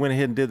think they went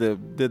ahead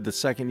and did the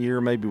second year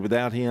maybe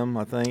without him,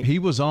 I think. He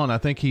was on. I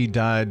think he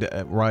died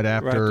right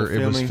after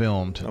it was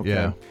filmed.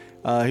 Okay.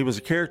 Yeah. He was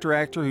a character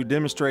actor who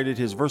demonstrated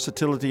his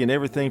versatility in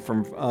everything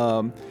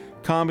from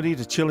comedy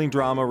to chilling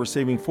drama,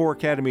 receiving 4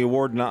 Academy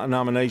Award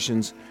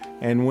nominations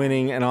and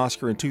winning an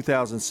Oscar in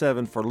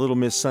 2007 for Little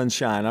Miss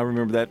Sunshine. I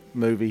remember that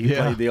movie. He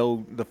played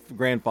the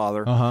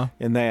grandfather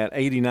in that,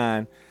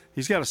 89.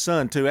 He's got a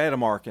son, too,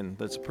 Adam Arkin,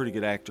 that's a pretty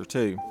good actor,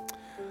 too.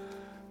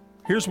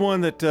 Here's one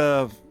that,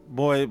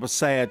 it was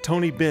sad.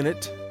 Tony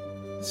Bennett,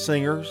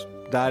 singer,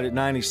 died at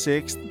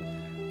 96.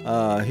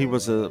 He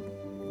was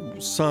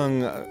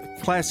sung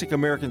classic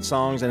American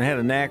songs and had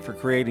a knack for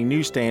creating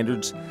new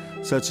standards,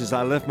 such as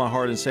I Left My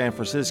Heart in San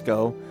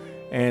Francisco.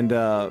 And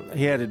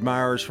he had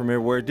admirers from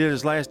everywhere. Did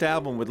his last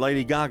album with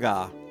Lady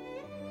Gaga,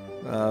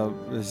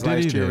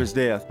 last year of his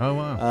death. Oh,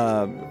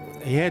 wow.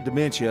 He had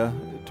dementia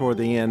toward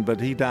the end, but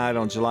he died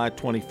on July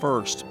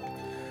 21st.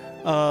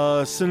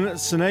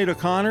 Sinead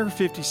O'Connor,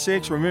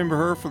 56. Remember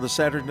her for the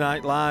Saturday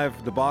Night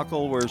Live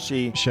debacle where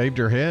she shaved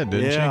her head,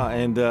 didn't she? Yeah,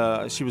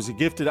 and she was a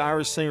gifted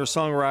Irish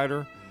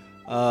singer-songwriter,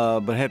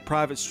 but had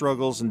private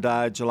struggles and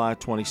died July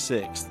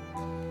 26th.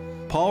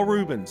 Paul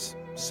Rubens,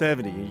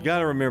 70. You got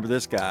to remember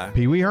this guy.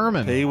 Pee Wee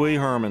Herman. Pee Wee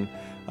Herman.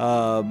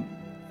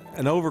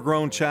 An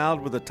overgrown child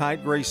with a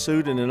tight gray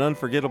suit and an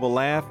unforgettable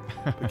laugh,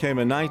 became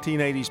a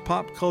 1980s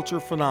pop culture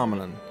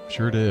phenomenon.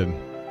 Sure did.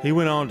 He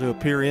went on to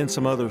appear in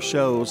some other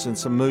shows and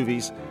some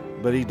movies,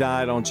 but he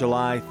died on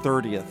July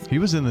 30th. He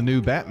was in the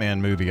new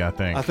Batman movie, I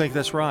think. I think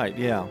that's right,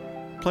 yeah.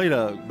 Played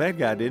a bad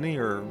guy, didn't he?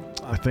 Or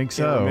I think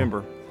so. I can't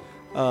remember.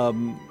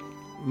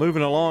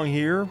 Moving along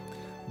here,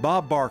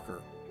 Bob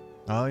Barker.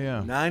 Oh,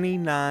 yeah.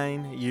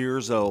 99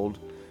 years old.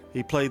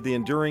 He played the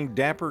enduring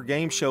dapper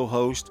game show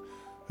host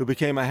who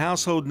became a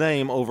household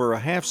name over a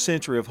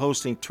half-century of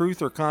hosting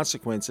Truth or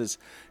Consequences.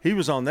 He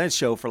was on that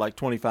show for like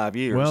 25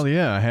 years. Well,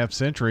 yeah, a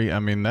half-century. I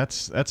mean,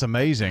 that's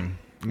amazing.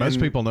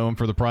 Most people know him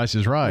for The Price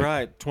is Right.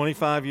 Right,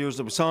 25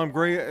 years. We saw him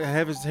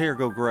have his hair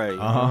go gray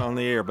on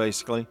the air,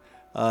 basically.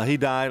 He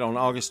died on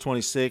August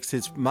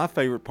 26th. My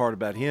favorite part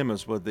about him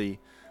is with the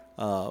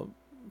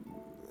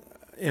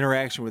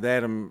interaction with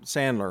Adam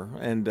Sandler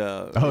and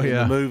in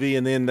the movie,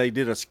 and then they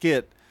did a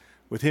skit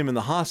with him in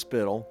the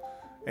hospital,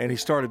 and he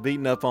started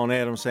beating up on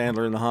Adam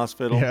Sandler in the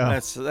hospital. Yeah.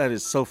 That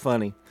is so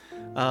funny.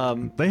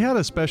 They had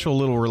a special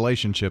little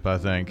relationship, I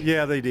think.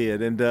 Yeah, they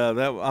did, and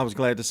I was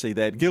glad to see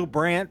that. Gil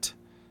Brandt,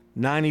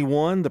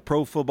 91, the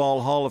Pro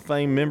Football Hall of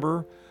Fame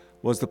member,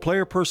 was the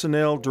player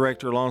personnel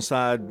director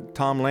alongside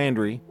Tom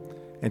Landry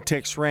and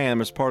Tex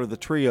Schramm as part of the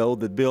trio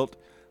that built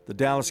the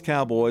Dallas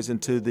Cowboys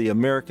into the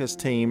America's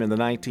team in the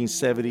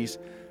 1970s,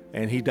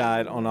 and he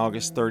died on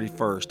August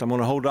 31st. I'm going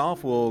to hold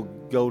off. We'll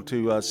go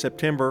to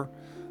September.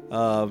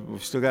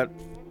 We've still got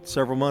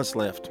several months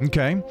left.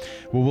 Okay.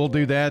 Well, we'll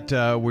do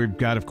that. We've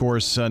got, of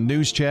course,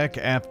 News Check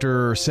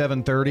after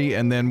 7:30,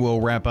 and then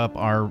we'll wrap up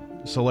our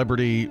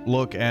celebrity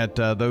look at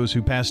those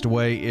who passed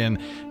away in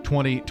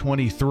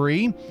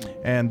 2023.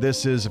 And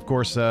this is, of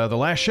course, the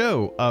last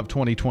show of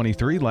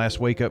 2023, last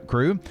Wake Up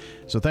Crew.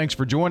 So thanks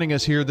for joining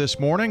us here this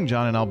morning.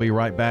 John and I'll be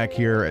right back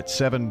here at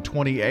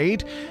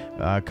 7:28.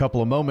 A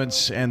couple of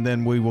moments, and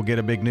then we will get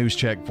a big news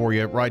check for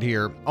you right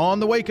here on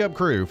the Wake Up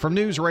Crew from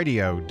News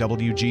Radio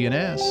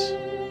WGNS.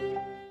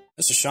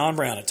 This is Sean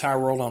Brown at Tire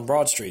World on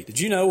Broad Street. Did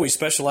you know we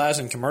specialize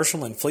in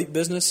commercial and fleet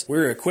business?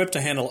 We're equipped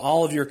to handle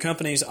all of your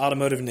company's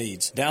automotive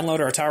needs.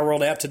 Download our Tire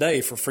World app today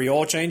for free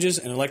oil changes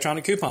and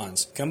electronic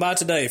coupons. Come by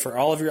today for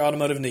all of your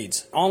automotive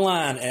needs.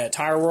 Online at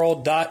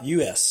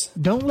tireworld.us.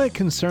 Don't let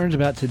concerns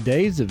about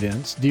today's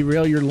events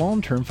derail your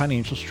long-term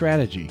financial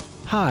strategy.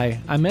 Hi,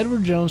 I'm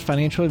Edward Jones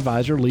Financial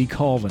Advisor Lee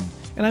Colvin,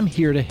 and I'm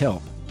here to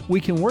help. We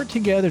can work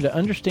together to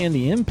understand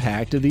the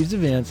impact of these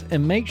events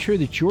and make sure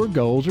that your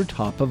goals are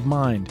top of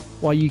mind.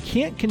 While you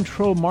can't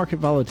control market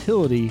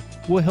volatility,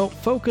 we'll help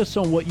focus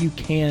on what you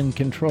can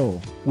control.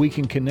 We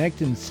can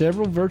connect in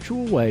several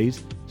virtual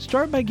ways.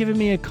 Start by giving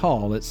me a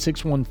call at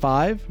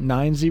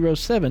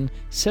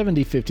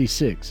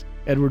 615-907-7056.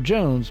 Edward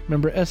Jones,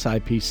 member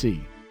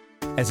SIPC.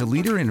 As a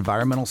leader in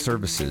environmental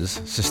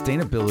services,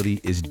 sustainability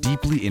is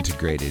deeply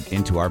integrated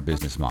into our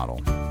business model.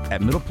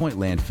 At Middle Point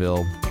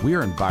Landfill, we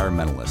are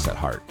environmentalists at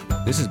heart.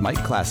 This is Mike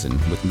Klassen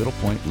with Middle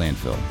Point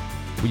Landfill.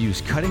 We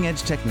use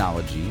cutting-edge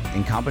technology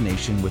in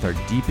combination with our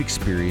deep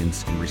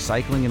experience in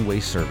recycling and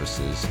waste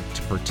services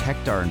to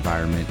protect our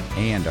environment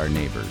and our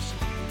neighbors.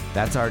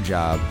 That's our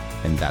job,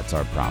 and that's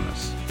our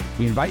promise.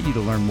 We invite you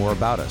to learn more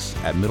about us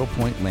at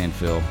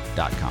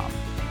middlepointlandfill.com.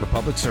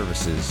 Republic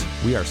Services,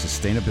 we are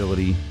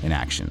sustainability in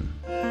action.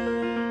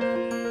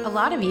 A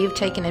lot of you have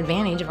taken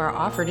advantage of our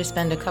offer to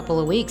spend a couple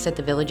of weeks at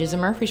the Villages of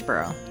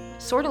Murfreesboro.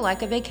 Sort of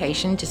like a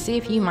vacation to see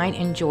if you might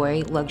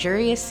enjoy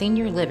luxurious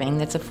senior living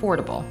that's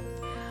affordable.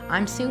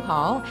 I'm Sue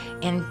Hall,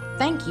 and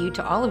thank you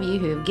to all of you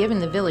who have given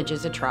the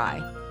Villages a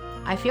try.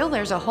 I feel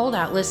there's a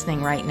holdout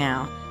listening right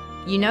now.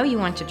 You know you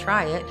want to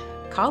try it.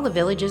 Call the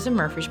Villages of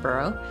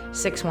Murfreesboro,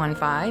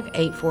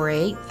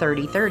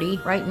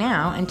 615-848-3030 right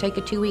now and take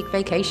a 2-week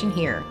vacation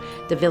here.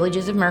 The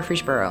Villages of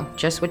Murfreesboro,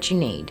 just what you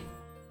need.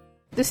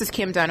 This is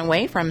Kim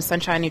Dunaway from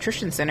Sunshine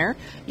Nutrition Center.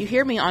 You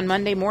hear me on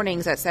Monday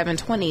mornings at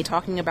 7:20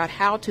 talking about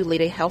how to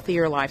lead a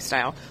healthier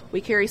lifestyle. We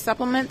carry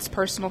supplements,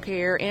 personal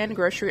care, and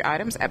grocery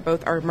items at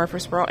both our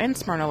Murfreesboro and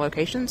Smyrna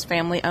locations,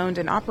 family owned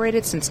and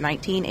operated since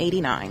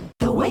 1989.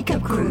 The Wake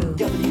Up Crew,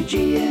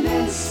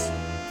 WGNS.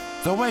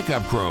 The Wake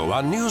Up Crew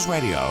on News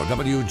Radio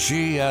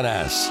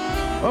WGNS.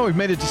 Well, we've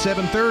made it to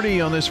 7:30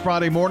 on this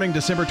Friday morning,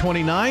 December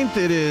 29th.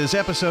 It is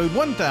episode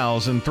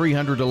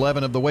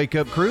 1311 of The Wake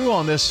Up Crew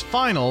on this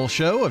final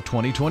show of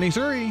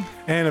 2023.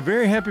 And a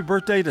very happy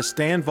birthday to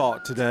Stan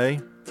Vaught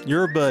today.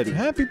 Your buddy.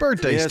 Happy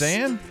birthday,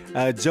 Stan.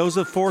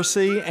 Joseph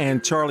Forsey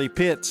and Charlie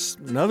Pitts,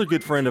 another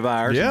good friend of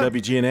ours at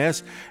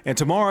WGNS. And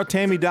tomorrow,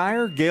 Tammy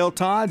Dyer, Gail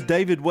Todd,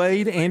 David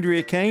Wade,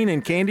 Andrea Kane,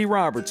 and Candy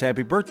Roberts.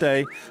 Happy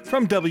birthday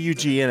from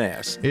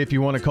WGNS. If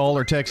you want to call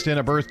or text in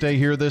a birthday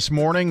here this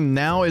morning,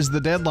 now is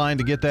the deadline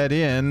to get that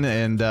in.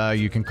 And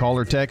you can call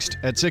or text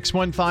at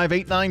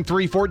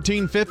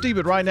 615-893-1450.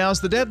 But right now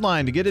is the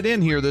deadline to get it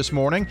in here this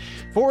morning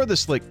for the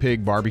Slick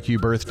Pig Barbecue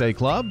Birthday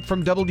Club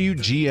from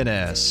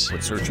WGNS.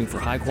 When searching for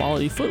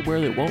high-quality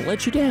footwear that won't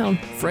let you down,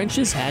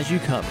 French's has you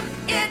covered.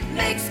 It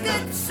makes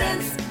good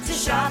sense to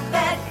shop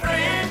at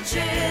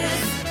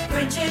French's.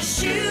 French's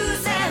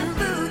shoes and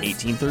boots.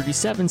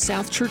 1837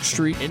 South Church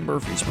Street in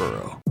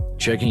Murfreesboro.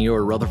 Checking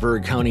your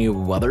Rutherford County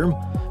weather.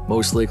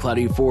 Mostly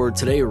cloudy for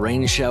today,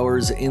 rain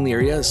showers in the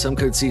area. Some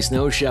could see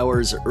snow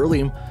showers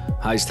early.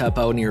 Highs top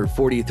out near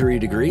 43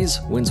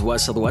 degrees. Winds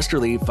west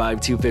southwesterly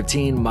 5 to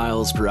 15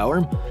 miles per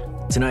hour.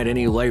 Tonight,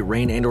 any light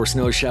rain and or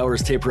snow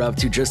showers taper off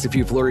to just a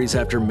few flurries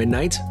after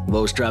midnight.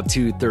 Lows drop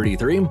to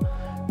 33.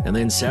 And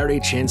then Saturday,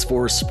 chance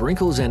for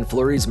sprinkles and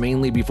flurries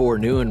mainly before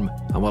noon.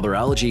 I'm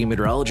weatherology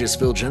meteorologist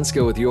Phil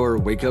Jensko with your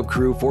Wake Up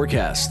Crew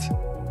forecast.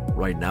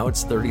 Right now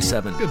it's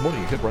 37. Good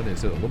morning. You could run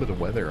into a little bit of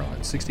weather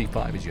on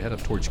 65 as you head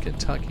up towards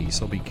Kentucky,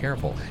 so be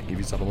careful. Give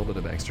yourself a little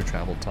bit of extra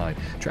travel time.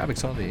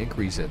 Traffic's on the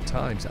increase at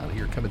times out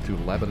here coming through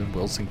Lebanon,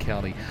 Wilson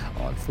County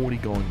on 40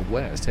 going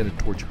west, headed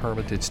towards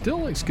Hermitage.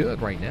 Still looks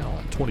good right now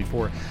on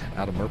 24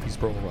 out of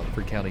Murfreesboro,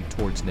 Rutherford County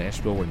towards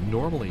Nashville, where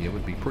normally it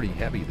would be pretty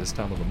heavy this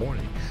time of the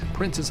morning.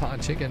 Prince's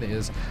Hot Chicken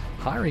is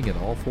hiring at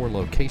all 4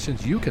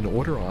 locations. You can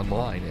order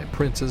online at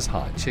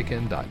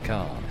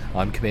princeshotchicken.com.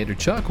 I'm Commander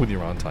Chuck with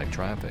your on-time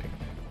traffic.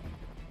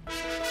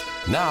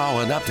 Now,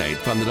 an update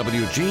from the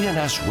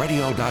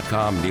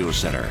WGNSradio.com News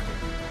Center.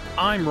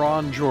 I'm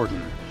Ron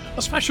Jordan.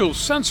 A special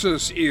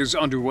census is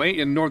underway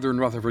in northern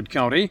Rutherford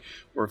County,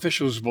 where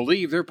officials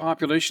believe their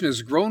population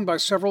has grown by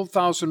several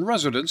thousand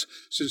residents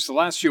since the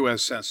last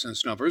U.S.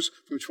 Census numbers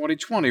from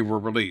 2020 were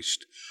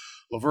released.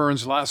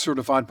 Laverne's last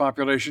certified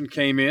population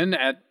came in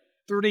at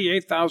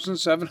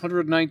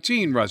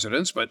 38,719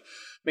 residents, but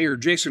Mayor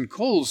Jason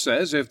Cole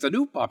says if the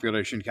new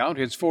population count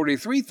hits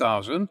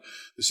 43,000,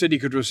 the city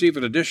could receive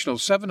an additional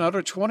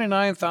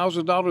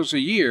 $729,000 a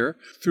year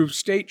through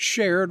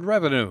state-shared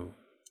revenue.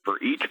 For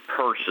each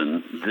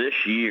person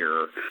this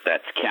year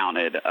that's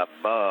counted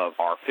above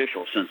our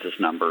official census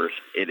numbers,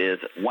 it is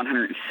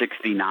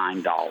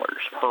 $169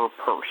 per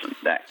person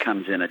that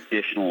comes in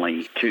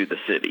additionally to the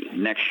city.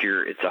 Next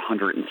year, it's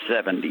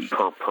 $170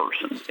 per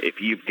person.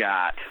 If you've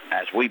got,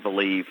 as we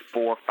believe,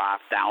 4,000 or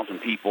 5,000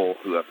 people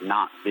who have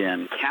not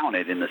been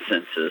counted in the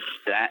census,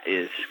 that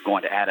is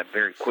going to add up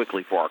very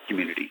quickly for our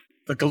community.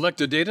 The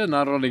collected data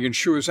not only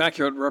ensures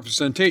accurate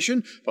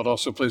representation, but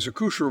also plays a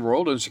crucial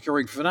role in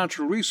securing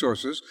financial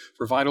resources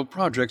for vital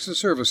projects and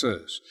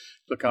services.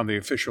 Click on the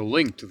official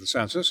link to the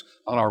census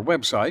on our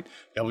website,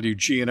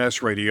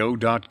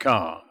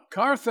 WGNSradio.com.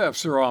 Car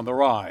thefts are on the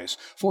rise.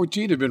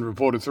 14 have been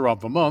reported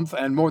throughout the month,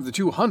 and more than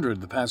 200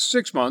 the past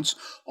 6 months,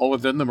 all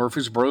within the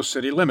Murfreesboro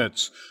city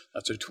limits.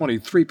 That's a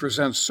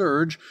 23%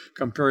 surge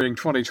comparing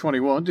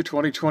 2021 to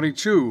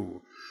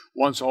 2022.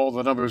 Once all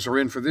the numbers are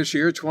in for this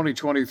year,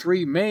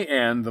 2023 may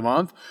end the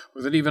month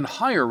with an even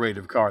higher rate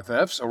of car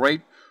thefts, a rate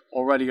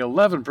already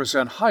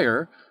 11%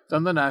 higher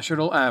than the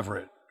national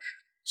average.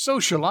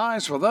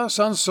 Socialize with us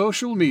on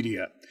social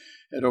media.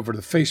 Head over to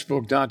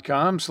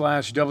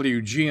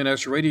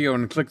facebook.com/WGNS Radio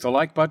and click the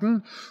like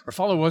button, or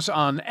follow us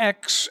on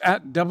X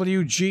at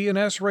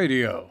WGNS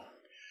Radio.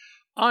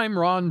 I'm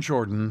Ron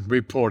Jordan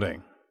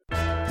reporting.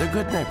 The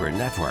Good Neighbor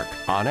Network,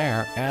 on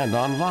air and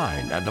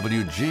online at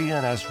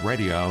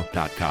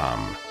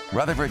WGNSradio.com.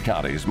 Rutherford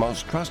County's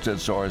most trusted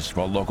source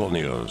for local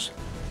news.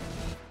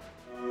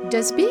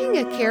 Does being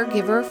a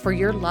caregiver for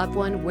your loved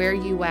one wear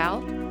you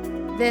out?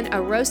 Then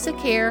Arosa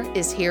Care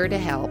is here to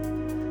help.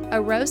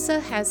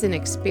 Arosa has an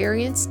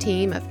experienced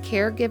team of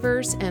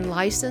caregivers and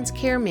licensed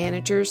care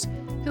managers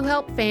who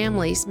help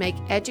families make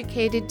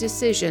educated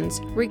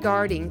decisions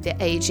regarding the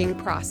aging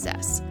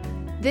process.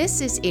 This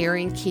is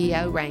Erin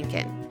Keogh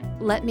Rankin.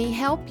 Let me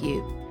help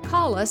you.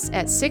 Call us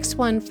at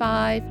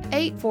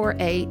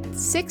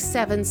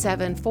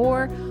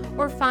 615-848-6774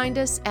 or find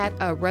us at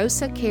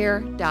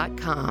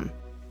arosacare.com.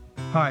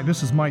 Hi,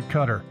 this is Mike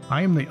Cutter.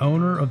 I am the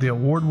owner of the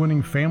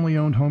award-winning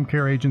family-owned home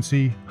care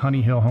agency,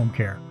 Honey Hill Home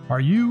Care. Are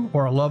you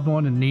or a loved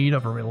one in need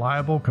of a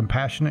reliable,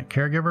 compassionate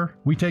caregiver?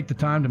 We take the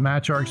time to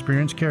match our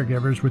experienced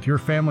caregivers with your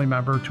family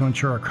member to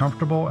ensure a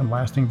comfortable and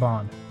lasting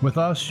bond. With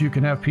us, you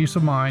can have peace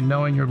of mind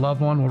knowing your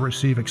loved one will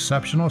receive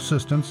exceptional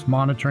assistance,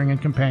 monitoring,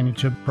 and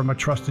companionship from a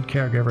trusted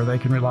caregiver they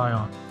can rely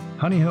on.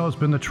 Honey Hill has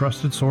been the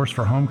trusted source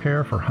for home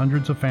care for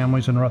hundreds of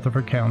families in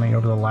Rutherford County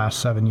over the last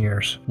 7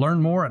 years.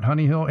 Learn more at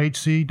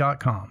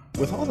honeyhillhc.com.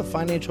 With all the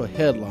financial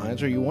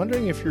headlines, are you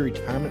wondering if your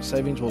retirement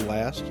savings will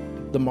last?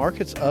 The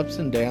market's ups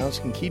and downs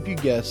can keep you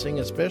guessing,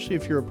 especially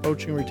if you're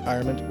approaching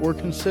retirement or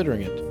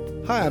considering it.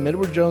 Hi, I'm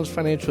Edward Jones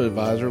Financial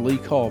Advisor Lee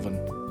Colvin.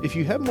 If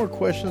you have more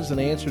questions than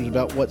answers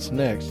about what's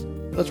next,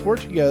 let's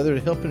work together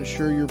to help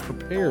ensure you're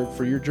prepared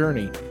for your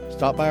journey.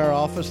 Stop by our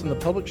office in the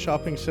Public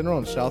Shopping Center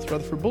on South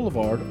Rutherford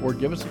Boulevard or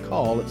give us a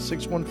call at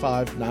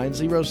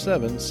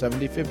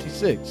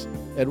 615-907-7056.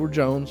 Edward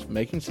Jones,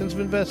 Making Sense of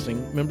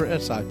Investing, member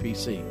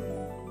SIPC.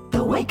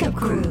 The Wake Up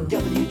Crew,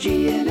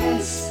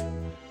 WGNS.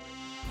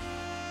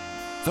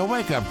 The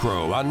Wake Up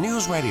Crew on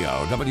News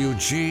Radio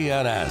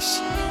WGNS.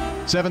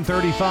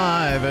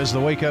 7:35 as the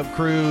Wake Up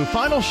Crew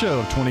final show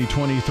of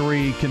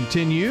 2023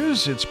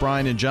 continues. It's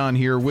Brian and John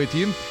here with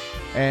you.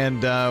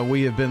 And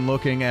we have been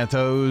looking at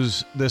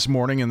those this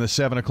morning in the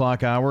 7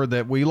 o'clock hour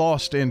that we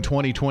lost in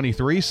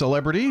 2023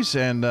 celebrities.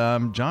 And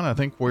John, I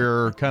think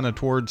we're kind of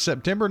towards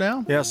September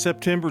now. Yeah,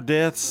 September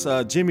deaths.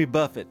 Jimmy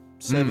Buffett,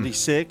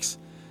 76.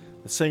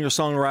 the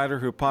singer-songwriter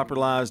who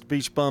popularized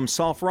Beach Bum's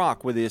soft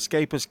rock with the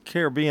escapist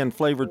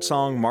Caribbean-flavored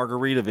song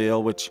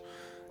Margaritaville, which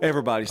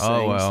everybody sings.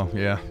 Oh, well,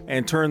 yeah.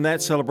 And turned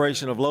that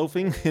celebration of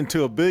loafing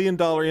into a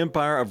billion-dollar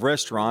empire of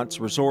restaurants,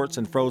 resorts,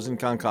 and frozen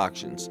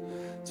concoctions.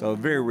 So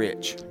very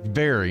rich.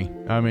 Very.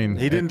 I mean,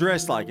 he didn't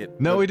dress like it.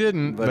 No, he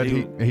didn't. But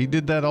he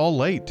did that all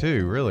late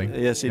too. Really.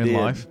 Yes, he in did.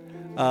 Life.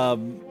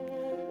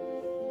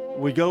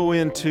 We go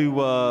into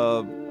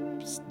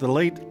the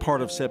late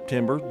part of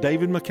September.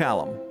 David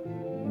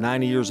McCallum,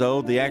 90 years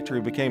old, the actor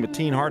who became a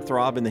teen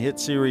heartthrob in the hit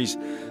series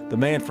The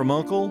Man from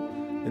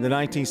U.N.C.L.E. in the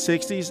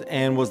 1960s,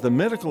 and was the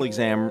medical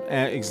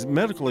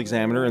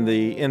examiner in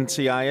the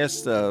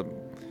NCIS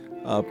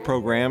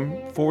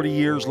program 40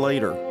 years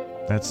later.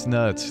 That's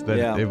nuts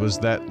that it was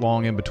that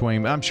long in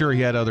between. I'm sure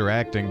he had other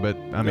acting, but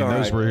I mean,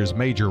 those were his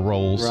major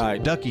roles.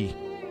 Right. Ducky.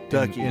 In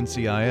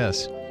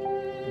NCIS.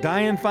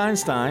 Dianne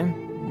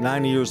Feinstein,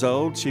 90 years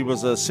old. She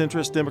was a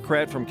centrist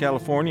Democrat from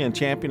California and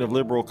champion of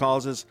liberal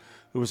causes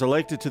who was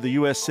elected to the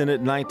U.S. Senate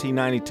in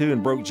 1992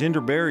 and broke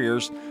gender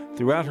barriers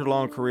throughout her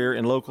long career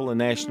in local and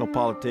national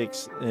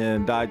politics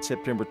and died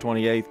September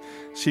 28th.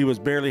 She was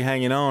barely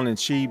hanging on, and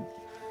she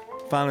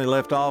finally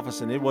left office,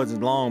 and it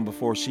wasn't long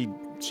before she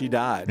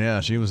died.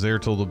 Yeah, she was there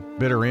till the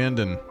bitter end,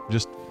 and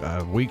just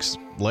weeks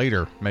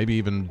later, maybe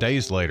even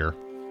days later.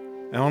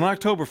 And on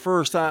October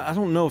 1st, I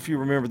don't know if you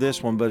remember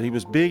this one, but he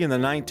was big in the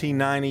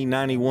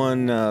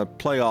 1990-91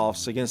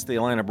 playoffs against the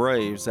Atlanta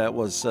Braves. That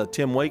was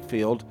Tim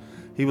Wakefield.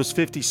 He was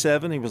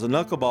 57. He was a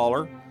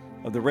knuckleballer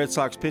of the Red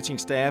Sox pitching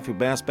staff who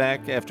bounced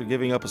back after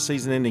giving up a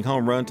season-ending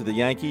home run to the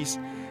Yankees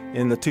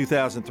in the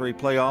 2003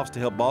 playoffs to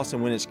help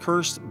Boston win its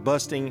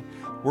curse-busting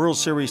World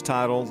Series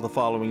title the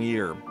following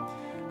year.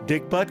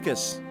 Dick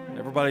Butkus.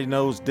 Everybody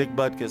knows Dick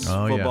Butkus,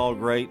 football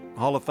great,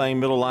 Hall of Fame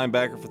middle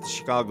linebacker for the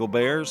Chicago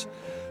Bears.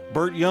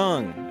 Burt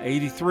Young,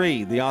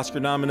 83, the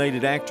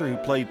Oscar-nominated actor who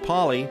played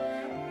Paulie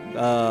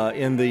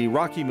in the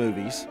Rocky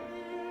movies.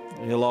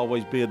 He'll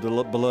always be a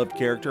beloved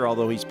character,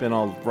 although he spent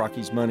all of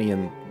Rocky's money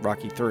in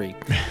Rocky III.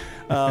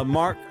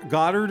 Mark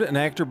Goddard, an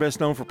actor best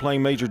known for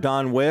playing Major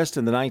Don West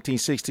in the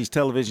 1960s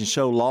television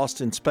show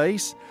Lost in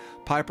Space.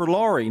 Piper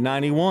Laurie,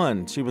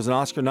 91. She was an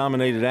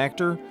Oscar-nominated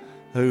actor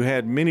who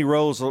had many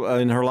roles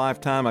in her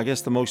lifetime. I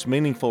guess the most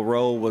meaningful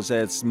role was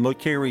as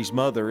Carrie's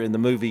mother in the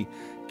movie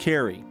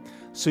Carrie.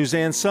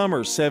 Suzanne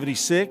Summers,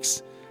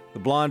 76, the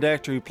blonde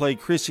actor who played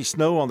Chrissy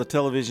Snow on the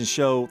television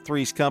show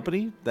Three's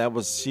Company.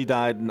 She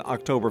died on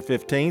October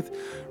 15th.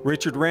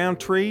 Richard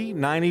Roundtree,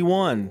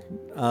 91.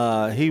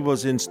 He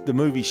was in the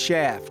movie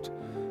Shaft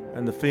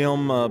and the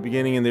film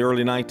beginning in the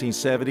early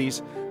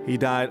 1970s. He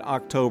died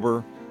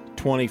October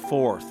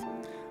 24th.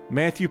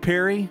 Matthew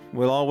Perry,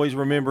 we'll always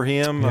remember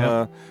him.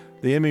 Yep.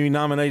 The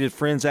Emmy-nominated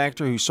Friends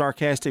actor whose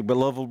sarcastic but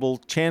lovable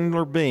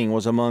Chandler Bing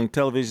was among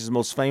television's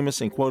most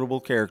famous and quotable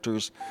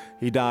characters.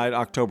 He died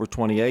October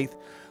 28th.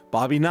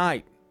 Bobby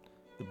Knight,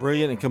 the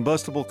brilliant and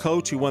combustible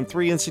coach who won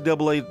 3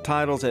 NCAA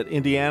titles at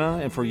Indiana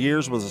and for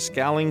years was a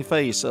scowling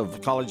face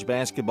of college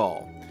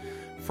basketball.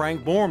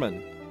 Frank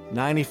Borman,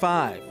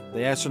 95,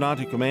 the astronaut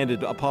who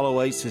commanded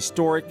Apollo 8's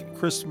historic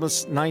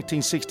Christmas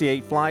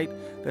 1968 flight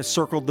that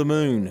circled the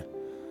moon.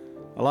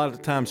 A lot of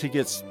the times he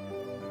gets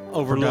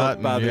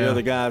overlooked by the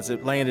other guys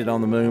that landed on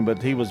the moon, but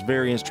he was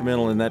very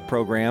instrumental in that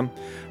program.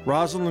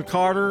 Rosalind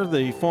Carter,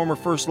 the former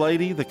First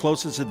Lady, the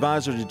closest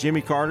advisor to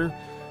Jimmy Carter,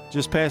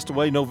 just passed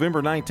away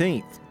November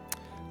 19th.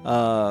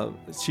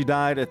 She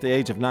died at the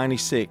age of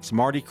 96.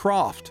 Marty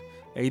Krofft,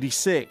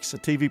 86, a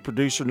TV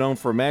producer known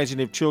for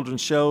imaginative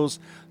children's shows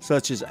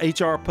such as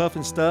H.R.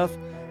 Pufnstuf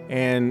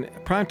and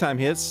primetime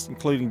hits,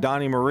 including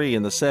Donnie Marie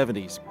in the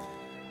 70s.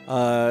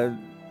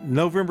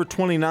 November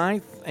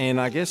 29th, and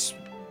I guess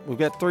we've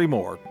got 3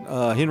 more.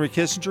 Henry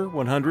Kissinger,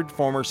 100,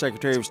 former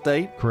Secretary of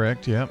State.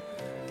 Correct, yep.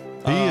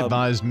 He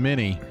advised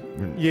many.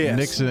 Yes.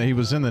 Nixon, he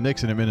was in the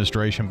Nixon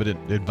administration, but it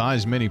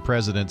advised many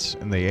presidents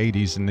in the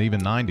 80s and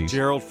even 90s.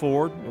 Gerald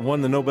Ford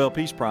won the Nobel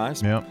Peace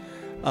Prize.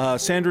 Yep.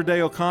 Sandra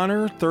Day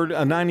O'Connor,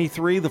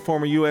 93, the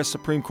former U.S.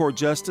 Supreme Court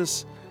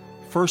Justice,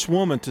 first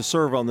woman to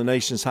serve on the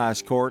nation's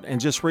highest court,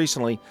 and just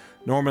recently,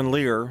 Norman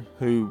Lear,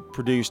 who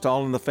produced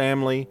All in the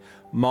Family,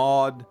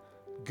 Maude,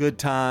 Good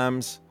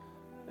Times,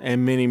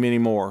 and many, many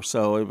more.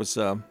 So it was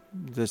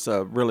just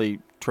a really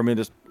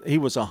tremendous. He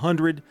was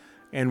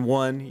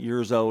 101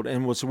 years old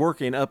and was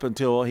working up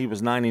until he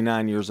was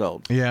 99 years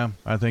old. Yeah,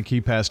 I think he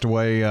passed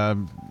away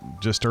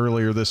just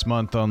earlier this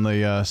month on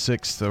the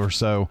 6th or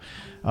so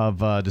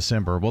of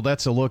December. Well,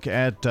 that's a look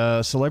at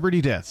celebrity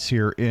deaths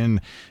here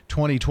in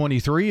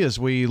 2023 as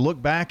we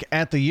look back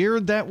at the year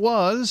that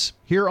was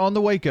here on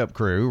the Wake Up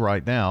Crew.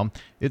 Right now,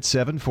 it's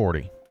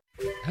 7:40.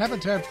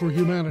 Habitat for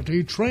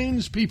Humanity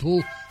trains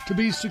people to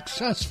be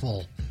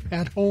successful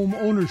at home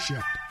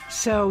ownership.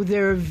 So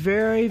they're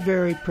very,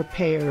 very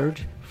prepared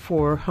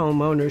for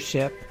home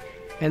ownership,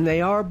 and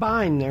they are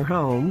buying their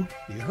home.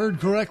 You heard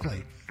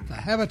correctly. The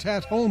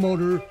Habitat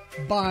homeowner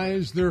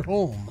buys their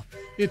home.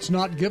 It's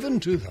not given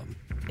to them.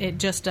 It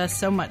just does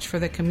so much for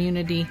the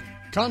community.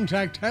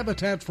 Contact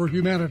Habitat for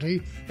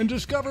Humanity and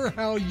discover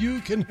how you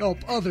can help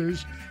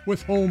others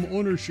with home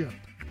ownership.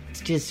 It's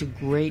just a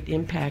great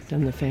impact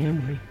on the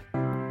family.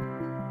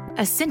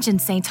 Ascension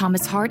St.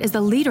 Thomas Heart is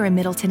the leader in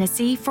Middle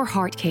Tennessee for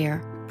heart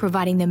care,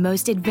 providing the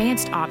most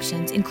advanced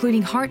options,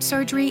 including heart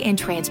surgery and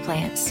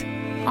transplants.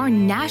 Our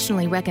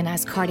nationally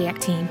recognized cardiac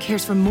team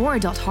cares for more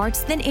adult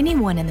hearts than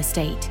anyone in the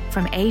state,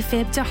 from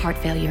AFib to heart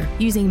failure,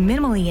 using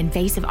minimally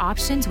invasive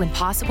options when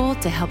possible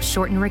to help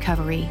shorten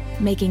recovery,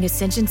 making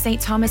Ascension St.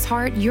 Thomas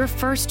Heart your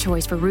first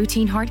choice for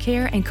routine heart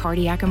care and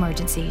cardiac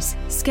emergencies.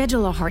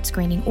 Schedule a heart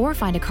screening or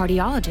find a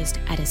cardiologist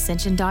at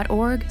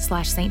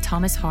ascension.org/St.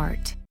 Thomas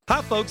Heart. Hi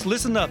folks,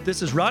 listen up.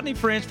 This is Rodney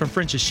French from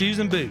French's Shoes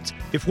and Boots.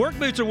 If work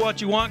boots are what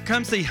you want,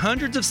 come see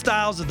hundreds of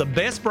styles of the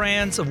best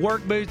brands of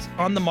work boots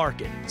on the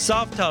market.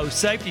 Soft toe,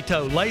 safety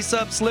toe, lace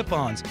up,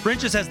 slip-ons.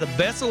 French's has the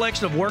best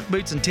selection of work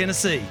boots in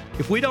Tennessee.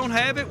 If we don't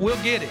have it, we'll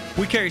get it.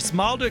 We carry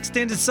small to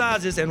extended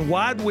sizes and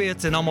wide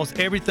widths in almost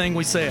everything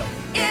we sell.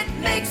 It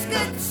makes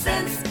good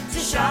sense to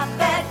shop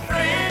at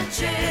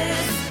French's.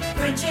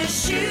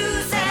 French's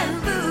Shoes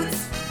and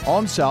Boots.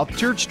 On South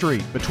Church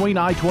Street, between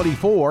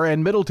I-24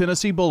 and Middle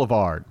Tennessee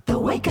Boulevard. The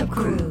Wake Up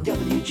Crew,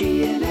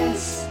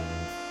 WGNS.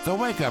 The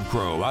Wake Up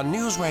Crew on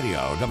News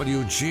Radio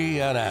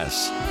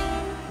WGNS.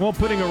 Well,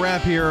 putting a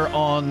wrap here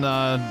on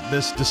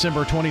this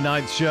December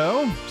 29th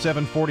show,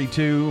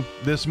 7:42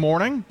 this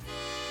morning.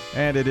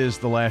 And it is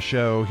the last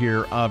show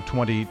here of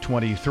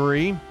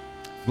 2023.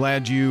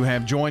 Glad you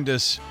have joined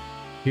us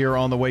here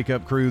on the Wake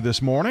Up Crew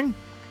this morning.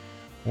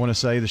 I want to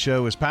say the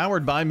show is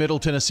powered by Middle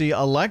Tennessee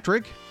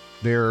Electric.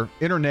 Their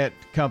internet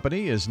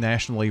company is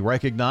nationally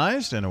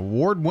recognized and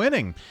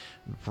award-winning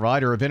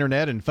provider of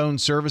internet and phone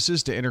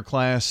services to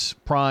interclass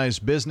prize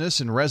business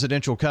and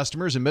residential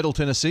customers in Middle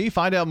Tennessee.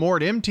 Find out more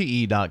at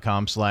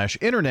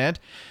mte.com/internet.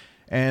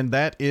 And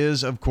that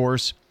is, of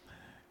course,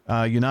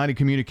 United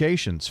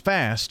Communications,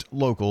 fast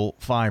local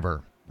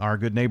fiber. Our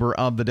good neighbor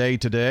of the day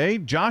today,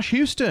 Josh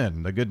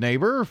Houston, the good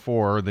neighbor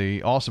for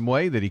the awesome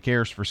way that he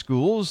cares for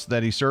schools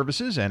that he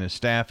services, and his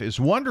staff is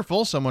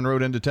wonderful. Someone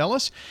wrote in to tell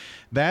us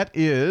that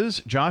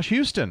is Josh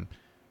Houston,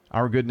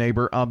 our good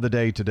neighbor of the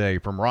day today,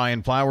 from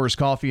Ryan Flowers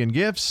Coffee and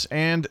Gifts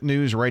and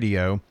News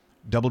Radio,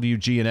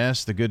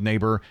 WGNS, the good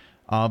neighbor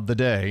of the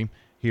day,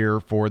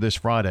 here for this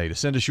Friday. To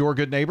send us your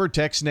good neighbor,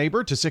 text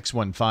neighbor to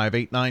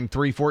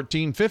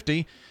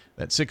 615-893-1450.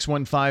 That's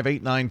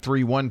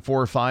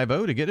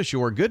 615-893-1450 to get us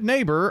your good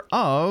neighbor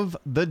of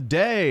the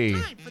day.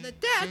 Time for the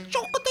dad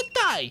joke of the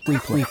day.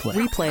 Replay.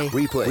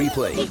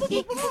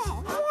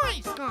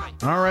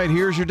 All right,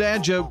 here's your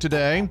dad joke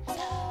today.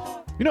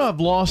 You know, I've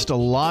lost a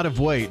lot of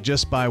weight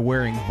just by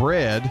wearing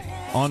bread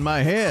on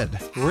my head.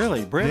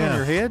 Really? Bread on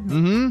your head?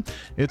 Mm-hmm.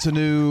 It's a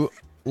new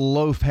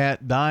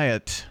low-fat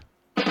diet.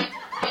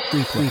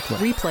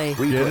 Replay.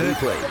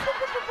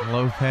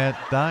 Low-fat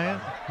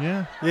diet?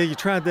 Yeah. Yeah, you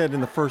tried that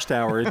in the first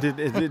hour. It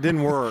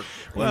didn't work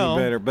any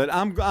better. But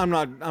I'm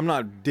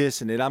not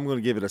dissing it. I'm going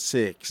to give it a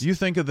 6. You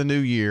think of the new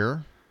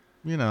year,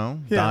 you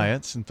know,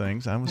 diets and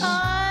things. I was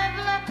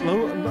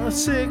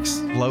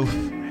 6.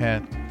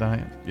 Low-fat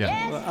diet.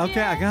 Yeah.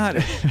 Okay, I got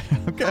it.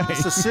 Okay.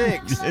 It's a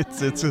 6.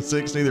 It's a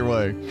 6 either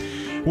way.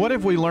 What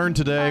have we learned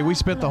today? We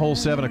spent the whole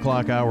 7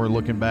 o'clock hour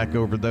looking back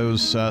over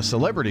those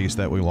celebrities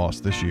that we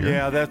lost this year.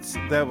 Yeah,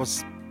 that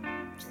was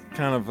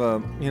kind of,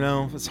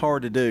 it's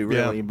hard to do,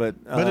 really. Yeah. But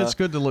it's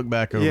good to look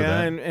back over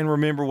that. and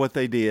remember what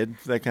they did,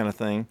 that kind of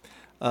thing.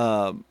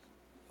 I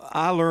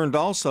learned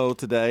also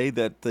today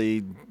that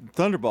the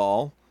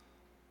Thunderball,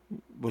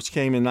 which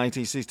came in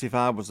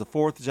 1965, was the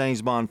 4th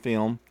James Bond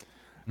film.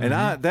 And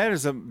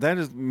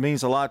that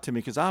means a lot to me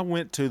because I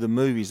went to the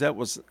movies. I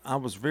was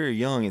very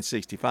young in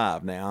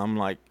 '65. Now I'm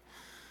like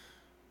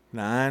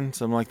 9,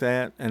 something like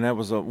that, and that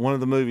was one of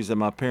the movies that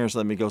my parents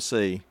let me go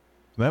see.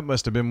 That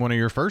must have been one of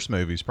your first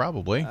movies,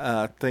 probably.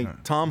 I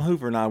think Tom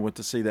Hoover and I went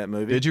to see that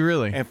movie. Did you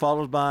really? And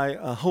followed by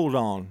Hold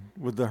On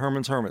with the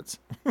Herman's Hermits.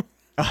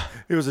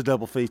 It was a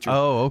double feature.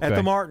 Oh, okay. At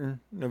the Martin.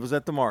 It was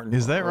at the Martin.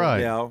 Is that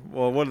right? Yeah.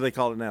 Well, what do they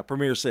call it now?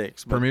 Premiere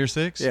 6. Premiere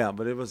 6? Yeah,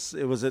 but it was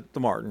at the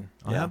Martin.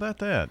 Oh, how about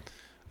that?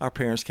 Our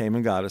parents came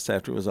and got us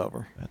after it was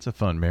over. That's a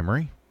fun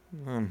memory.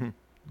 Mm-hmm.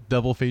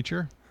 Double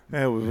feature?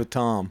 Yeah, with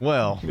Tom.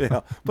 Well.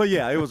 Yeah. But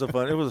yeah, it was a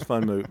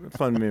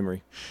fun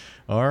memory.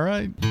 All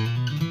right.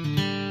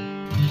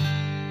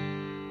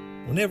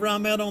 Whenever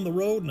I'm out on the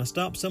road and I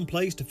stop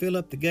someplace to fill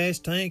up the gas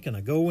tank and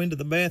I go into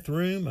the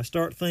bathroom, I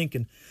start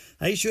thinking,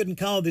 they shouldn't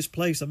call this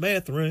place a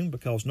bathroom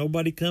because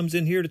nobody comes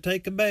in here to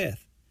take a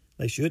bath.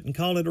 They shouldn't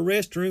call it a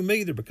restroom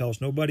either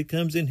because nobody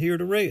comes in here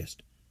to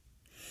rest.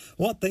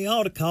 What they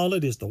ought to call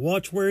it is the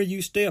watch where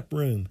you step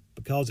room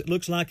because it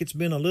looks like it's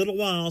been a little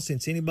while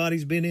since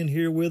anybody's been in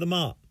here with a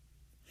mop.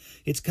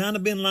 It's kind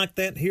of been like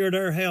that here at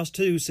our house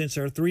too since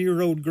our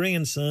 3-year-old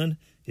grandson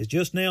is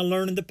just now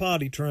learning to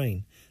potty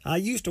train. I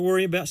used to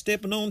worry about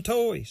stepping on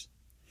toys.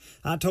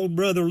 I told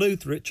Brother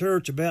Luther at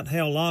church about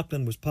how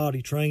Lachlan was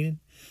potty training.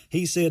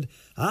 He said,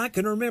 I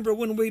can remember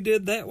when we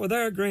did that with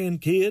our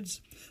grandkids.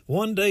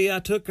 One day I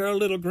took our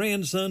little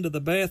grandson to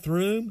the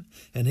bathroom,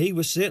 and he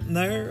was sitting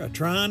there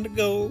trying to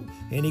go,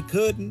 and he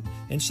couldn't,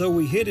 and so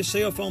he hit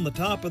himself on the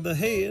top of the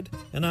head,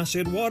 and I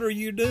said, what are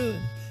you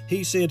doing?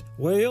 He said,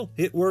 well,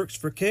 it works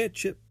for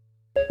ketchup.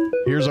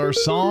 Here's our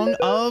song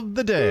of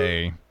the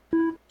day.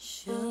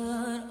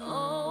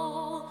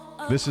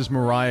 This is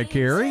Mariah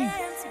Carey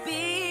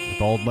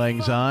with Auld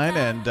Lang Syne,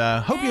 and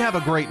hope you have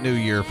a great new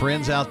year,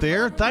 friends out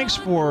there. Thanks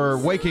for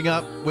waking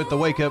up with the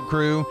Wake Up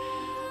Crew.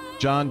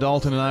 John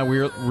Dalton and I,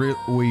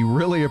 we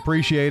really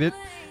appreciate it.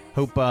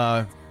 Hope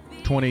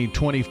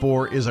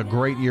 2024 is a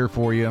great year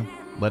for you.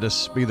 Let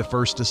us be the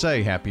first to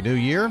say Happy New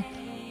Year,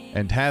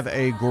 and have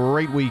a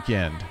great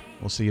weekend.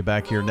 We'll see you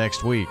back here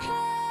next week.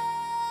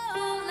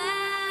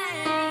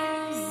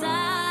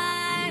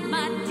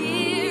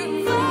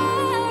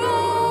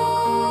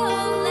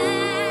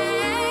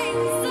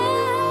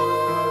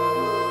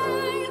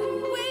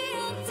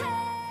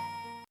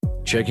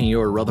 Checking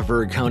your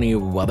Rutherford County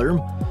weather.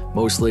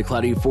 Mostly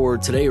cloudy for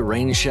today.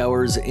 Rain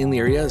showers in the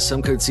area.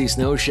 Some could see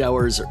snow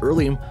showers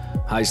early.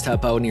 Highs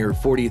top out near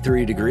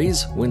 43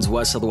 degrees. Winds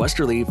west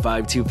southwesterly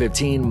 5 to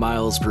 15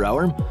 miles per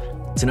hour.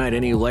 Tonight,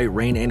 any light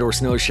rain and or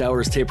snow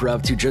showers taper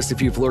off to just a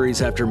few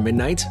flurries after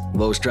midnight.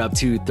 Lows drop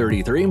to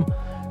 33.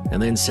 And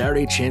then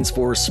Saturday, chance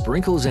for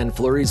sprinkles and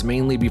flurries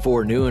mainly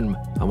before noon.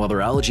 I'm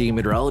weatherology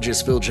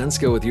meteorologist Phil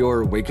Jensko with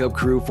your Wake Up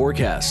Crew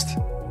forecast.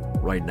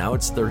 Right now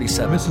it's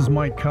 37. This is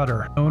Mike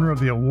Cutter, owner of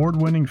the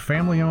award-winning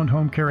family-owned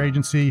home care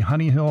agency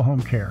Honey Hill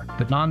Home Care,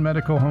 the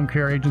non-medical home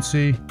care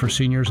agency for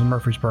seniors in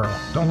Murfreesboro.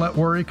 Don't let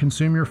worry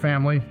consume your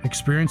family.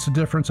 Experience the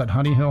difference at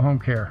Honey Hill Home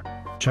Care.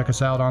 Check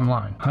us out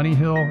online,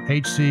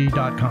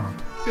 honeyhillhc.com.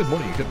 Good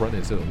morning. You could run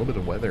into a little bit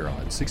of weather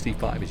on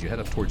 65 as you head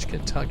up towards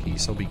Kentucky,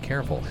 so be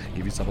careful.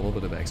 Give yourself a little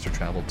bit of extra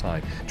travel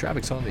time.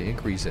 Traffic's on the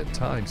increase at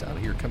times out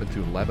here coming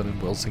through Lebanon,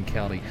 Wilson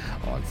County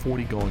on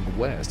 40 going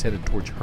west, headed towards